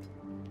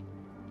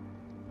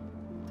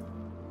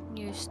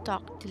 New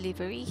stock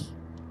delivery.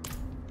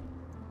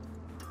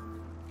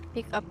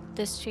 Pick up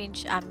the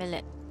strange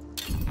amulet.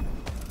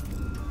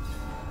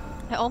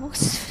 I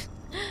almost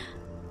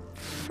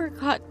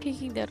forgot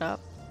picking that up.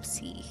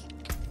 See.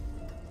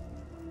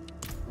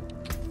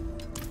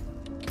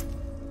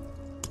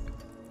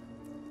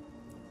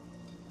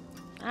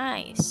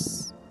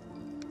 Nice.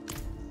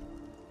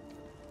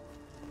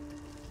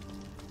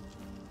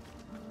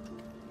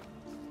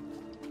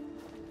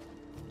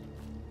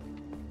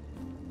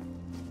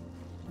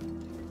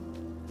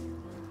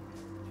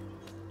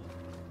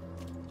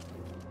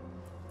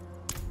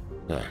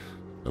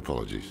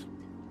 Apologies.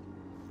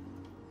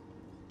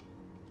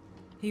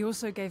 He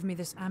also gave me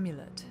this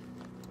amulet.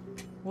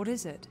 What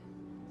is it?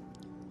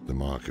 The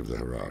mark of the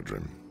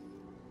Heradrim.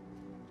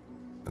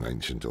 An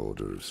ancient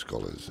order of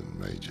scholars and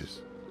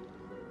mages,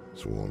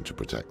 sworn to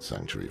protect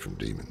Sanctuary from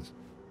demons.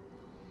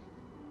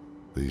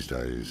 These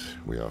days,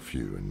 we are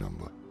few in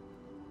number.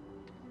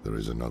 There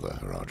is another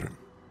Heradrim,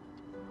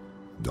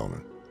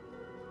 Donnan.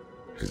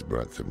 His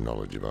breadth of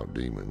knowledge about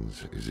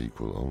demons is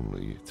equal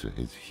only to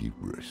his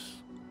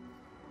hubris.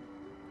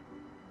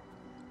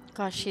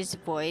 Gosh, his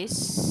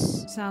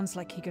voice. Sounds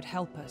like he could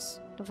help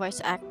us. The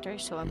voice actor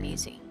is so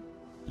amazing.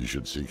 You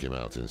should seek him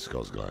out in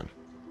Skosglen.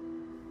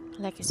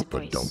 I like his voice.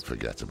 But don't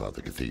forget about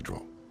the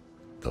cathedral.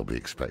 They'll be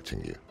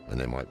expecting you, and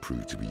they might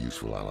prove to be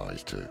useful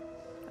allies too.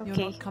 You're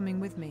not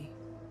coming with me.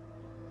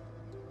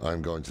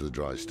 I'm going to the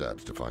dry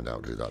steppes to find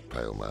out who that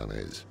pale man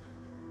is.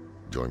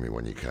 Join me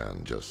when you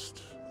can,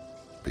 just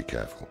be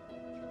careful.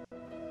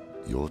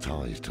 Your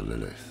ties to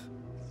Lilith,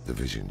 the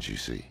visions you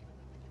see.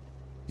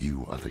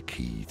 You are the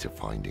key to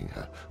finding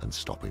her and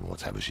stopping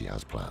whatever she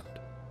has planned.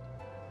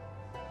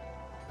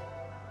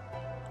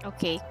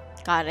 Okay,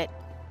 got it.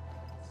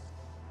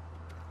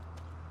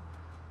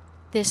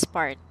 This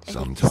part.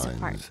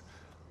 Sometimes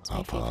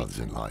our paths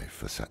in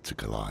life are set to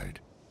collide.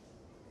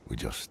 We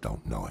just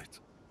don't know it.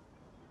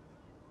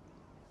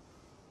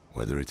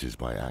 Whether it is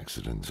by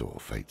accident or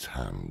fate's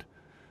hand,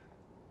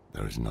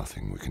 there is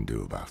nothing we can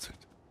do about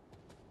it.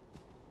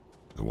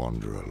 The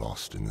wanderer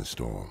lost in the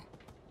storm,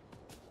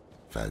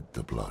 fed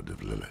the blood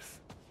of Lilith,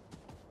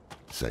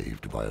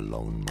 saved by a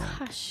lone monk.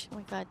 Gosh, oh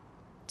my god,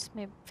 it's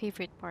my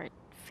favorite part.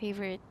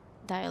 Favorite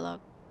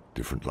dialogue.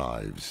 Different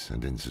lives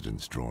and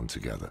incidents drawn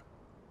together.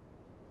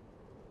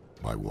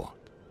 By what?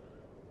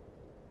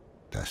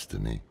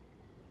 Destiny?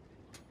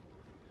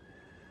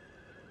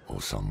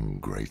 Or some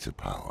greater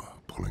power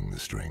pulling the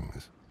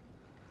strings?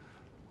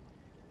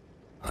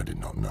 I did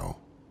not know.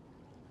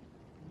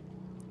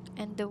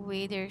 And the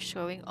way they're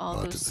showing all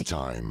But those... at the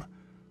time,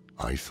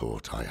 I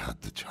thought I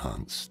had the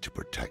chance to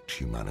protect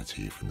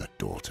humanity from the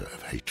daughter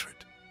of hatred.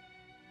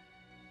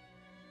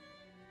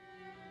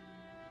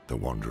 The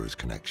Wanderer's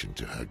connection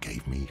to her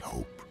gave me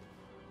hope.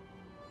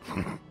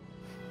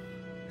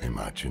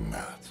 Imagine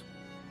that.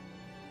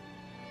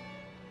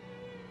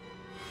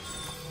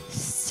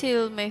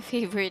 Still my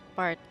favorite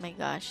part, my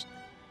gosh.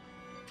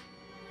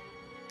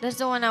 That's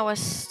the one I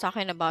was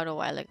talking about a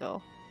while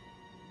ago.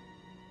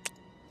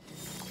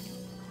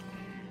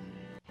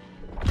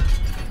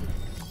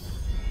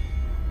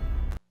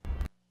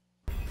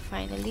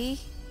 Finally,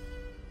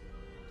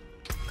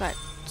 got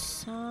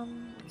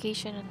some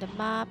location on the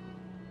map.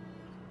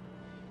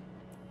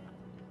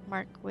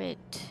 Mark with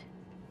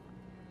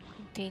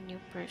continue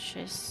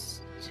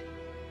purchased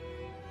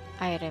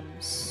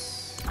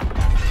items.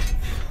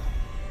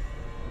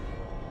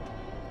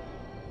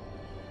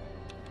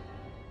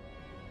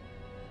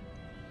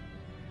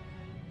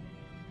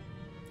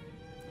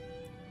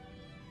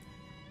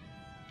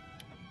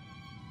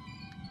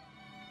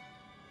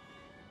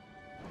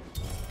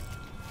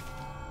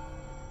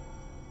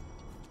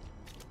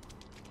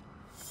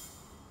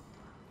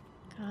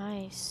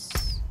 Nice.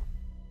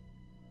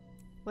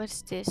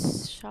 What's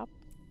this shop?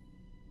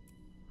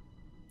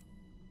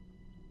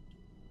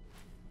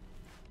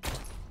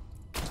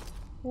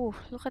 Oh,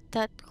 look at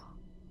that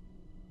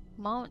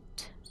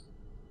mount.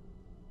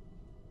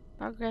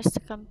 Progress the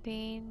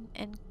campaign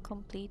and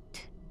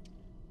complete.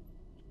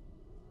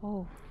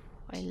 Oh,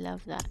 I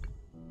love that.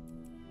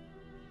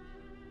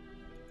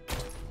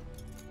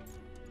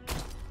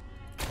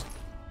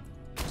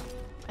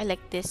 I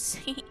like this.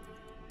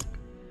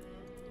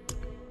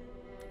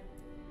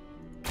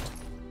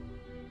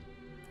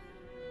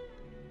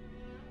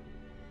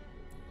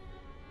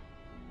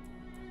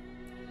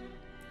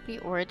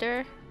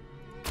 Pre-order.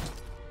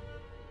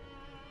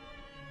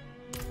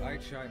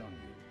 Light shine on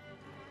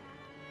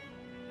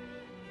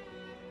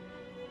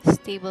you.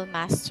 Stable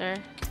master.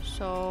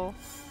 So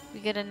we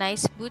get a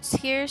nice boots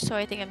here, so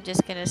I think I'm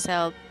just gonna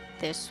sell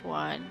this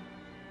one.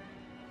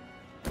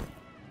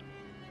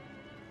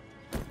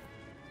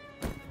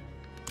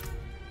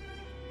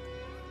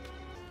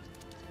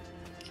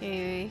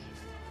 Okay,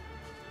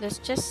 let's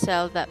just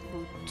sell that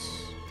boot.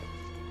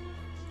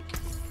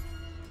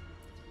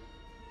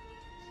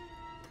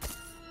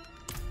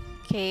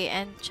 Okay,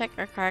 and check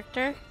our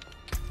character.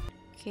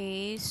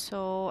 Okay,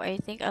 so I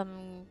think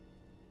I'm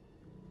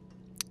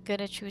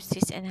gonna choose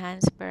this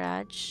enhanced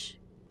barrage.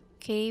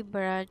 Okay,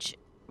 barrage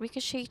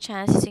ricochet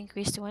chance is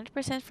increased to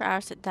 1% for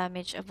hours that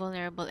damage a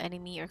vulnerable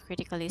enemy or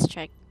critically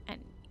strike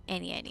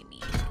any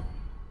enemy.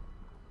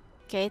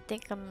 Okay, I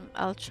think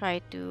I'll try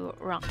to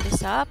rank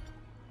this up.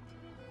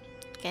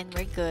 And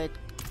we're good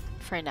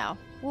for now.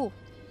 Ooh.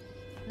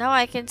 Now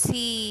I can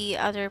see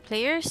other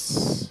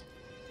players.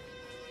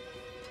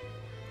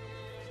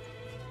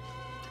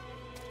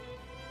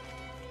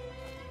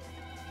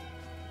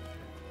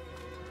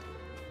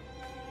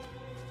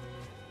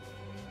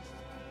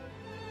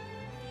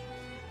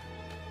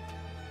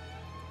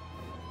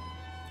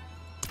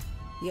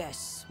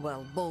 Yes,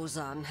 well,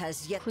 Bozan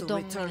has yet to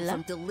Kudong return nila.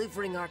 from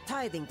delivering our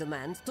tithing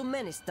demands to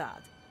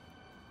Menestad.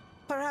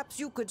 Perhaps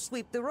you could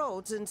sweep the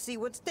roads and see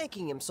what's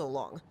taking him so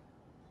long.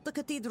 The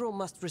cathedral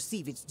must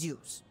receive its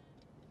dues.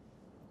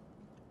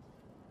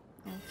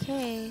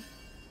 Okay.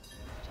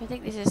 So I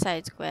think this is a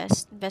side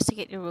quest.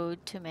 Investigate the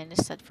road to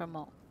Menestad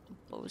from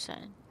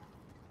Bozan.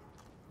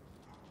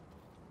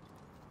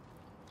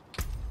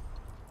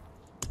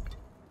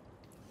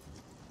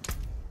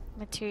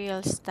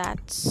 Material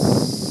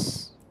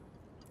stats.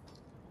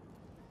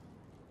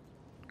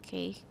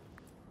 Okay.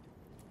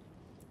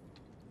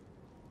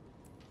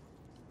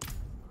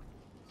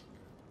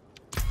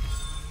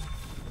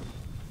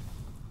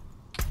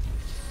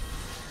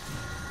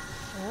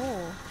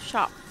 Oh,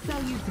 shop.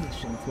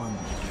 Salutations, Wanderer.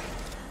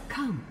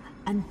 Come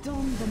and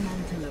don the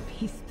mantle of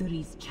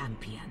history's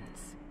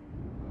champions.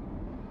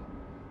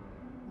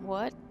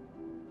 What?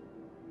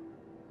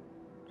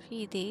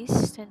 3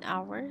 days, 10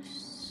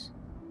 hours.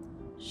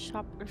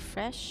 Shop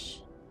refresh.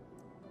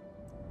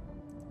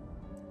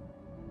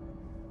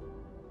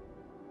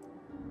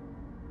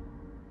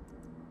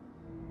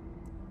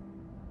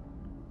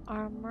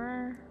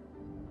 Armor.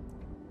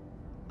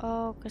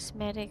 Oh,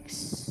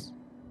 cosmetics.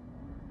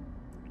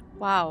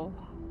 Wow.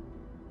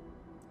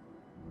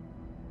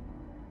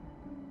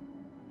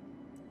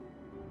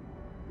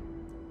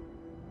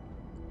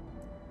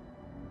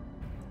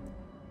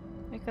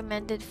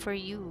 Recommended for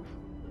you.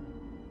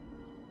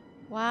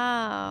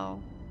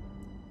 Wow.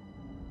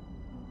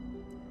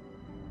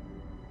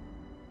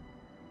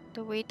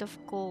 The weight of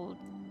gold.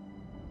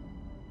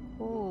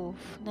 Oh,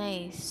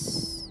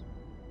 nice.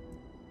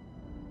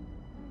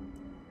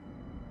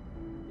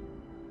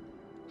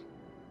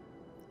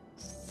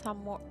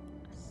 Some more.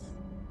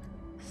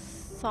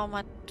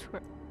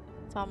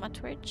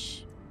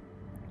 Thaumaturge.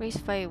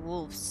 Raised by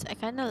wolves. I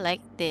kinda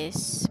like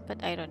this,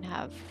 but I don't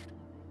have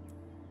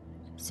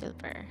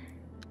silver.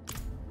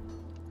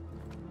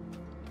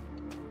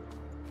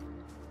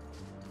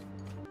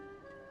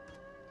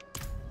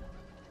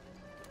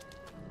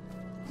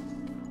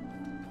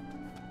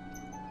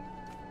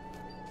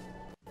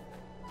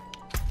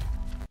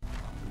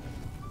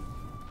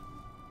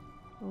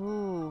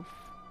 Ooh.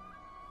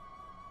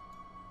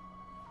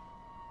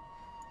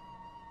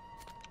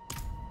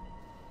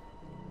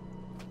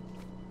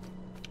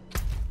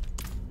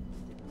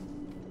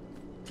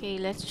 Okay,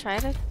 let's try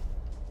to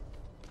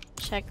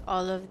check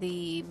all of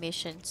the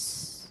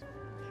missions.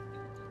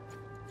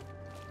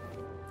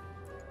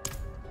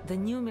 The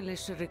new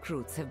militia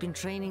recruits have been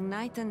training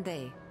night and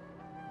day.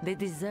 They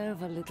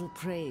deserve a little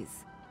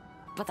praise,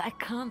 but I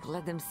can't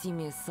let them see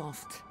me as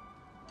soft.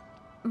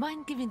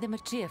 Mind giving them a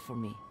cheer for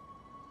me?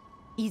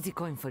 Easy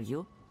coin for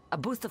you, a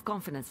boost of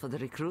confidence for the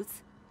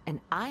recruits,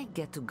 and I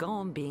get to go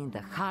on being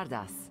the hard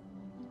ass.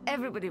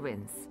 Everybody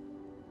wins.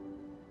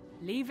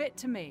 Leave it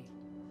to me.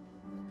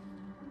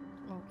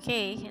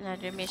 Okay,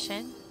 another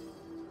mission.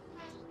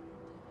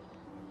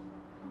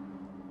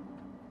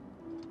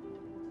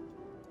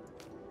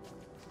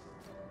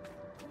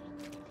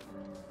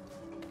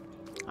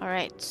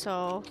 Alright,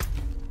 so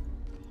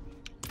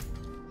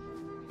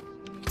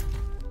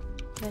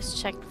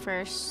let's check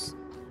first.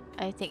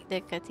 I think the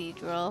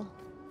cathedral.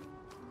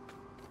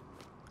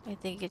 I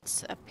think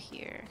it's up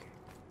here.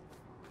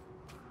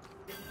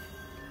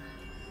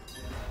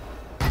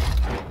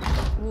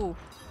 Ooh.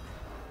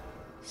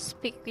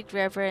 Speak with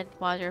Reverend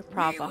Mother We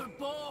Prabha. were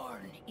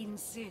born in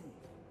sin,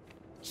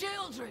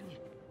 children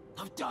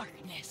of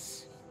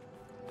darkness.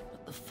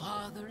 But the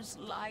Father's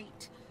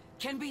light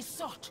can be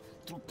sought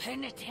through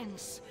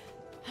penitence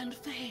and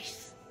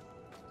faith.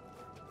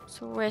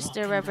 So where's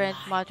the Reverend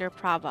Mother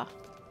Prabha?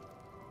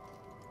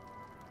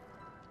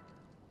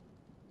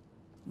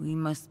 We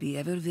must be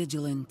ever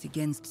vigilant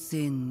against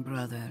sin,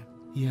 brother.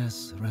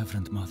 Yes,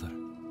 Reverend Mother.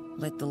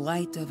 Let the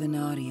light of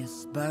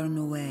Inarius burn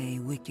away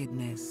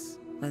wickedness.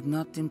 Let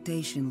not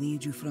temptation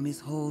lead you from his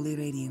holy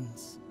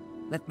radiance.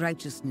 Let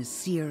righteousness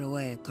sear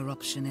away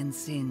corruption and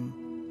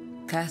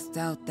sin. Cast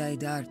out thy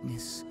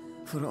darkness,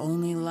 for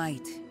only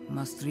light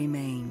must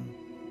remain.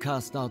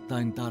 Cast out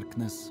thine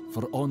darkness,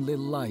 for only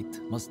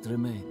light must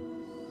remain.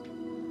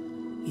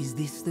 Is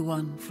this the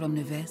one from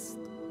the west?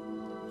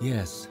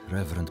 Yes,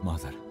 Reverend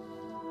Mother.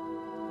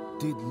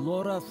 Did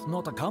Lorath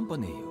not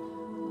accompany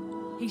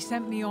you? He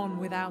sent me on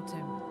without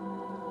him.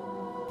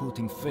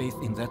 Putting faith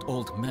in that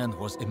old man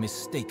was a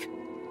mistake.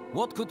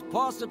 What could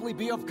possibly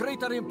be of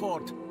greater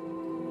import?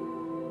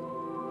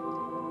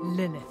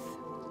 Lilith.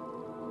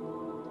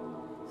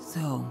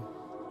 So,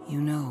 you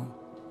know.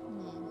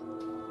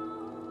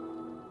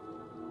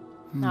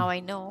 Now I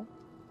know.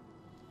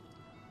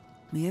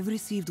 We have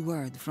received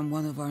word from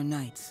one of our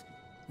knights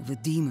of a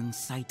demon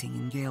sighting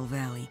in Gale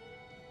Valley.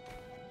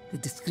 The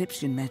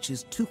description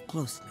matches too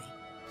closely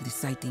to the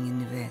sighting in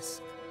the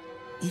west.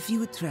 If you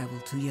would travel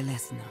to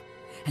Yelesna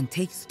and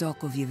take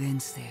stock of the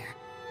events there,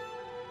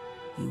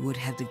 you would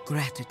have the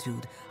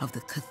gratitude of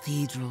the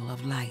Cathedral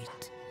of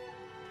Light.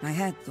 I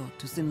had thought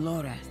to send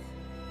Lorath,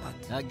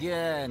 but...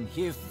 Again,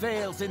 he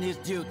fails in his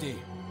duty.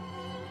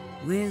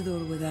 With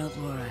or without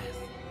Lorath,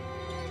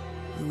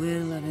 the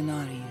will of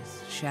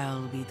Inarius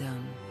shall be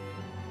done.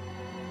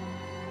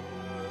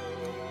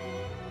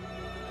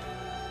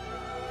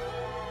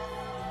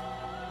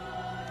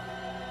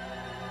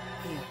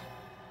 Here,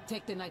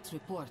 take the knight's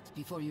report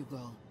before you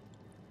go.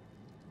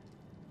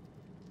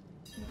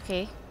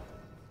 Okay.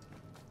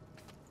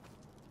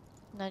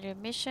 Another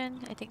mission.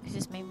 I think this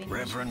is my main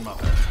Reverend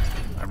Mother,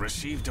 I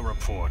received a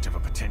report of a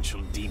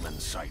potential demon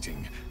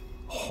sighting.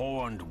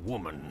 Horned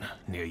woman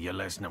near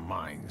Yelesna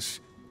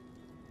Mines.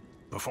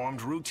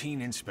 Performed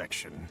routine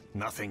inspection.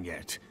 Nothing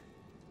yet.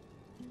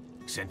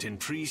 Sent in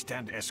priest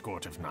and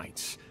escort of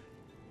knights.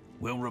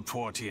 We'll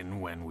report in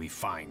when we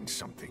find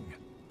something.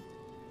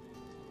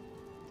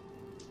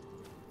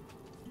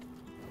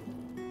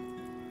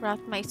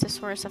 Rathma is the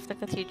source of the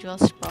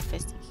cathedral's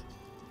prophecy.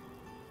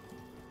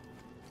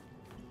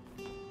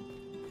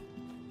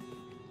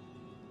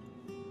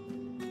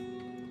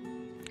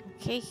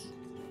 Okay.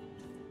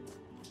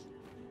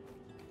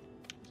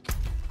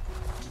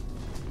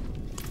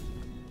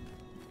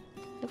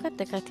 Look at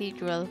the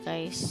cathedral,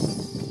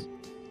 guys.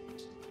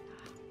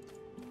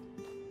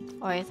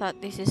 Oh, I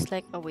thought this is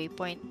like a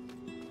waypoint.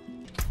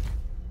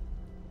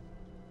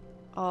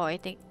 Oh, I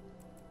think...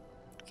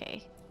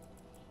 Okay.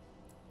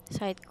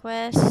 Side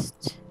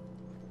quest.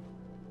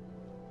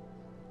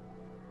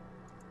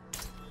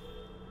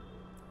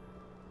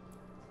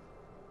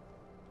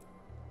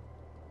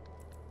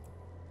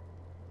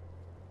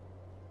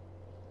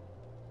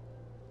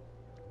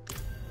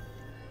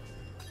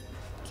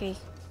 Okay.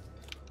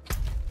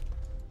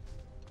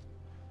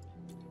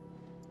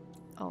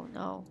 Oh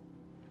no.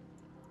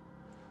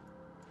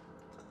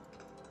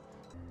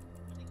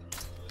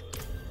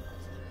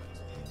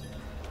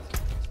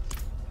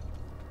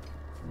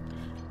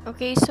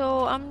 Okay,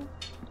 so I'm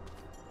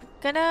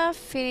gonna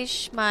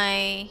finish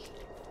my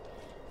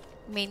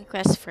main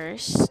quest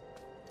first.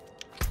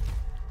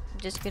 I'm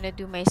just gonna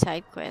do my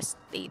side quest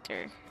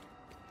later.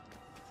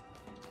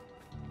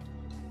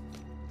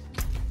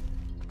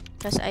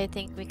 Because I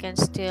think we can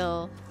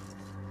still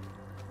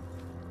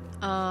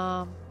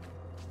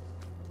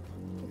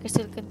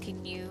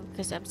continue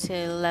because I'm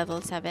still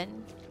level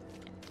 7.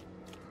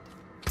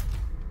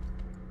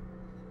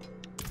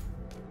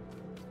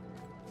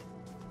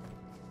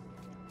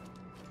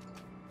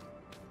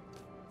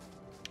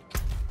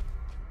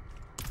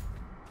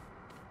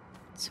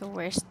 So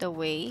where's the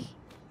way?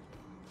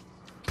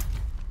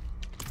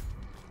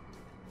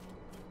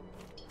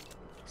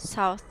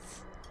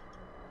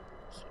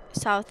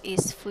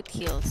 Southeast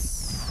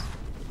foothills.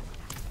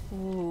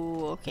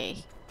 Ooh,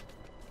 okay.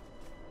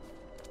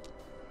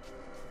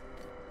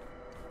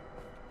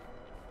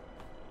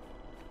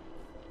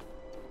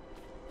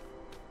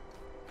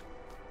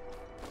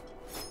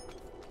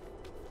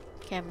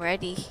 Okay, I'm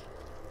ready.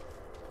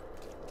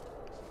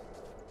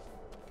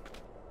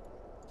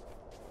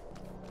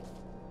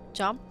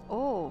 Jump?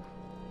 Oh.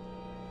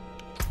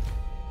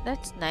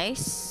 That's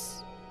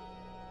nice.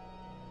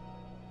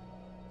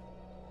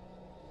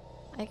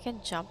 I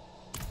can jump.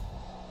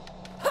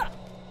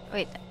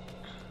 Wait.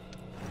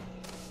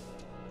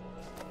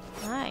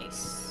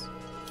 Nice.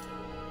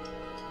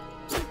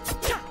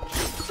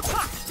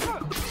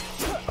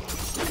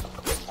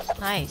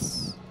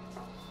 Nice.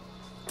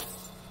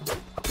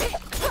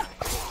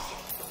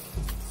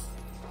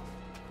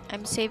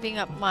 I'm saving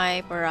up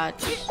my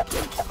barrage.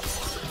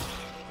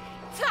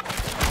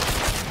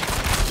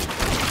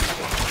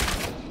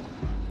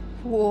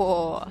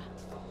 Whoa.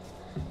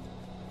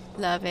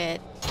 Love it.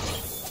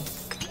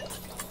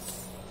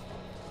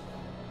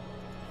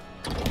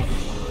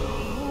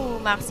 Ooh,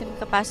 maximum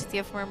capacity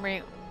of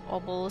murmuring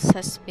obols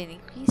has been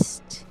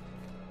increased.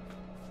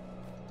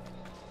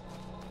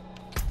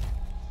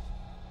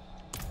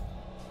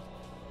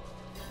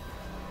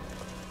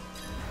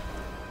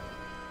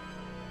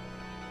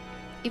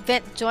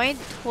 Event joined.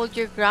 Hold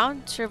your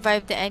ground.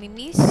 Survive the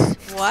enemies.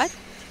 What?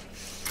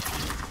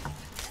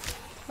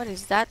 What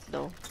is that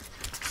though?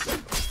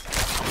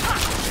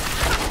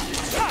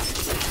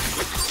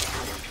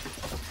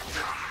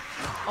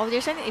 Oh,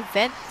 there's an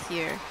event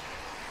here.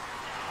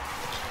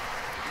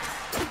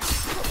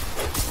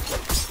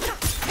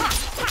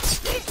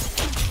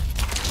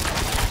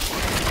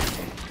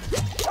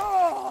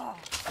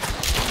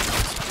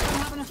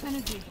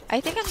 I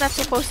think I'm not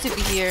supposed to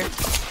be here.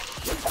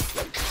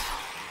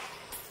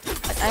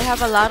 But I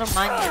have a lot of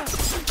money.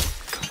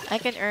 I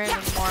can earn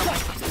more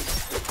money.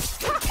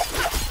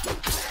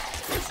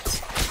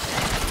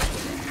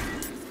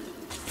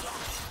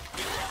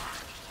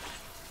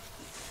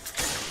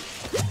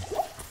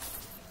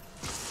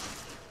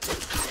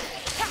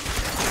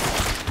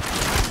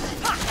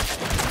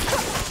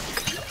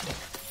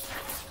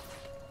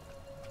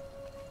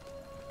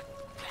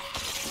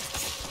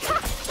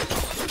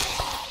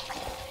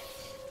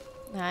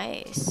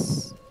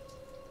 Nice.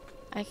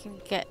 I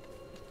can get...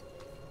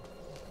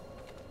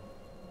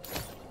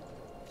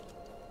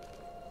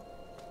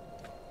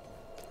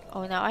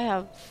 Oh, now I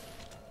have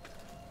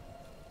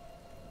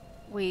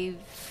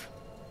wave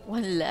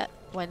one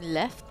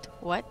left.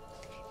 What?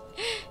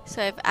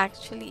 So I've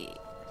actually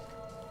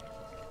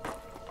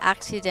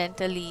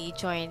accidentally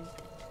joined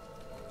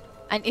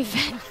an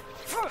event.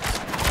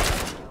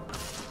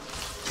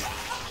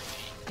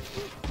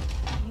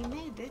 You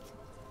made it.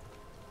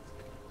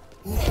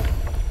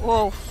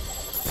 Whoa.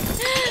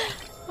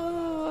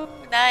 Oh,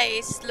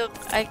 nice. Look,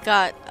 I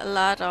got a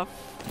lot of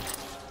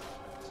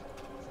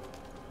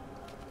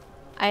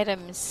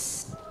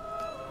items.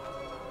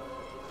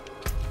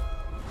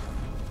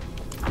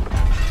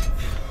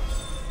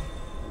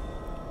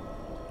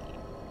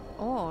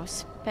 Oh,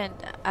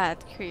 spent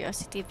at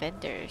curiosity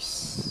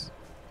vendors.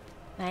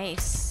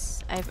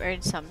 Nice. I've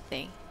earned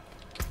something.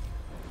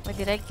 What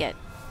did I get?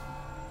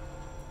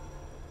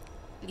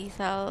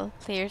 Lethal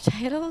player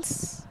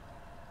titles.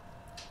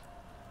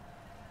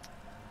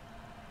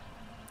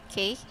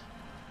 Okay.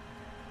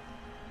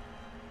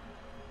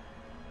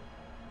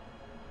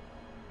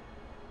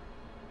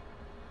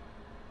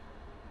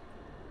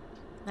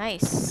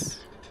 Nice.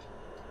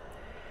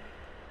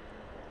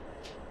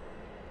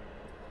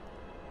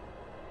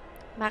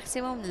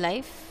 Maximum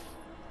life.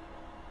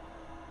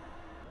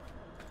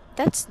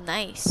 That's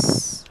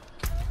nice.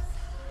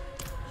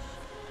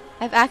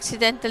 I've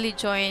accidentally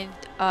joined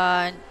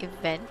an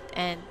event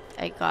and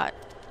I got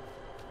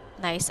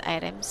nice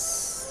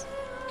items.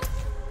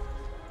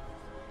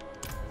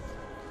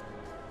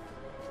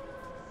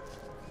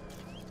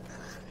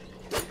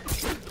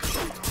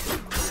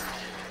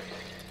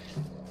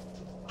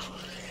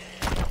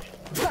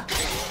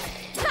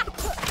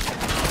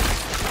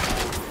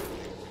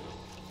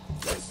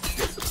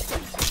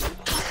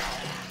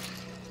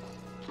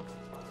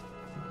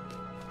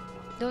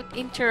 Don't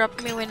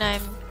interrupt me when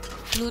I'm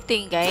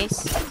looting,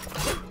 guys.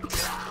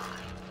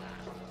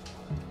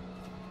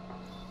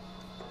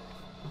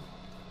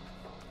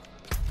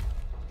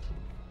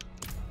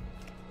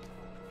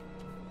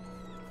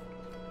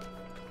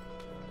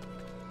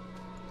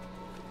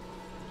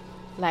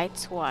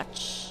 Lights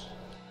watch.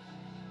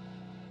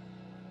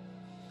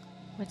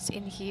 What's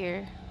in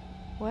here?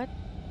 What?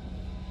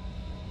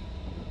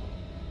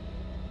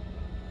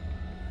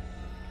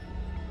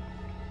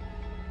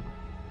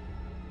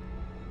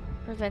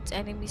 Prevents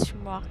enemies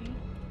from walking.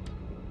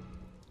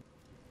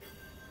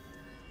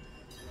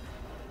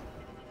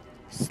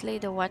 Slay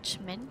the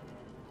watchman.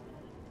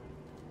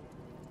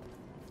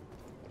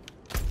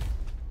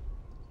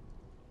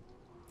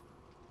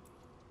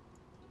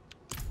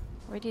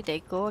 Where did I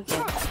go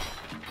again?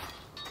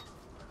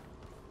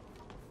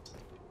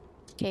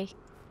 Okay.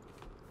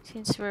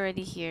 Since we're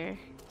already here,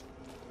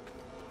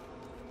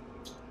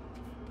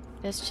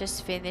 let's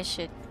just finish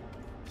it.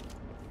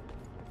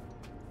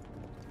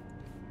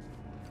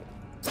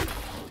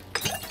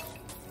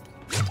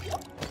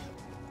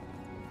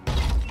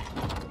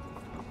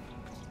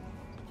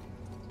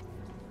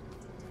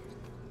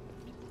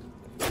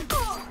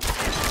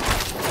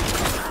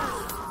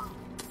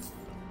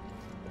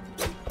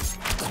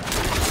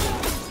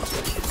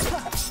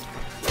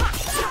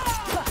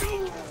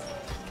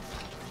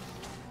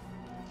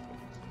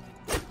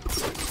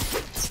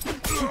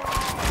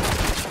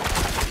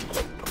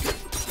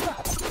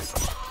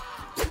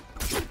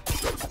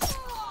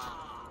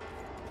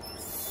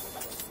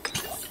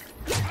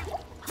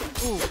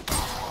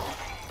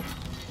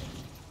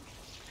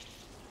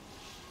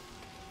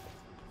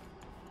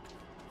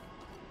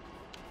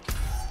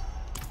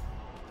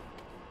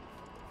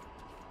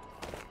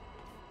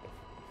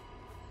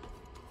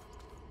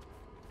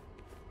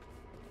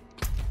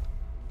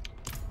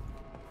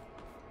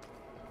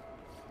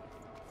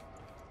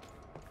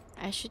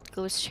 I should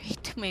go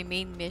straight to my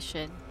main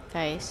mission,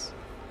 guys.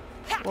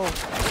 Whoa.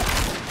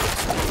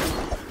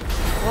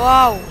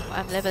 Whoa!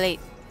 I'm level 8.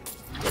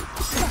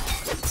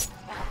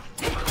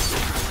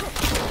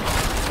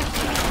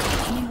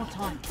 Any more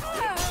time?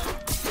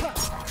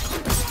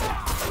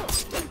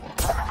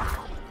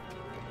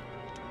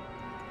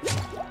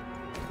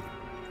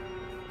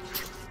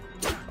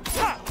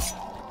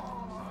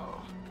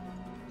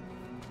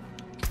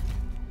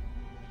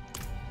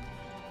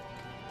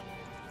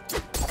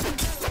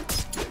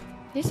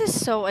 This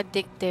is so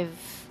addictive.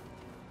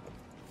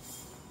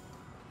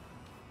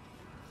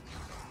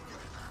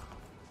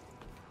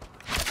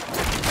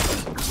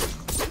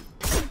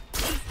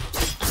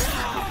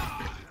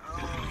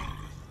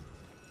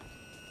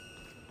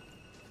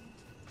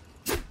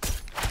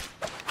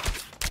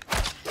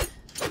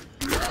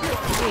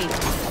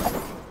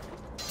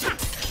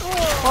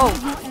 Oh,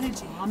 no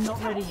energy. I'm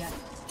not ready yet.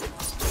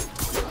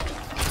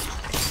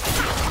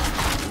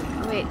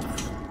 Wait,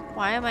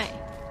 why am I?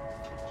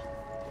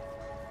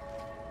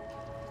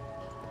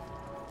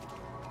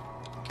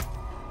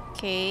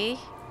 Okay.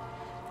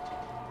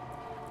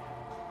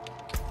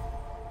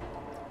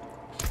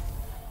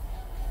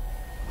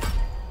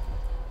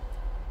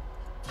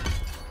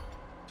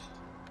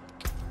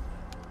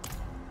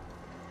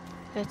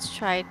 Let's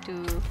try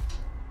to,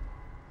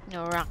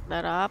 rank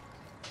that up.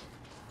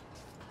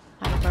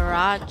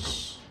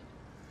 Barrage.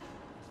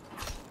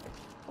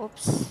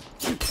 Oops.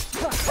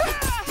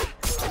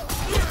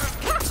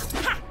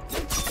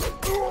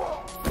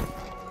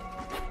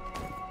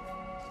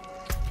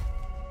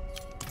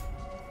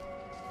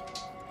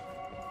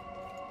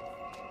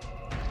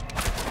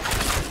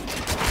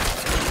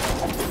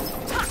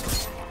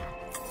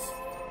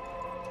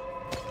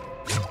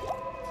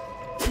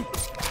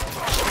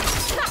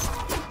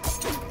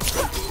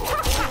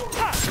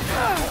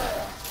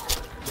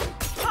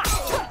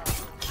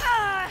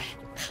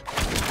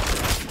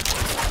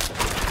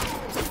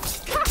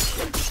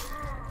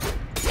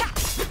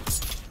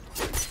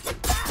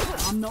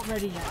 I'm not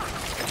ready yet. I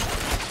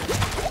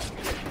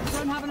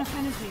don't have enough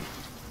energy.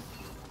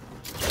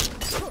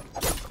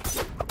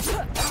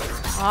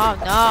 Oh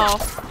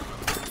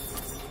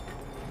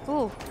no.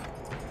 Ooh.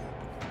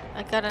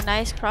 I got a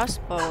nice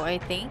crossbow, I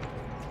think.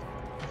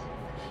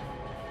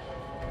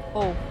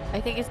 Oh, I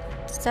think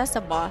that's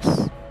the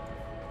boss.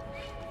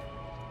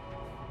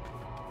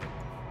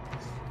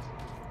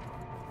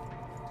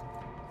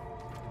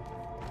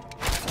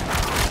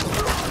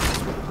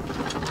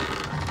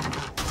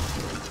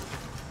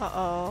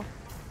 Uh-oh.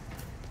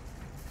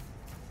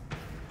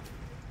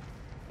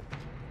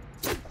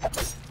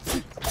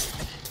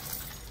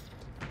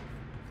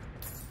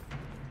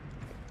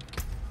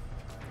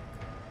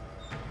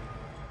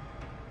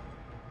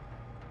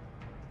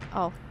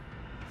 Oh.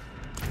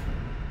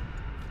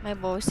 My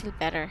bow is still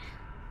better.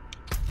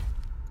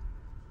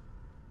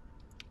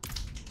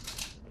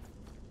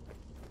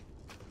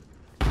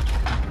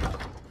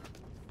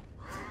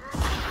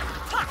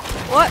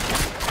 What?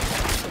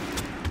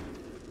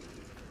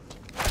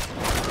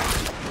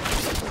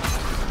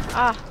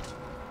 Ah.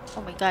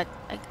 Oh my god.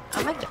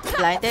 Am I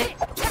blinded?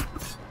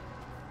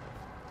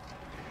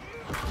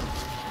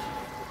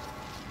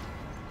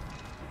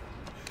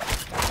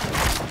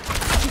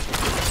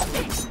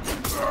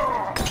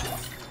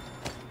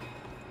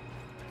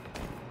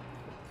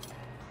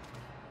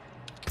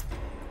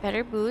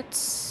 Better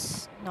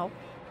boots. Nope.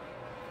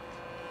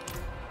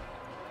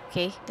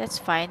 Okay, that's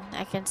fine.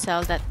 I can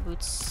sell that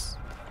boots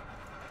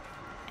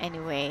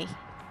anyway.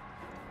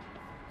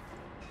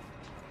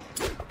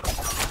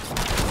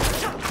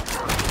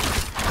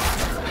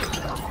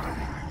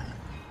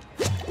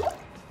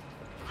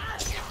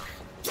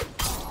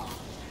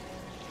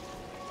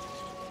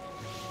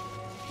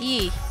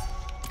 Yee.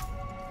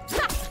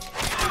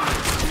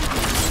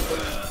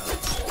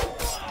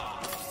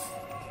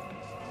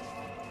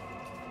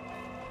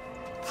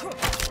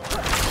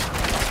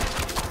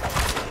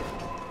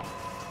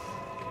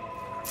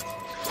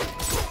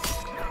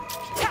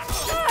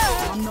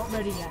 I'm not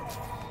ready yet.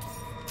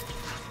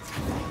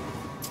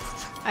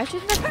 I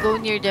should not go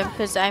near them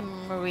because I'm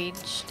a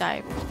rage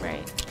type,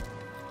 right?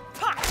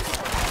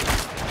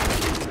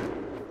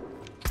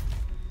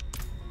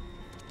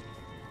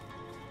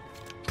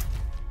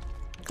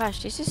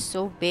 Gosh, this is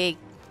so big.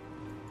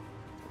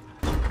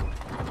 You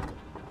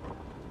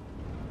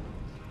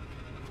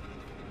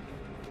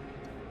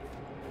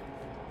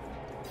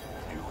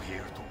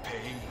here to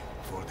pay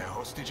for the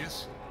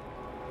hostages?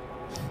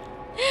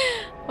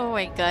 Oh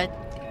my god.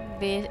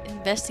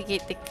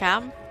 Investigate the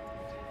camp.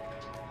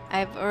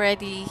 I've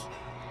already...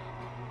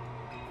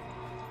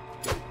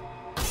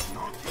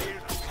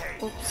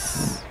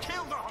 Oops.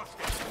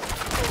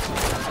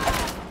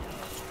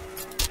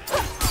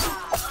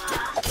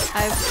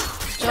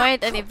 I've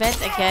joined an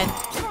event again.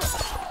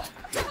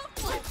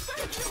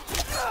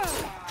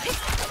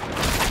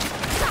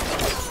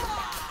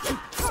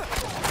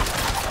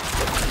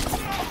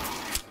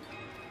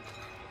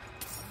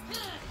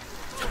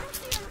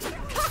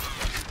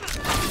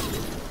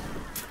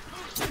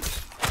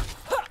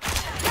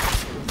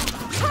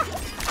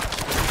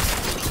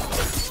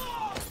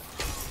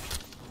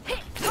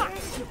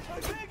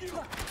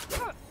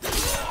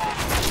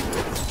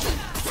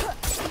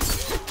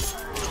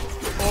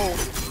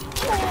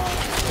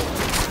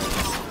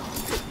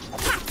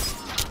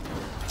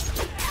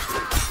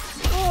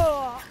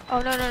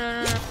 Oh no no no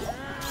no no.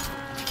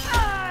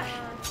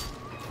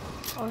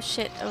 Oh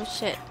shit, oh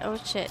shit, oh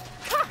shit.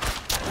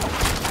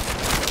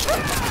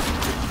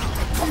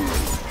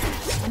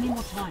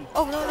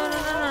 Oh no no no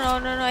no no no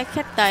no no, I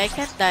can't die, I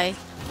can't die.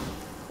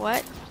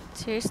 What?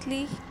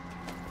 Seriously?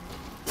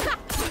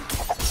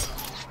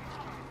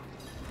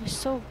 You're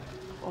so...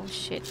 Oh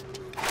shit.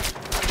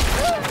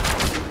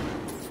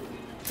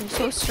 You're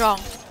so strong.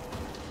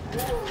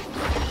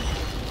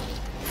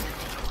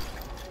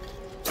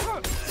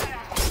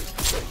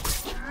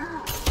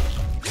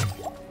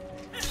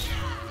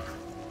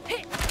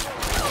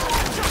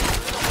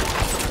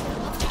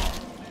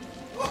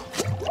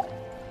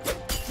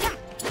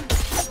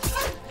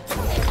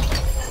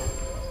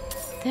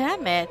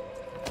 Damn it.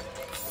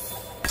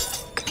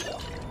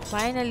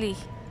 Finally.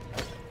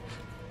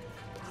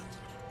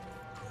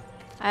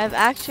 I've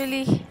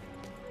actually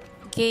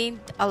gained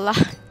a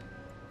lot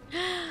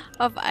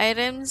of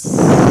items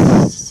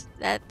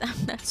that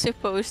I'm not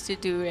supposed to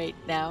do right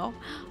now.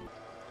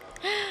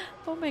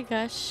 Oh my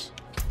gosh.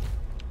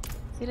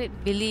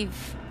 Couldn't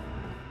believe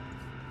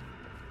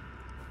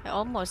I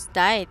almost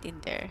died in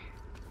there.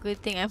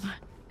 Good thing I'm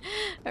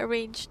a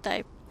range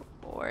type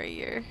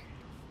warrior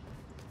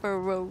or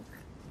rogue.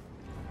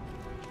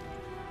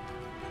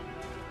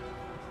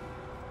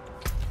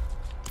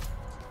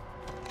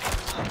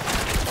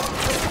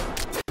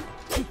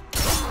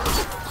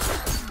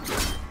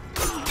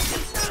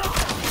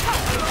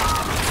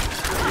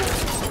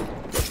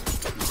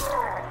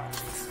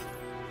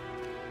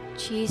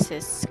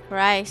 Jesus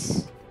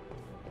Christ.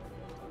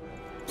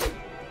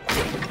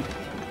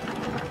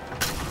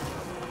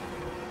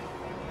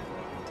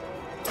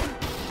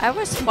 I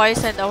was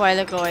poisoned a while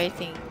ago, I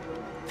think.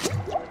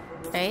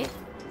 Right?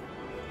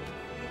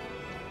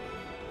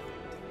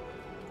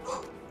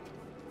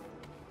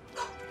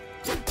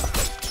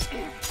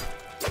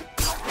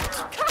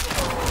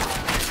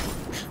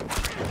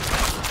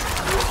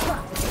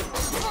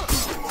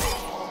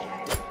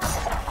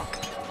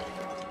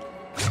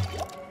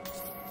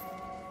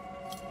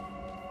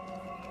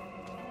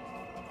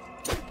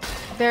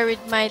 Bear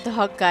with my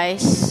dog,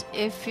 guys,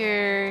 if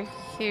you're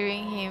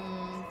hearing him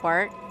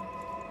bark.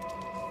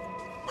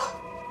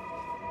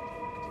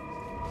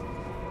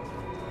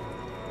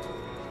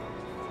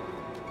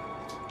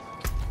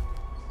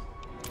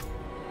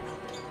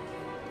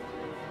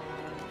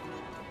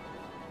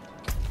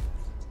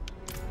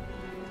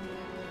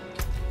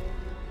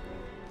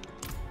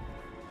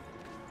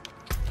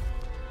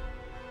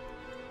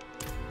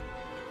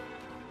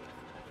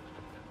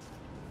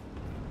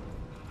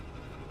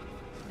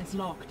 It's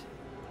locked.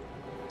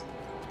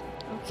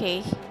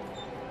 Okay.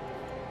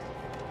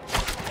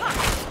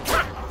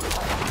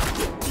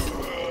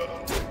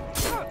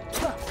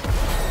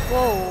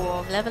 Whoa,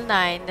 I'm level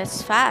 9.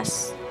 That's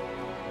fast.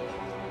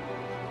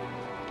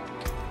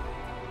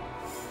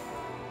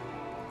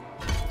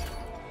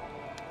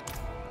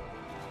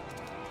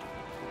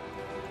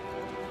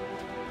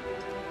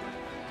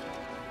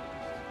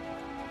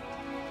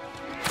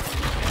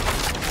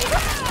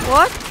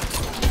 What?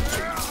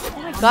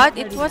 Oh my god,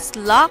 it was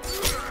locked.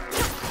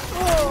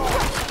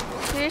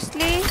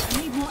 Seriously?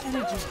 I need more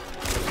energy.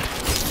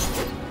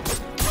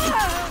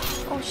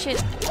 Oh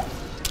shit.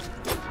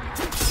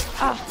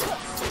 Ah.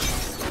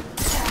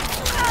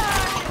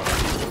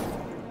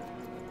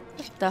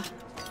 What the?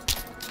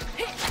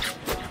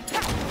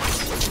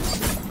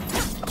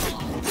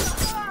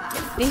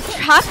 They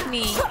trapped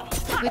me.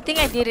 Good thing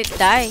I didn't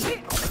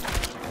die.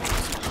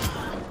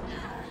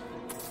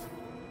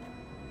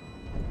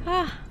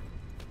 Ah.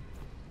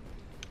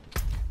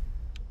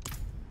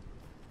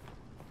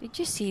 Did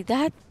you see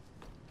that?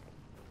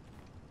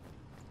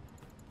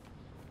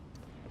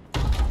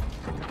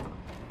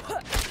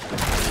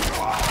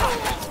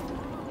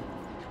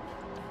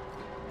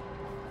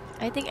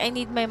 I think I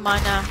need my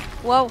mana.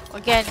 Whoa,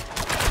 again.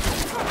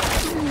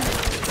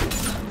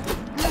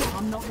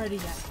 I'm not ready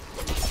yet.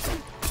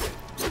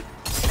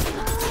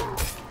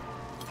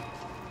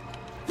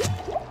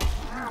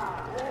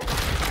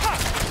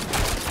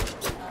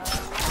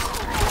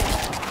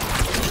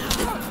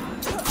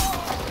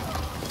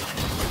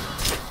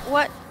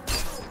 What?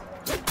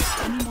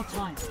 I need more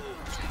time.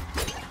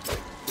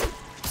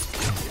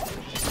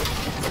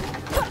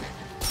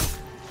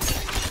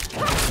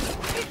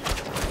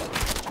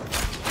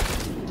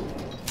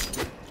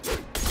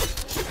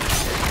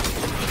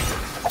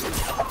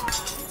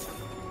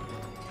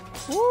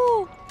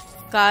 Woo!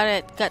 Got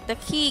it. Got the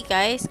key,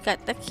 guys.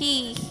 Got the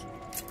key.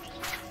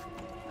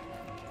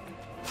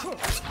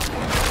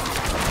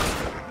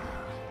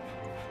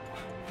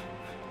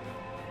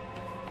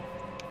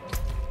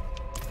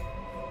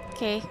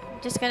 Okay,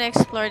 I'm just gonna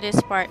explore this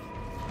part.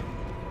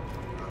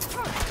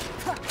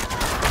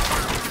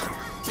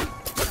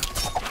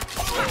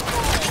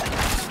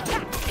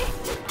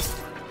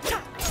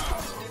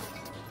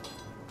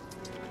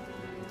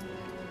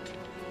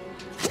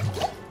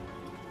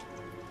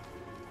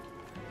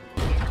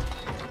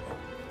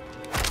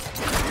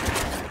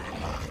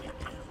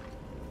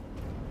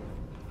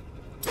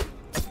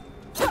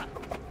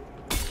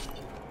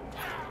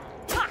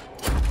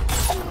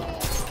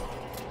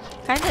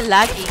 kinda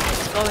laggy.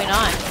 What's going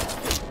on?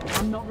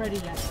 I'm not ready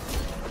yet.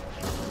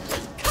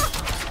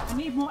 I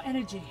need more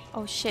energy.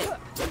 Oh shit.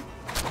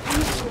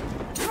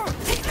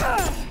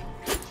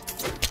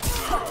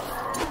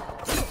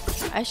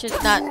 I should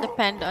not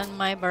depend on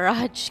my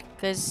barrage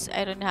because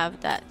I don't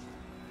have that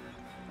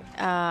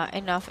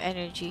enough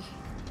energy.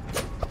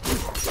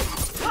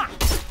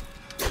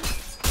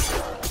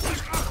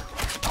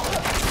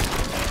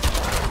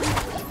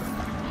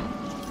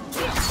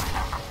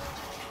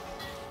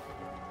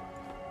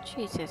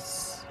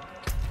 Jesus.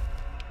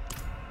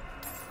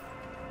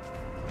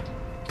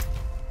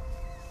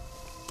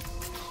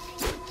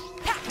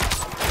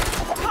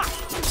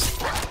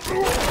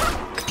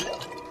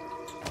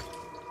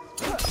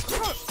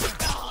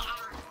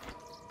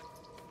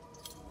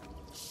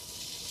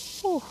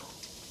 Whew.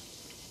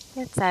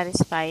 That's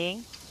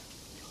satisfying.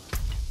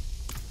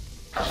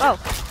 Oh!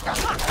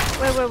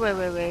 Wait.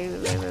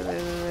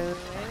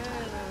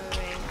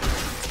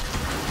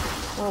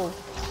 Whoa.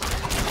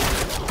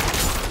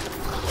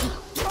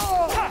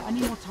 I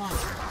need more time.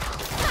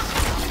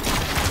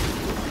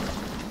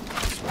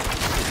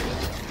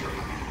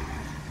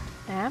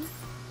 Damn.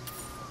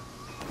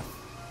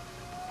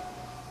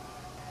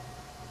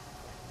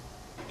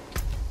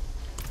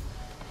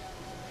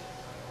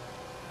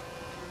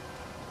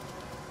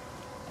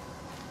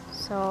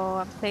 So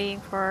I'm playing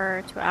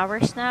for 2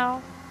 hours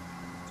now.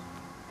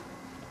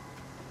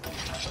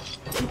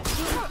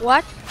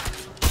 What?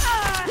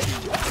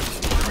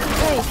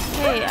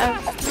 Hey,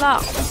 I'm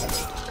blocked.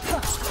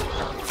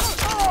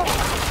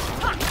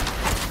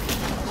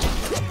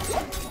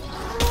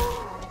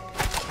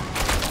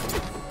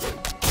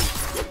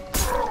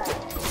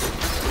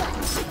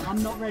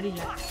 I'm not ready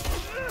yet.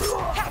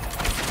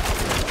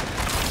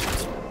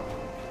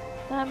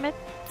 Damn it.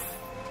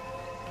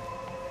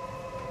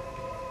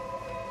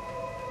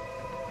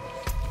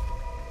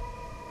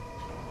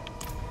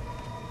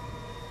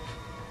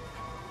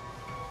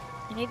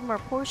 I need more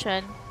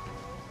potion.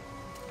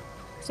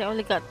 Because I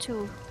only got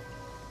 2.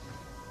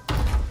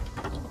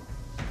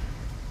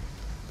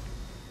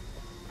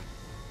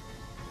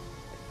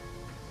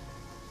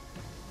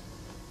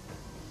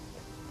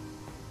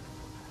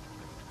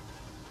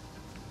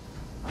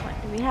 What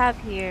do we have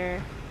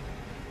here?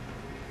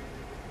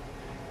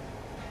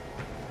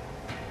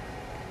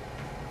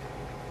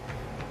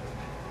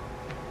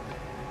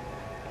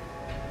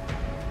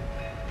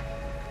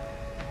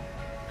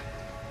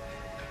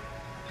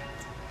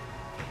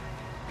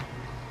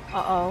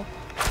 Uh-oh.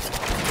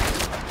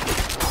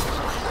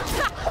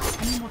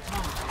 I need more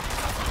time.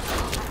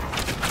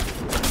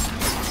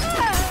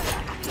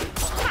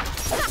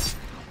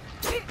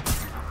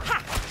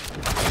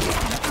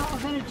 I'm out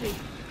of energy.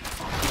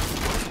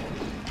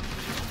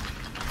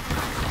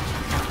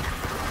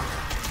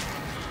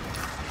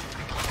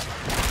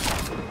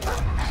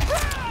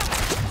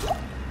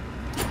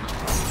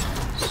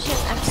 Shit,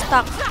 I'm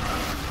stuck.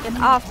 Get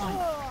off.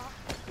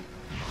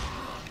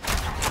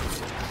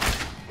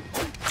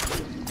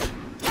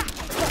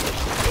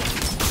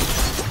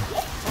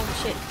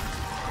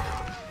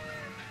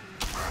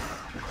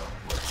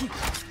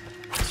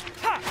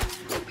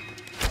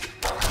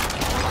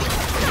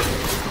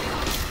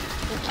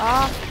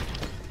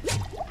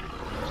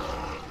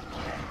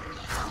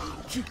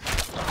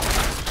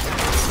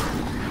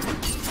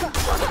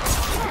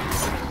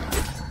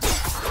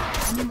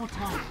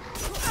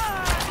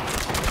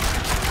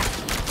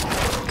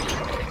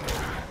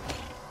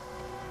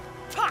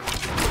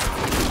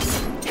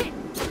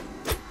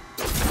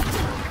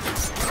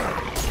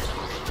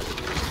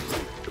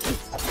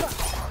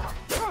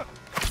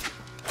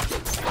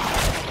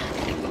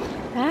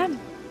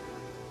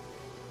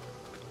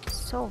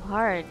 So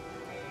hard.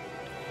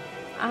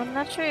 I'm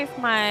not sure if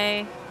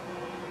my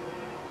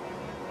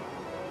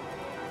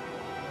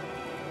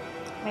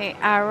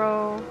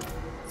arrow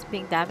is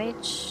being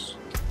damaged.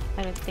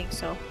 I don't think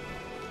so.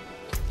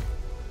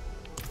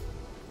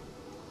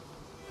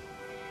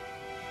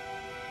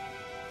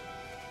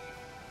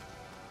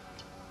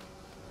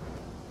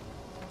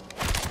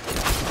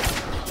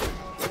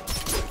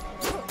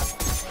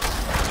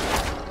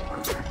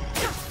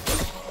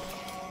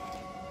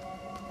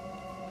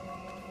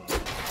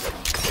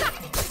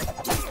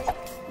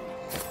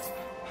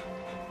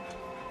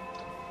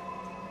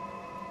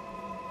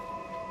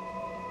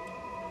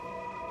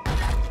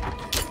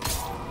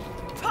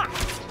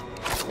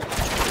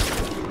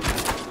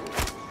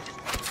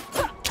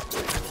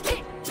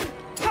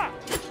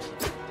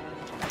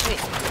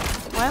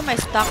 Why am I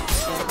stuck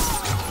here?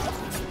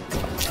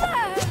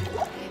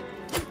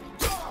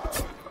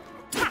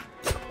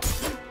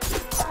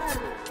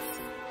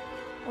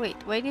 Wait,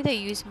 why did I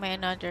use my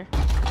other?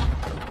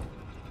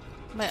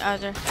 I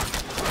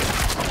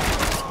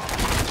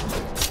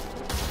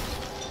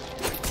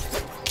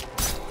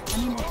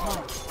need more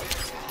time.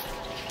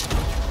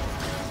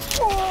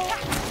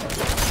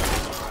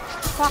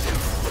 Fuck.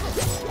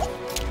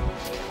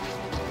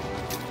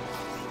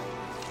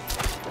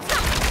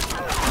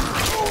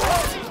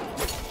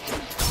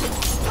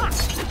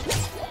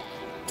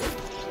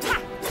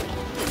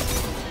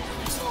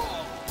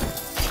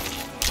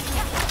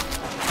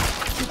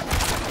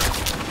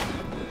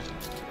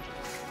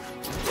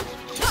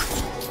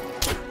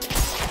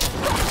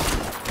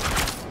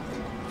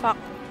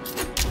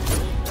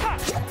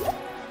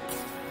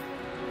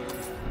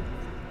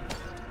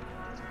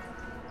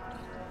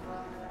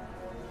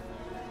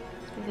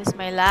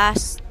 my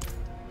last.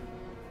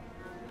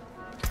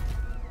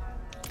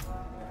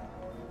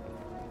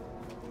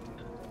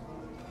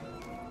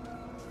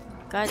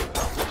 God.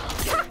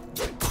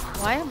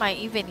 Why am I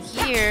even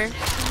here?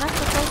 I'm not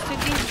supposed to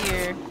be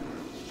here.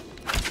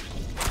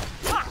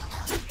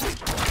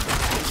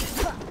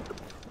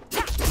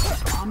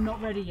 I'm not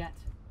ready yet.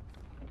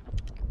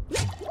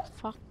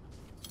 Fuck.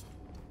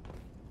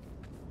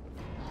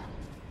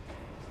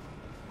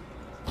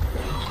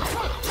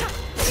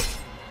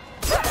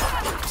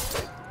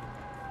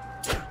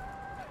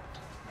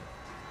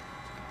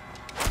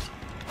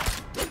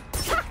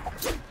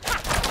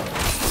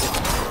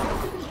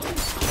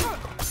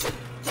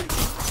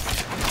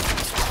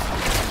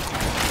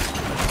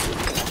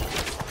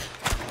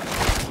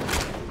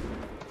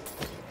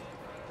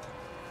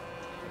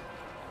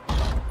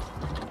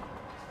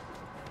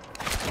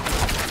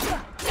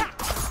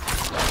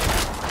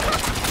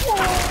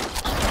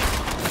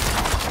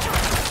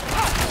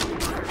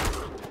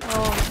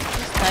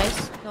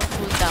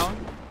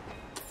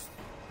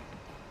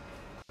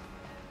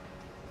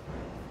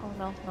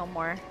 No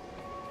more.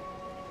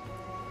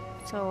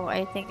 So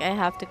I think I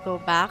have to go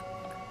back.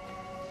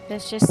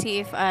 Let's just see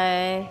if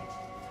I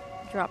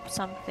drop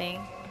something.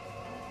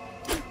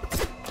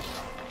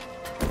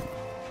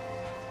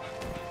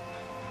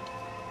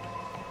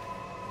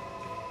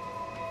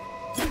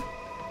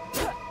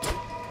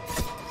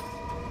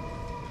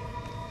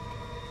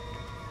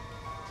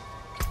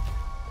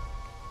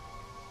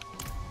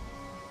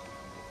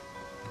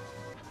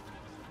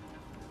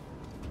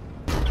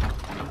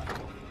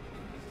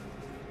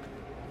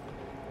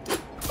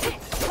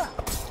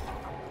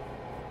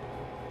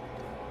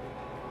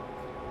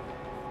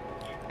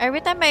 Every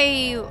time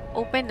I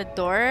open the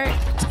door,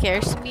 it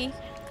scares me.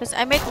 Because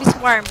I might be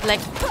swarmed,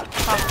 like,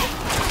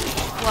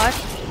 what?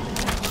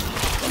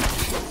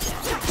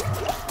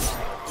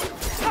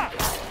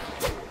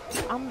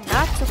 I'm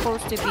not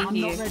supposed to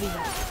be here. Not ready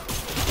yet.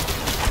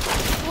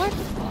 What?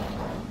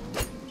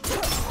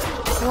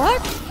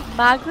 What?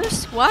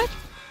 Magus? What?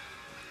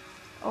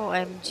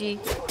 OMG.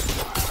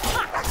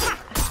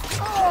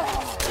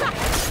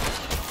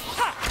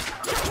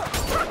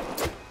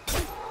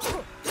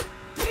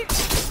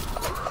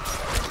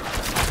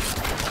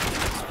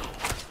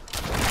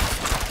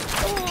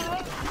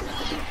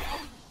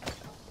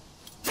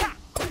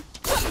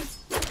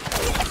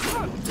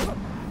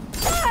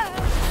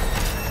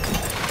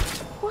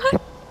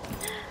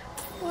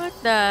 What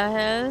the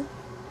hell?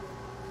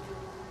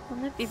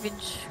 I'm not even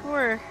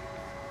sure.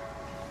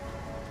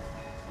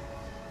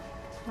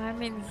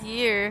 I'm in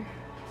here.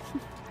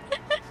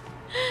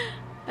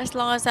 As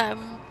long as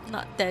I'm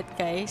not dead,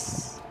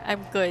 guys,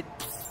 I'm good.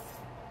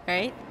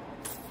 Right?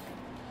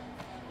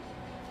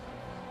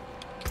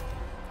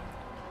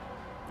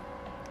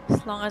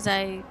 As long as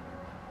I...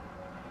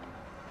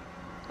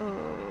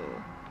 Oh.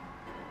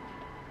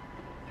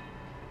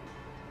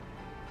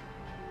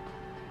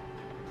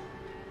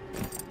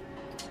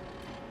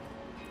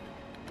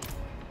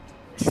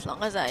 As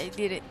long as I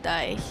didn't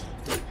die.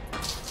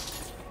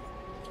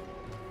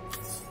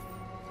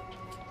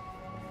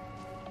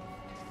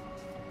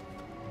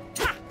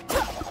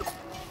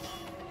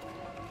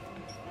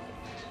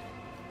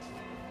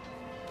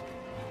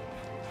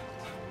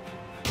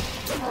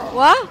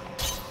 What?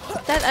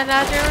 Is that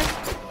another?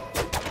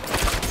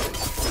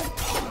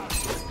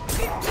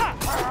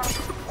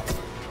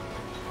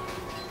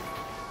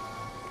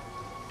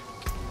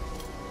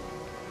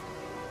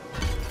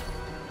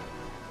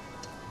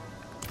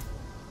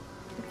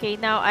 Okay,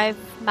 now I've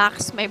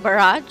maxed my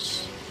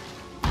barrage.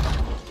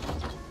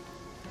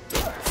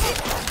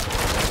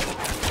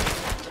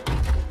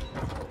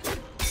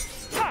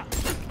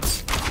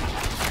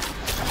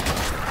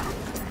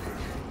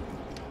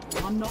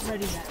 I'm not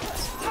ready yet.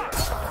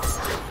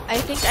 I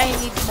think I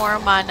need more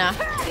mana.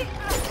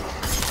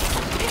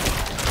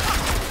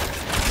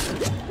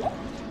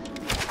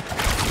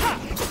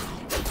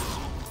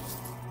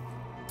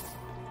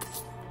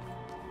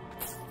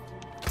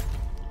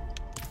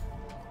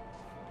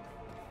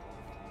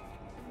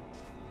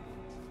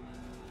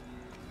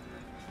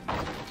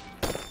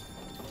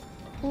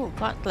 Ooh,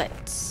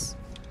 gauntlets.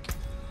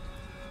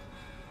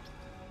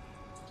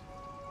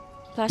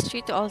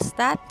 +3 to all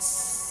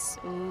stats.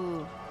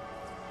 Ooh.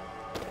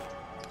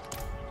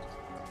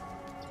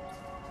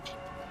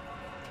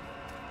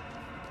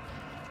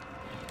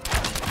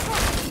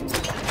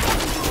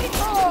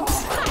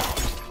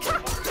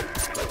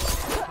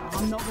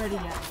 I'm not ready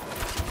yet.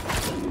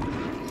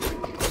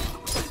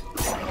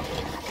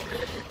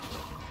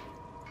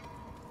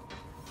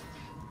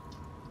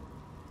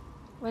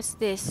 What's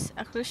this?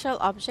 A crucial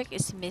object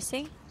is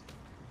missing?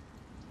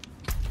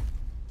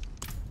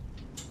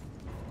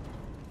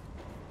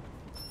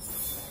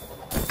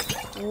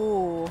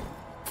 Ooh.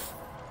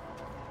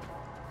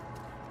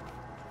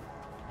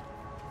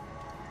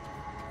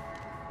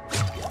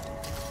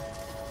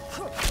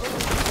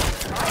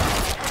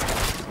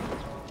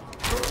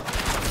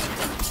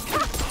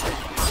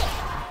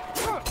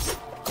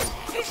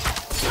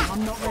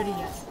 I'm not ready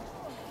yet.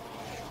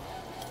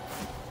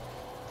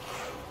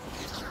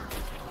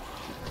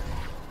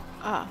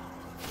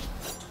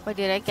 What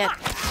did I get?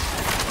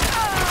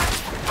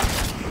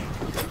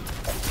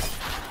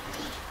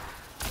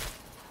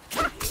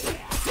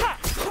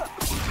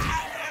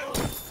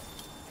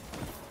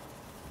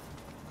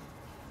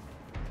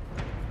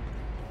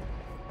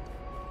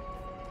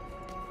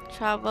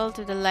 Travel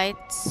to the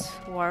Light's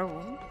War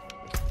Room.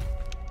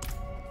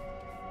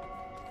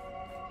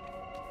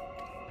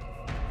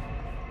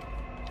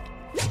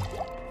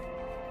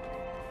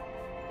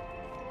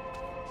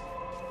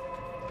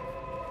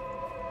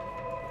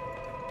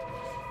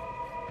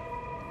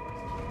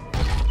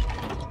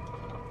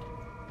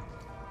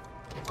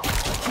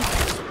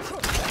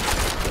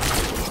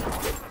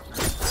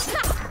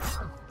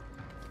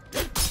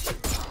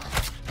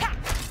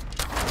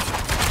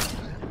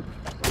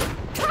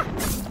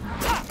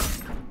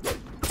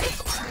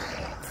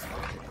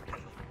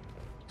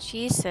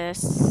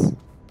 Jesus,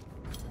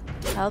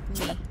 help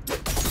me.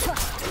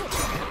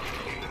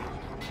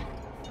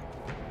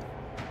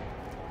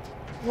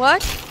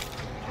 What?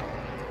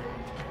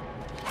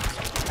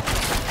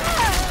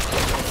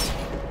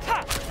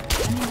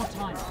 Any more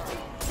time?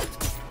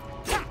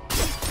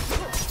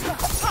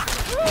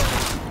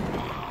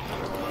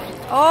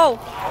 Oh!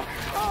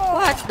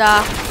 What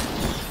the?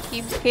 He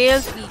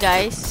impaled me,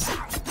 guys.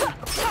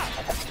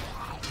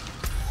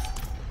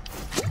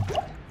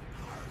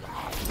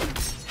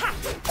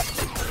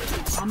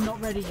 I'm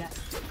not ready yet.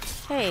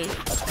 Hey.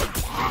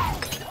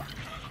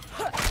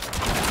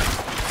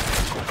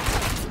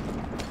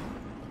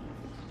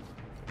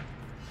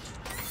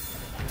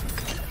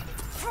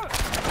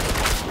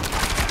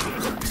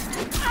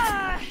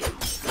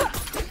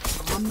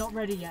 I'm not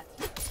ready yet.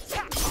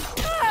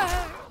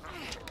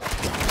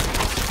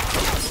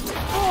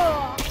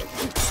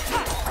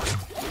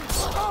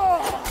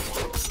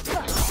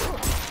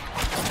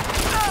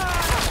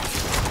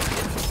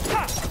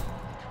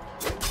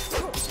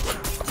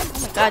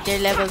 God, they're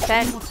level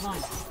 10.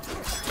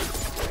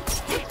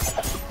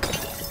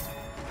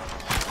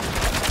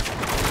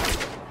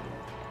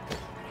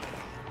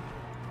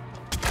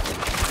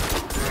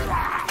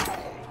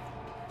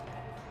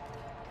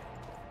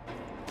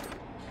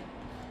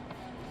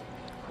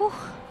 Whew.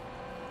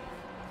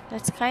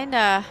 That's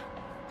kinda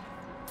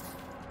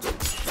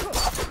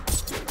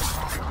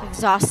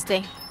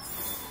exhausting.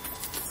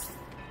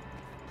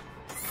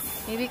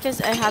 Maybe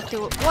because I have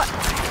to. What?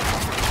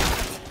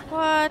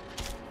 What?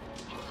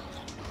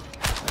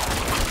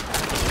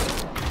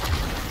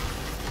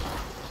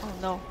 Oh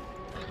no.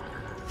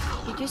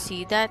 Did you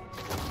see that?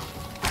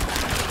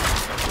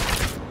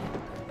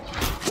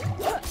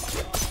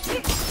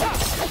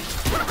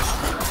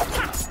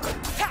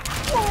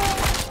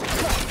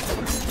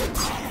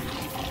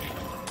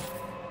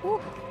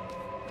 Whew.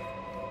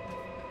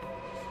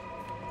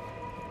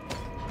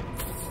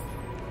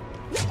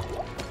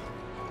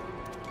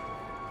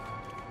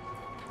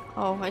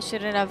 Oh, I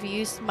shouldn't have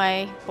used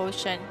my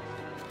potion.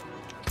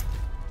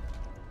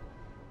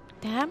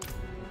 Damn.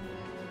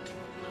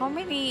 How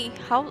many?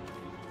 How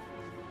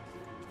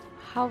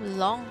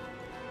long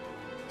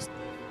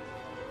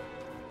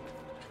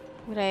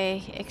would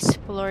I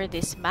explore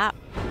this map?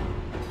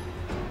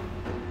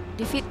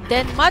 Defeat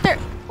Den Mother.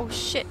 Oh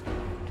shit.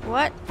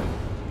 What?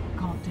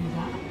 Can't do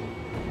that.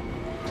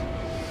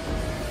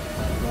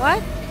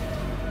 What?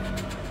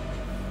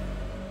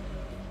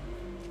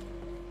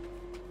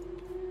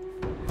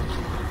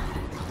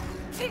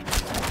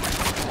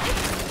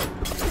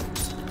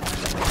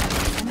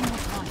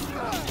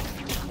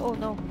 Oh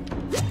no.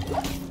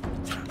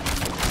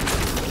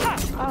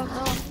 Oh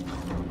no.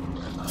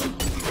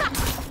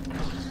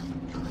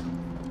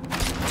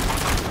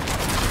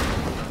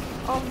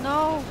 Oh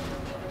no.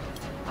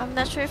 I'm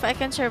not sure if I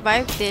can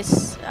survive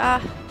this.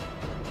 Ah.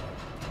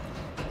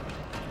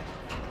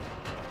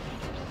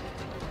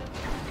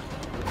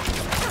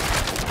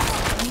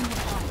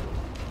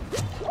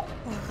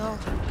 Oh no.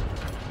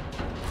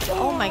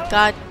 Oh my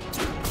god.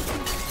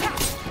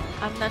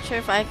 I'm not sure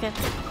if I can.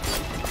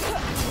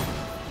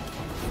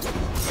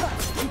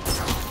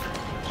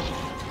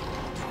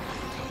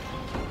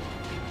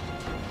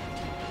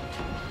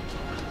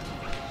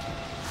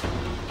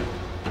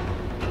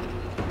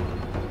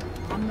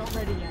 I'm not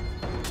ready yet.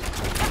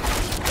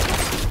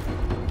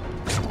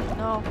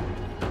 No.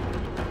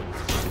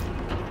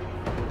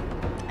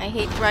 I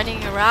hate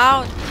running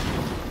around.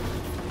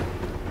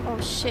 Oh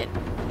shit.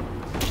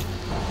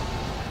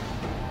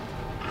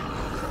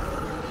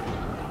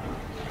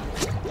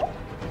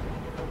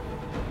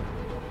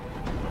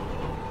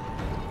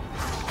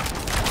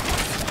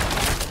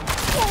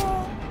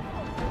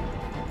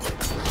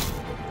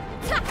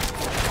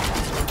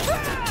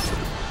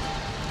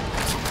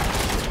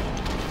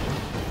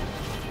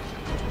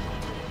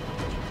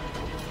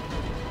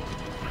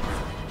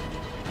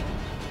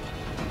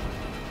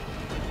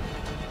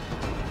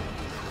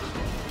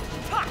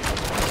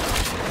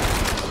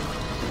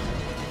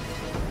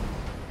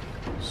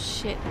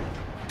 Shit.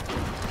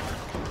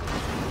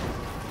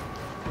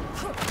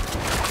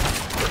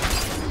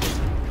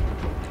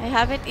 I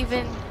haven't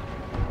even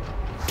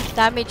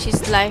damaged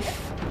his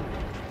life.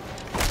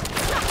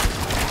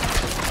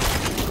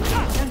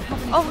 I don't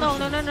have Oh no,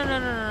 no, no, no, no,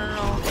 no, no,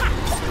 no.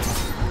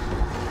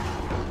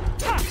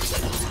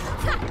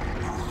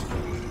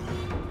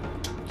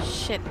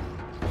 Shit.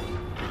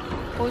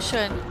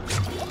 Potion.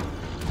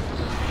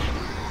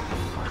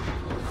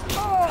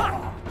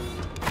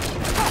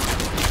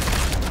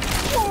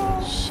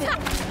 Shit.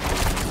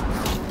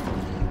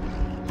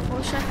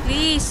 Potion,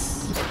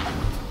 please.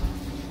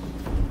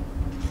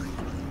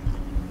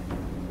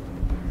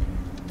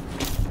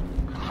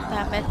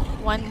 Damn it.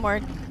 One more.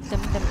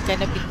 I'm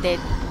gonna be dead.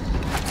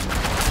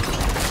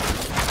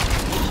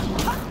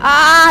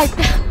 Ah!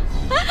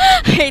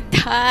 I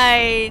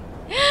died.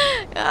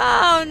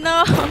 Oh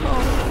no.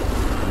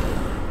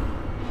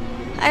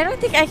 I don't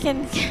think I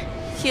can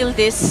kill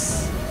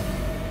this.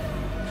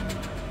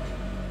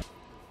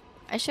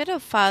 I should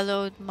have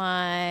followed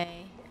my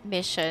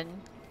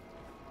mission.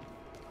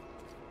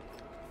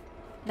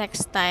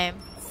 Next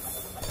time,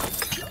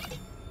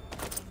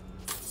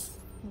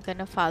 I'm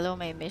gonna follow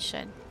my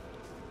mission.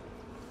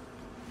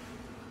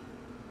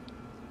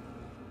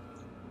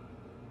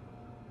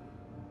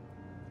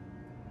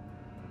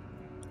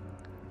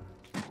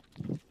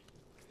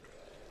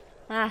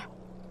 Ah,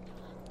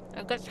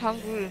 I got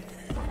hungry.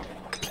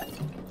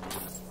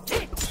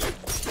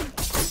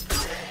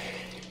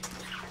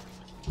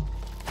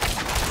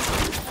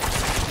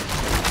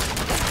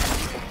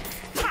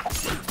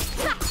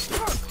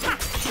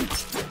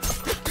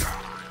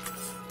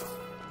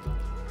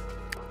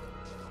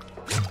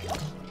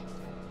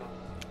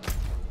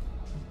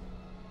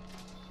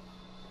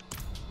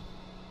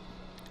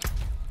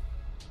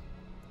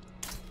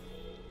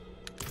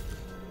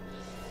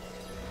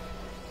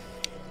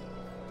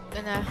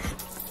 Gonna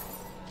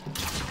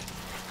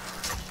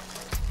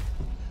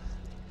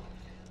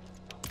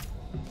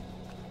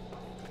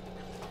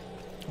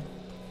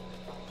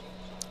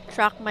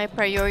track my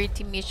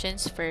priority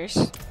missions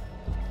first.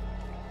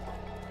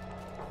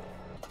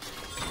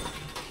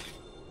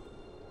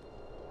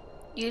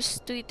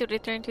 Use to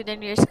return to the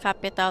nearest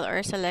capital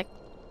or select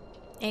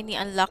any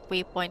unlock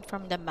waypoint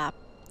from the map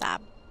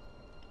tab.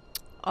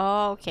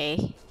 Oh,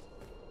 okay.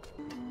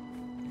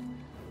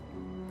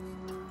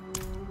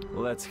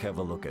 Let's have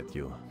a look at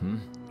you,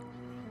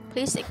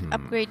 Please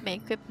upgrade my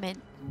equipment.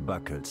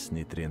 Buckles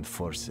need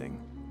reinforcing.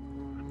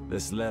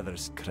 This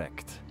leather's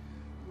cracked.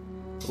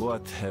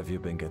 What have you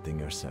been getting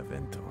yourself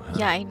into, huh?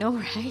 Yeah, I know,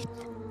 right?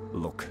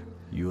 Look,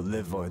 you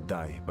live or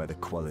die by the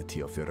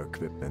quality of your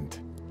equipment.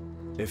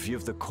 If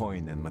you've the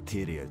coin and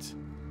materials,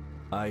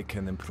 I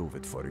can improve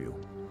it for you.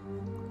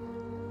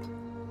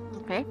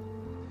 Okay.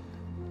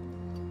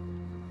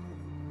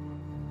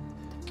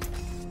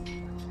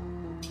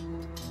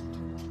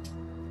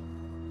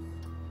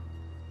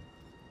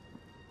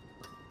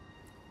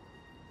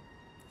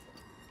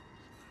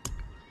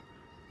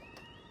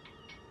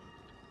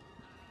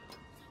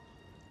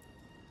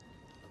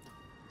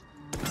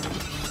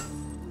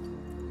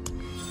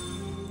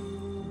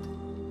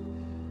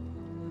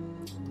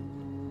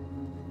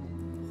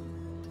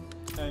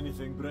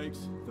 Anything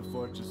breaks, the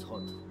forge is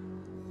hot.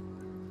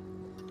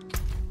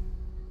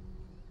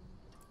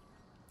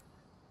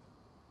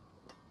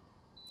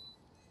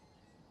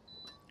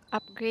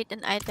 Upgrade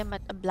an item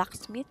at a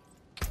blacksmith.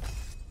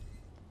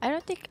 I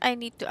don't think I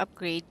need to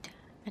upgrade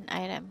an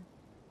item.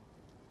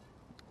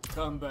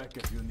 Come back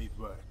if you need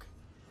work.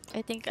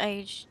 I think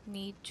I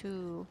need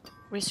to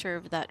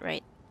reserve that,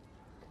 right?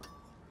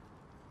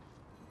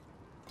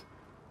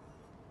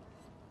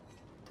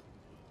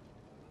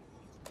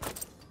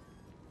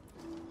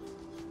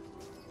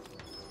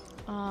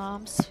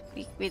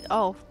 Speak with...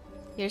 Oh,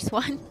 here's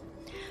one.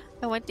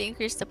 I want to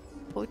increase the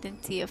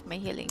potency of my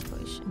healing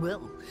potion.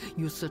 Well,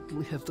 you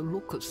certainly have the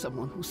look of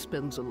someone who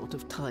spends a lot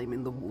of time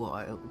in the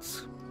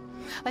wilds.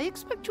 I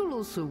expect you'll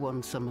also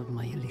want some of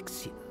my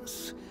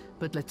elixirs.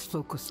 But let's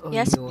focus on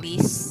yes, your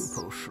please.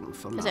 healing potion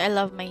for now. Because I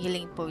love my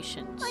healing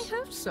potions. I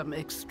have some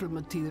extra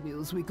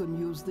materials we can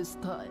use this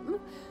time.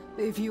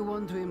 If you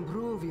want to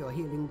improve your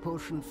healing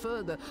potion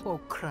further or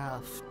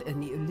craft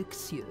any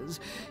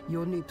elixirs,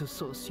 you'll need to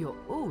source your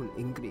own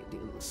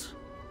ingredients.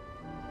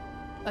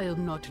 I'll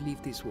not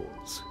leave these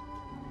walls.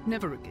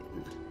 Never again.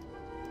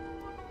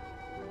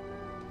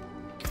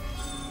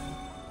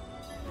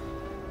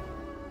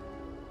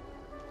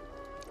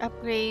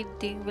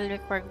 Upgrading will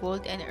require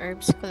gold and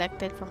herbs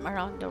collected from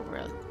around the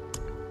world.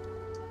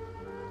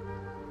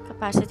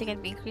 Capacity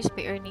can be increased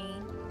by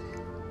earning,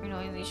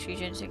 in these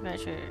regions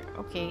signature.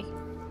 Okay.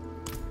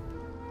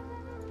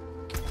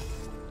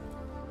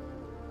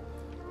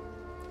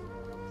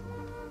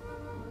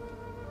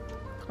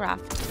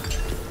 Craft.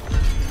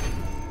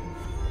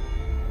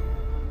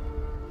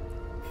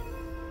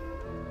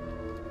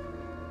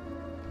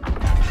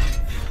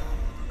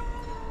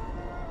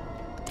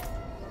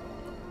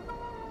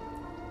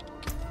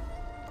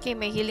 Okay,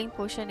 my healing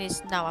potion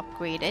is now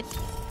upgraded.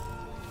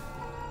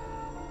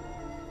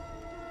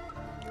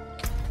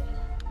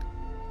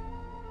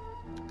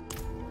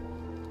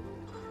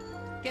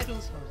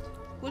 Kettle's hot.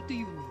 What do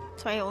you need?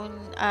 So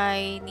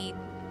I need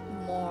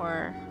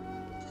more.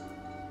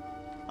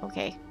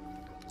 Okay.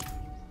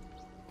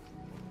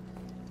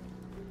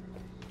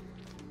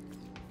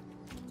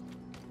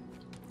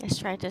 Let's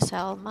try to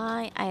sell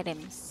my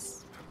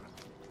items.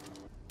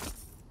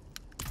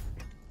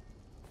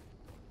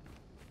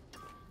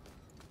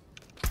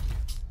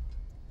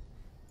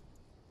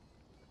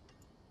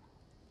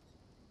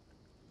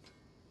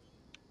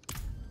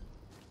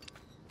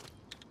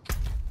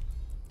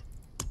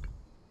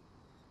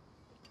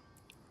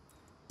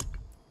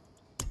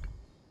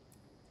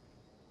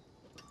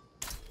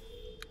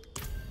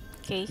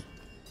 Okay.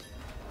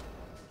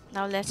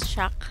 Now let's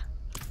check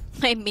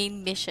my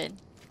main mission.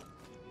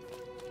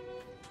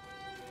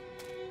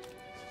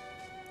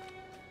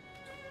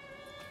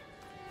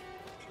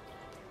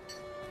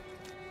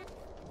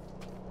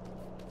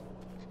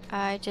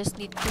 I just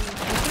need to, I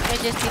think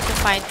I just need to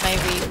find my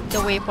the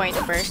waypoint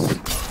first.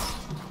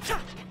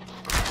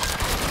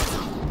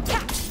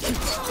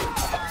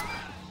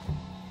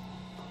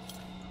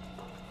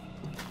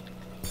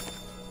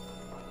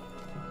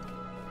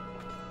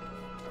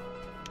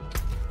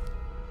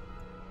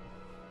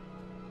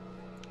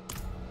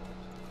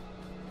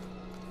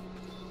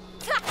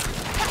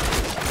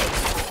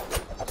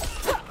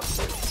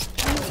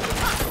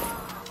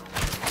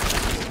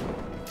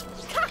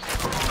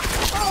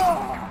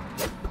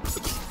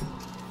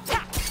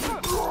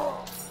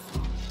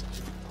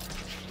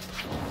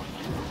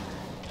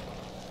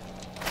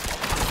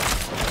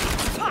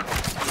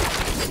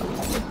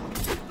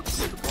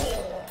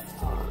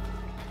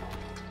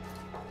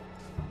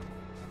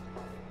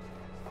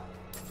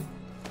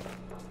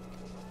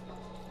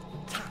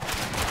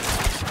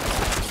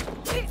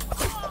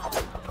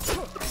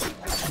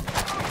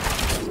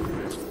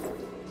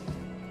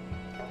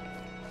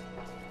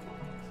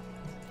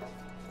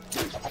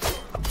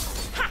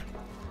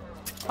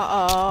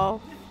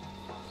 Uh-oh.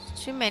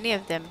 Too many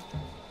of them.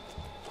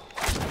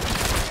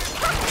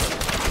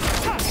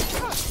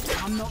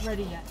 I'm not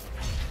ready yet.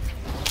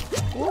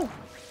 Ooh.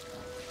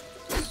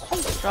 So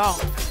strong.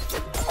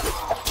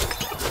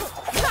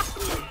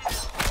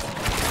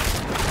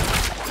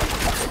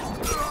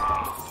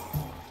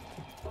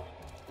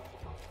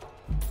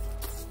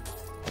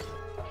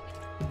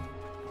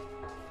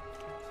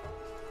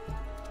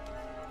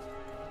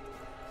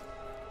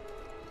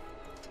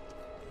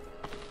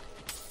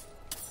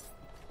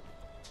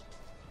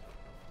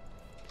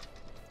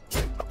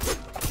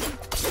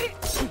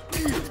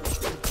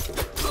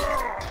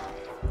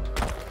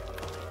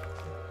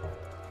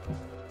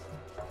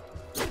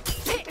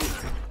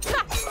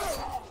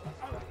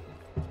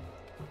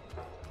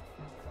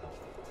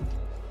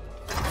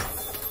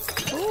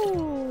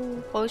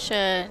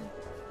 Potion.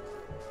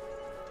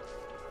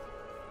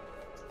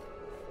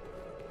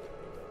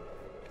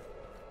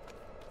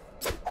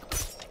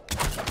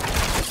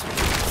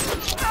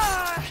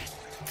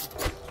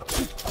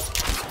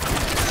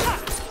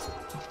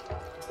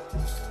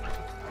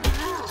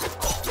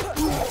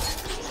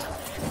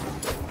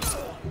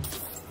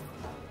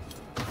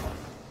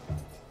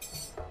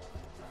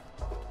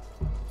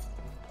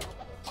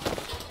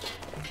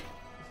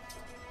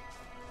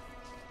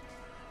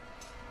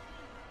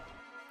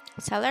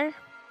 Seller?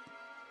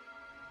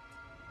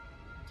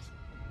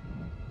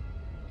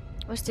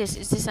 What's this?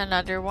 Is this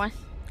another one?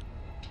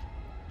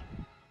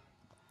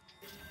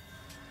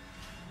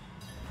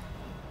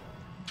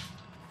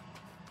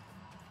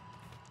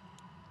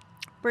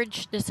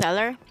 Purge the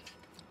cellar.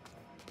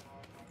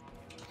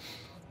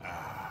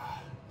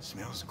 Ah,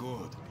 smells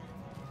good.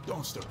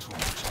 Don't stir too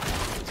much.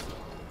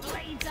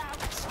 Blades out.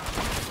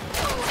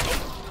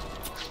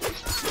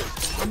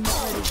 I'm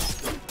not ready.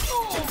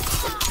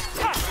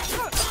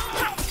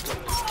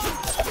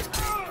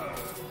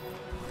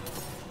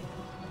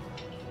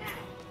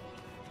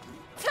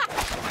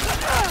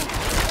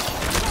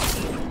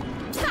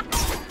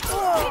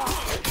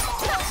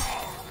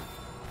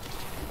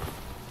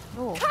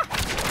 Oh.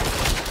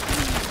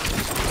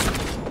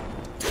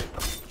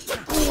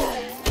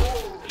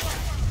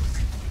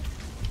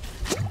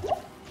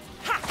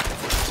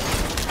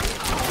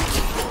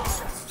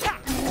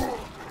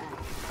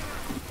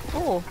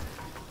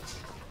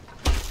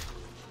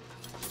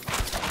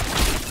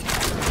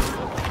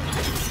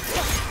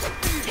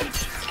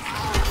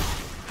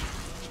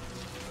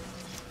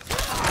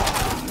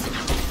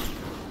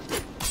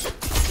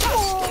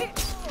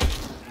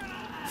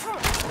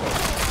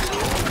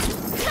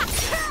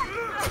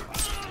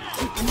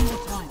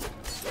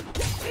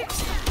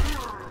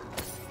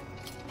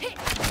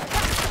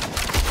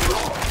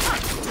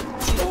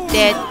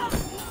 Dead.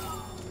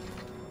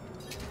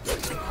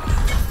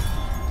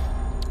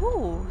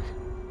 Ooh.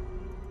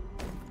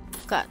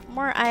 Got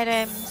more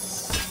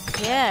items.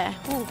 Yeah.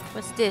 Ooh,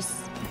 what's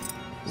this?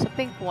 It's a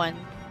pink one.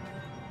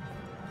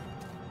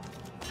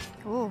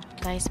 Ooh,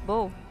 nice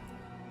bow.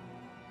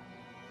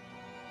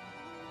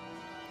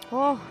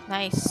 Oh,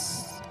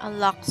 nice.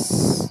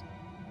 Unlocks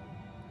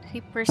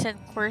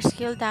 3% core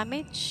skill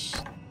damage.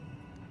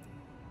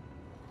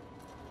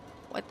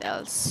 What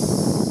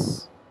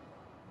else?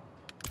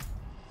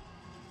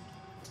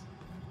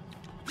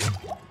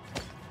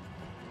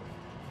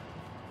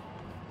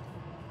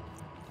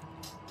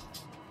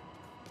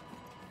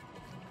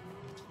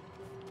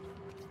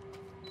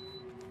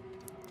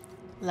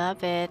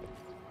 Love it. 1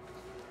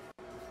 minute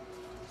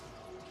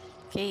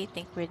Okay, I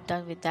think we're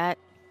done with that.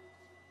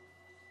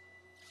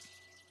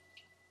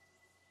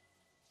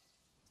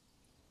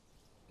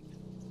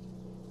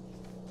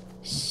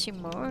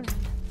 Simone.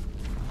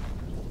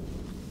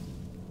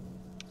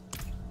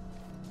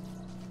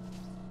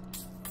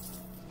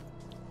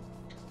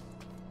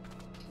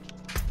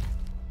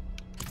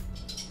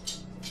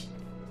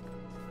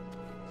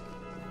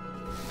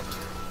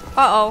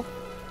 Uh-oh.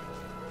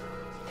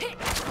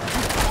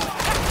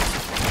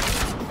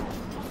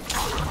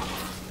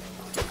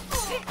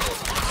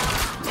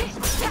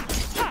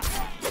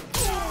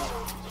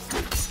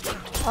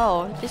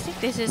 Oh, I think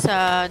this is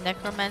a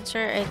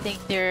necromancer. I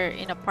think they're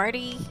in a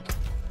party.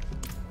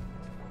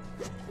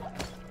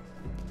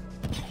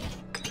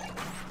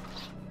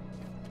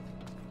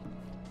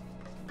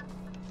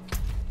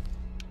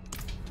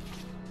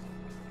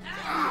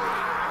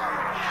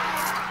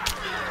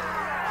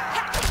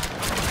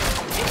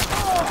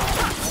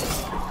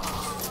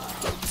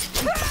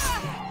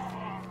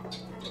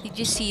 Did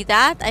you see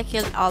that? I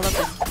killed all of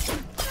them.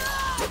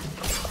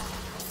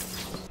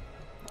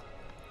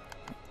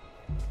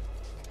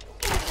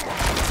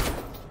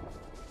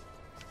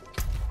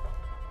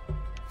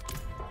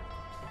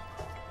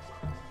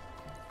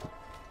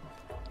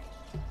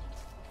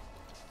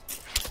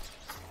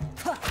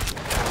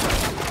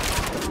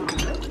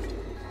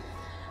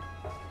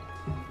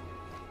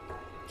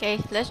 Okay,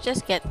 let's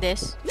just get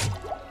this.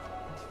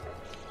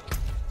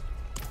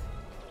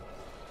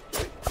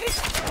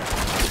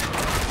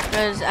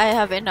 Because I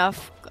have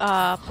enough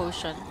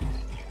potion.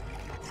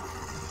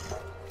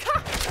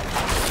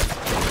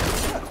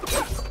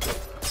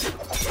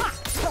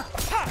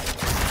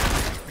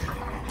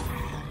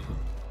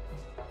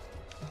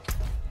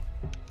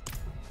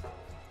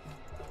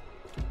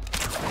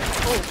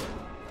 Oh,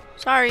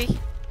 sorry.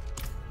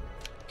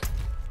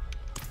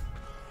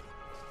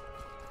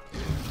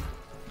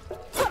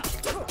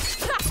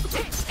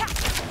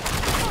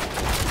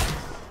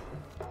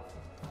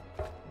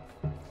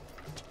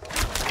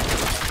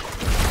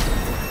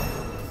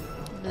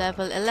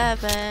 Level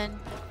 11.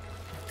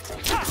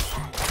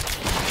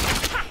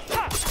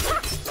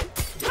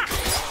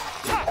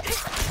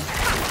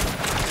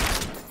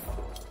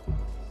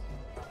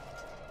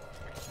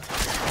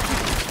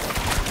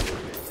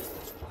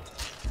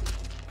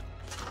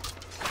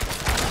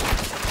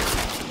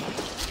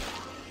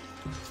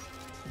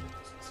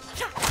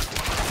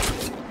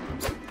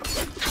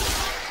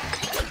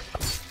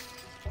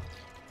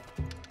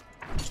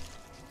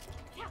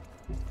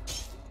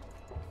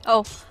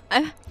 Oh,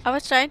 I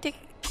was trying to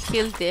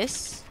kill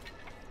this.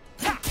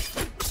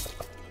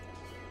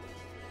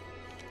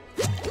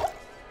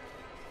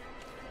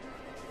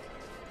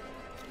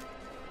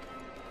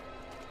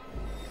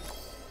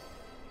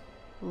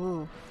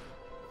 Ooh.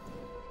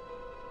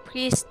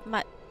 Priest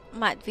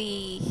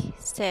Matvi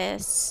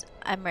says,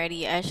 I'm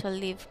ready. I shall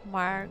leave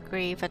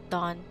Margrave at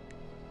dawn.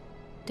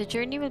 The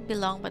journey will be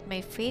long, but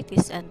my faith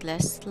is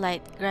endless.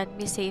 Light, grant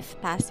me safe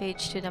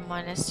passage to the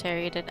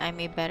monastery that I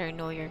may better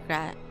know your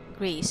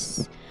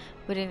grace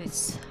within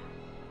its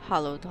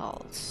hallowed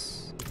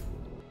halls.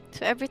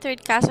 So every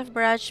third cast of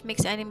barrage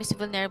makes enemies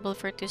vulnerable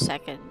for 2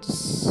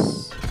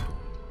 seconds.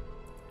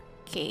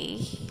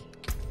 Okay.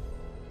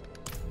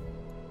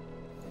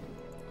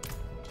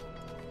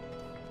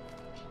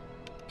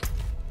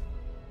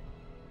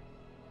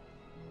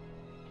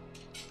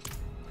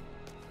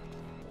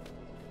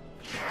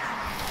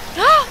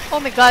 Oh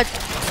my god.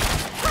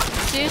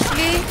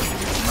 Seriously?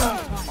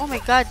 Oh my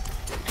god.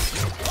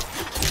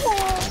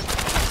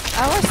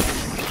 I was...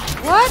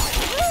 What?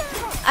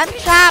 I'm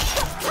trapped.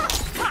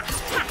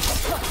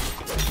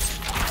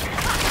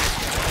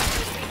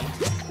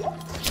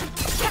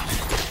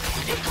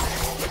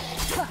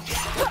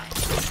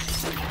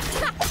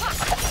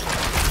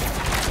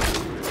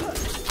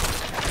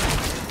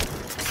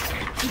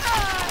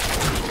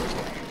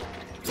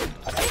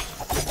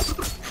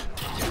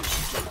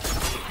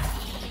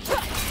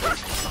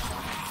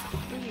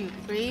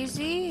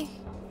 Crazy?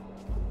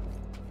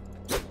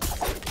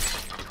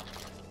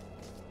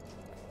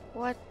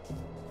 What?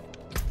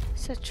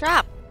 It's a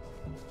trap.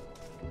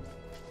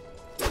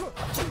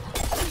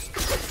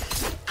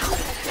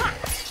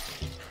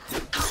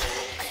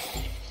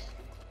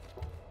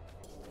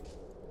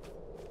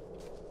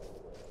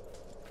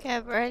 Okay,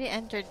 I've already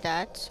entered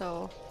that,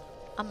 so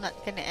I'm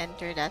not gonna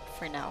enter that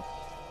for now.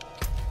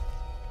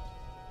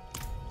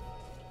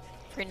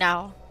 For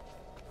now.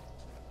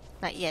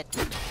 Not yet.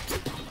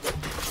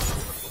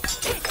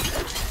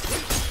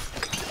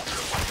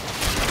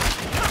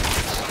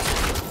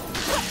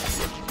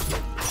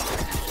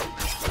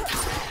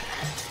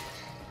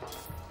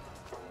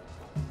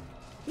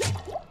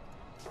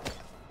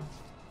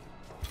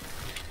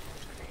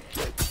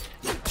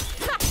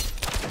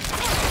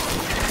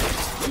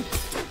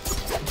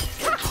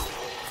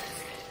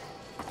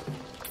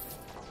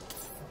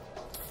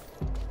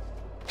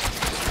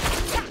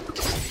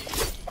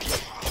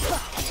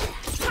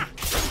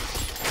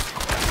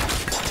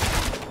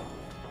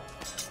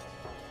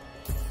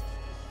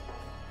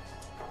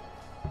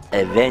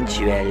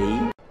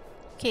 Eventually.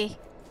 Okay.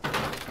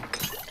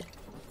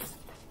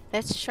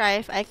 Let's try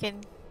if I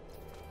can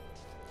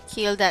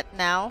kill that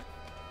now.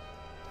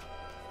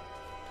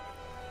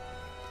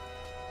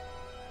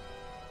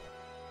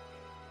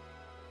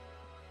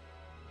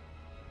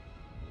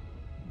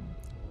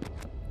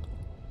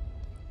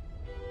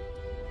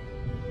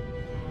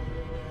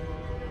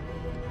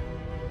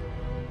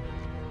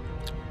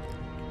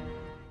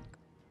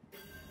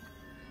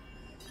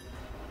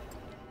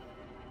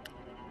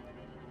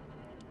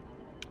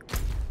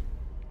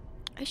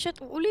 Ay,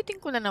 shit.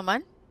 Uulitin ko na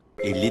naman.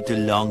 A little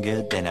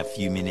longer than a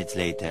few minutes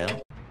later.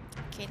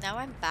 Okay, now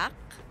I'm back.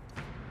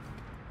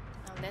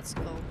 Now let's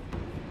go.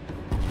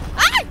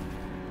 Ay!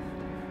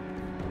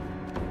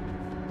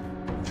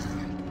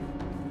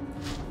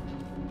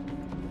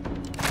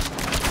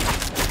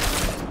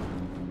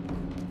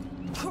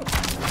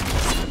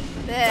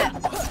 There.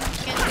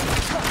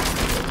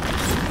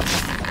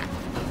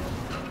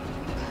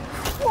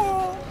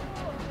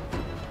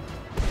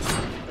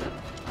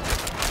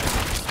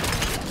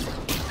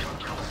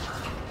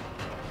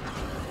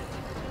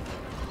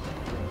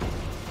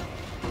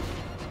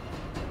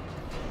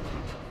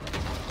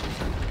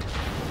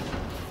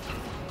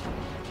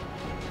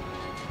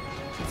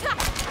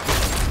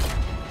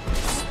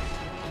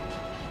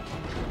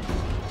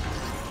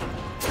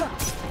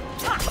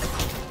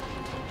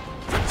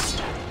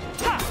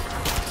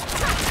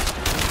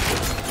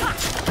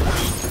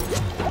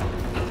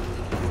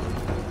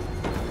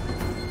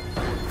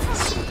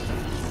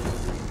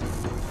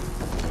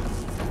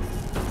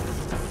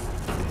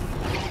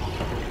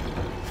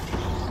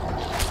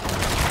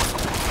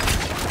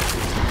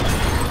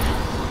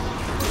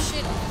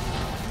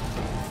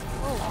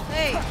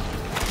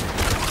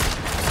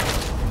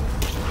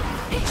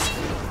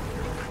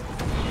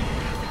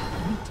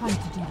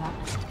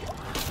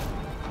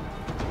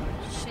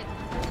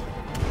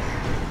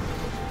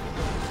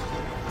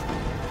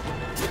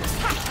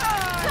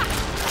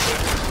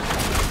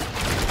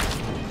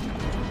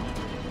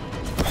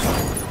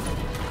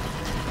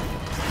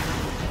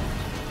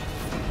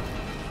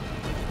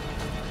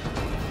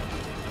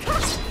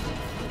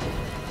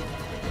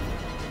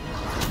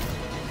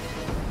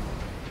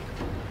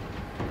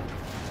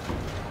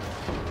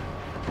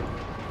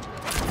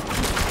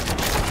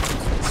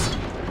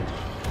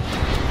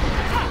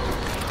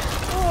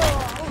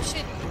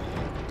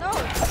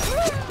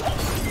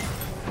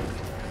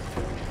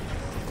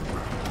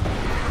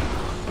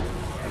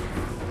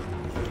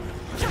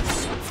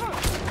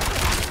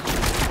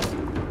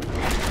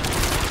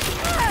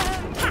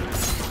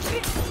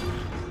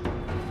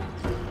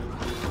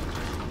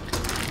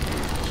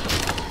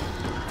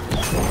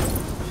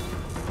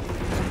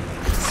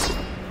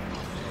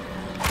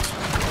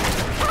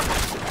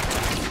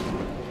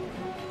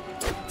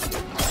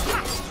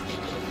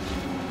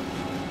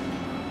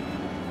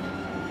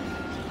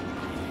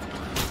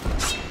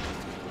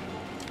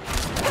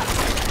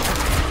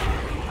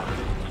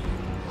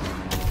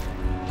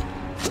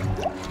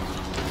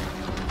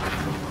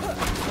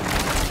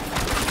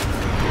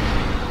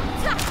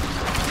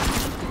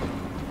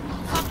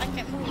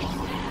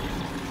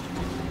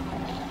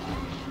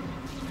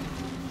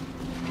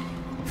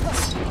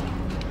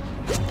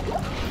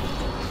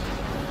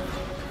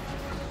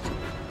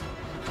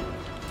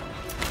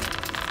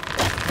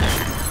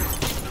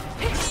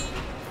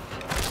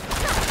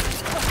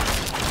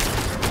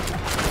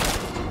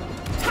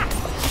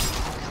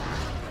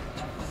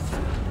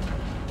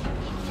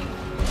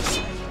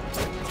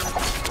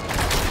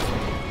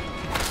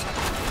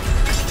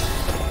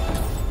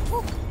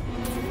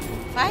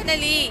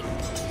 Finally!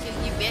 Kill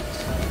you, bitch.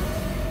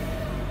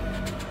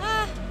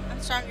 Ah, I'm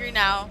stronger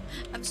now.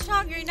 I'm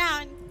stronger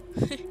now.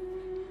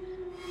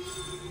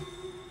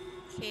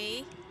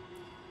 Okay.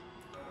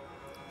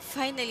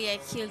 Finally, I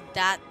killed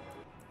that.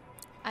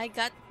 I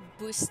got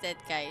boosted,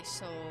 guys,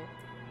 so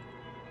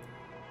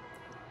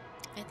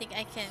I think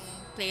I can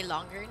play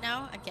longer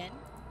now again.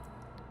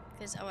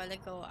 Because a while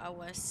ago, I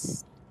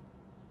was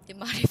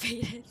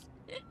demotivated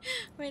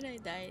when I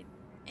died.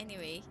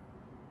 Anyway.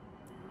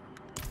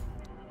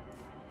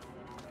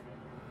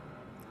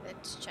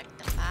 Let's check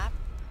the map.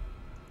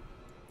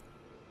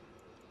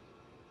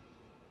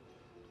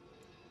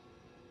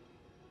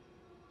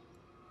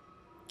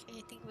 Okay,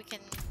 I think we can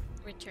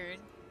return.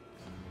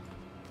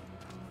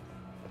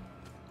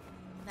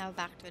 Now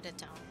back to the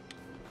town.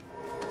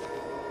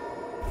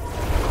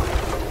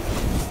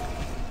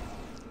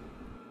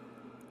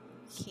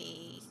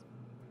 Okay.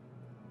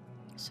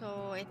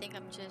 So I think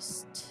I'm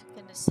just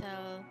gonna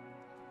sell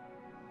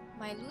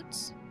my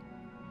loots.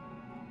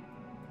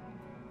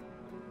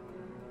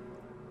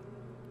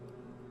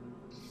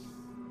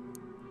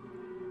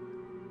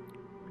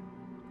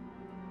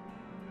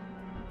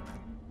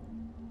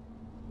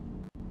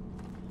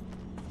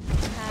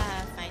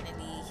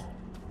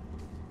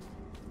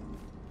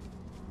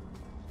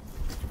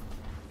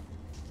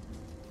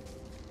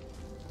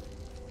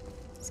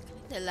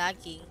 The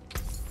laggy.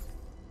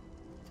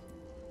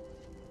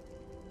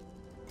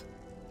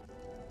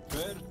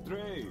 Fair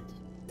trade.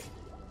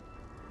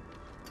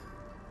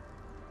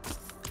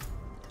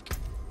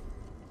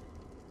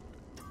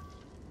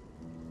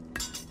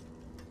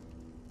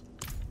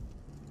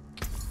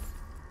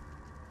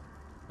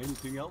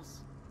 Anything else?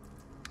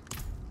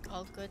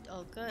 All good,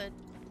 all good.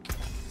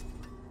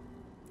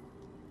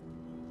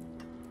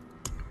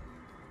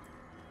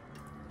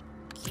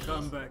 Okay.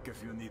 Come back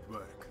if you need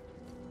work.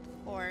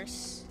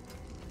 Horse.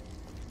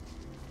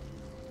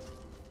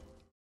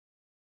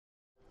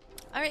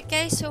 Alright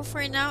guys, so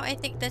for now I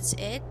think that's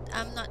it.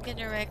 I'm not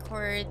gonna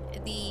record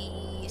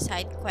the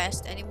side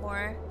quest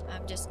anymore.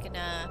 I'm just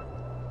gonna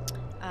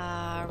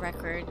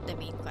record the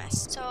main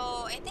quest. So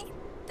I think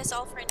that's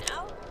all for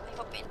now. I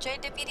hope you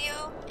enjoyed the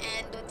video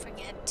and don't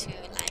forget to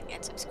like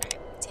and subscribe.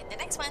 See you in the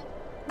next one.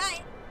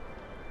 Bye!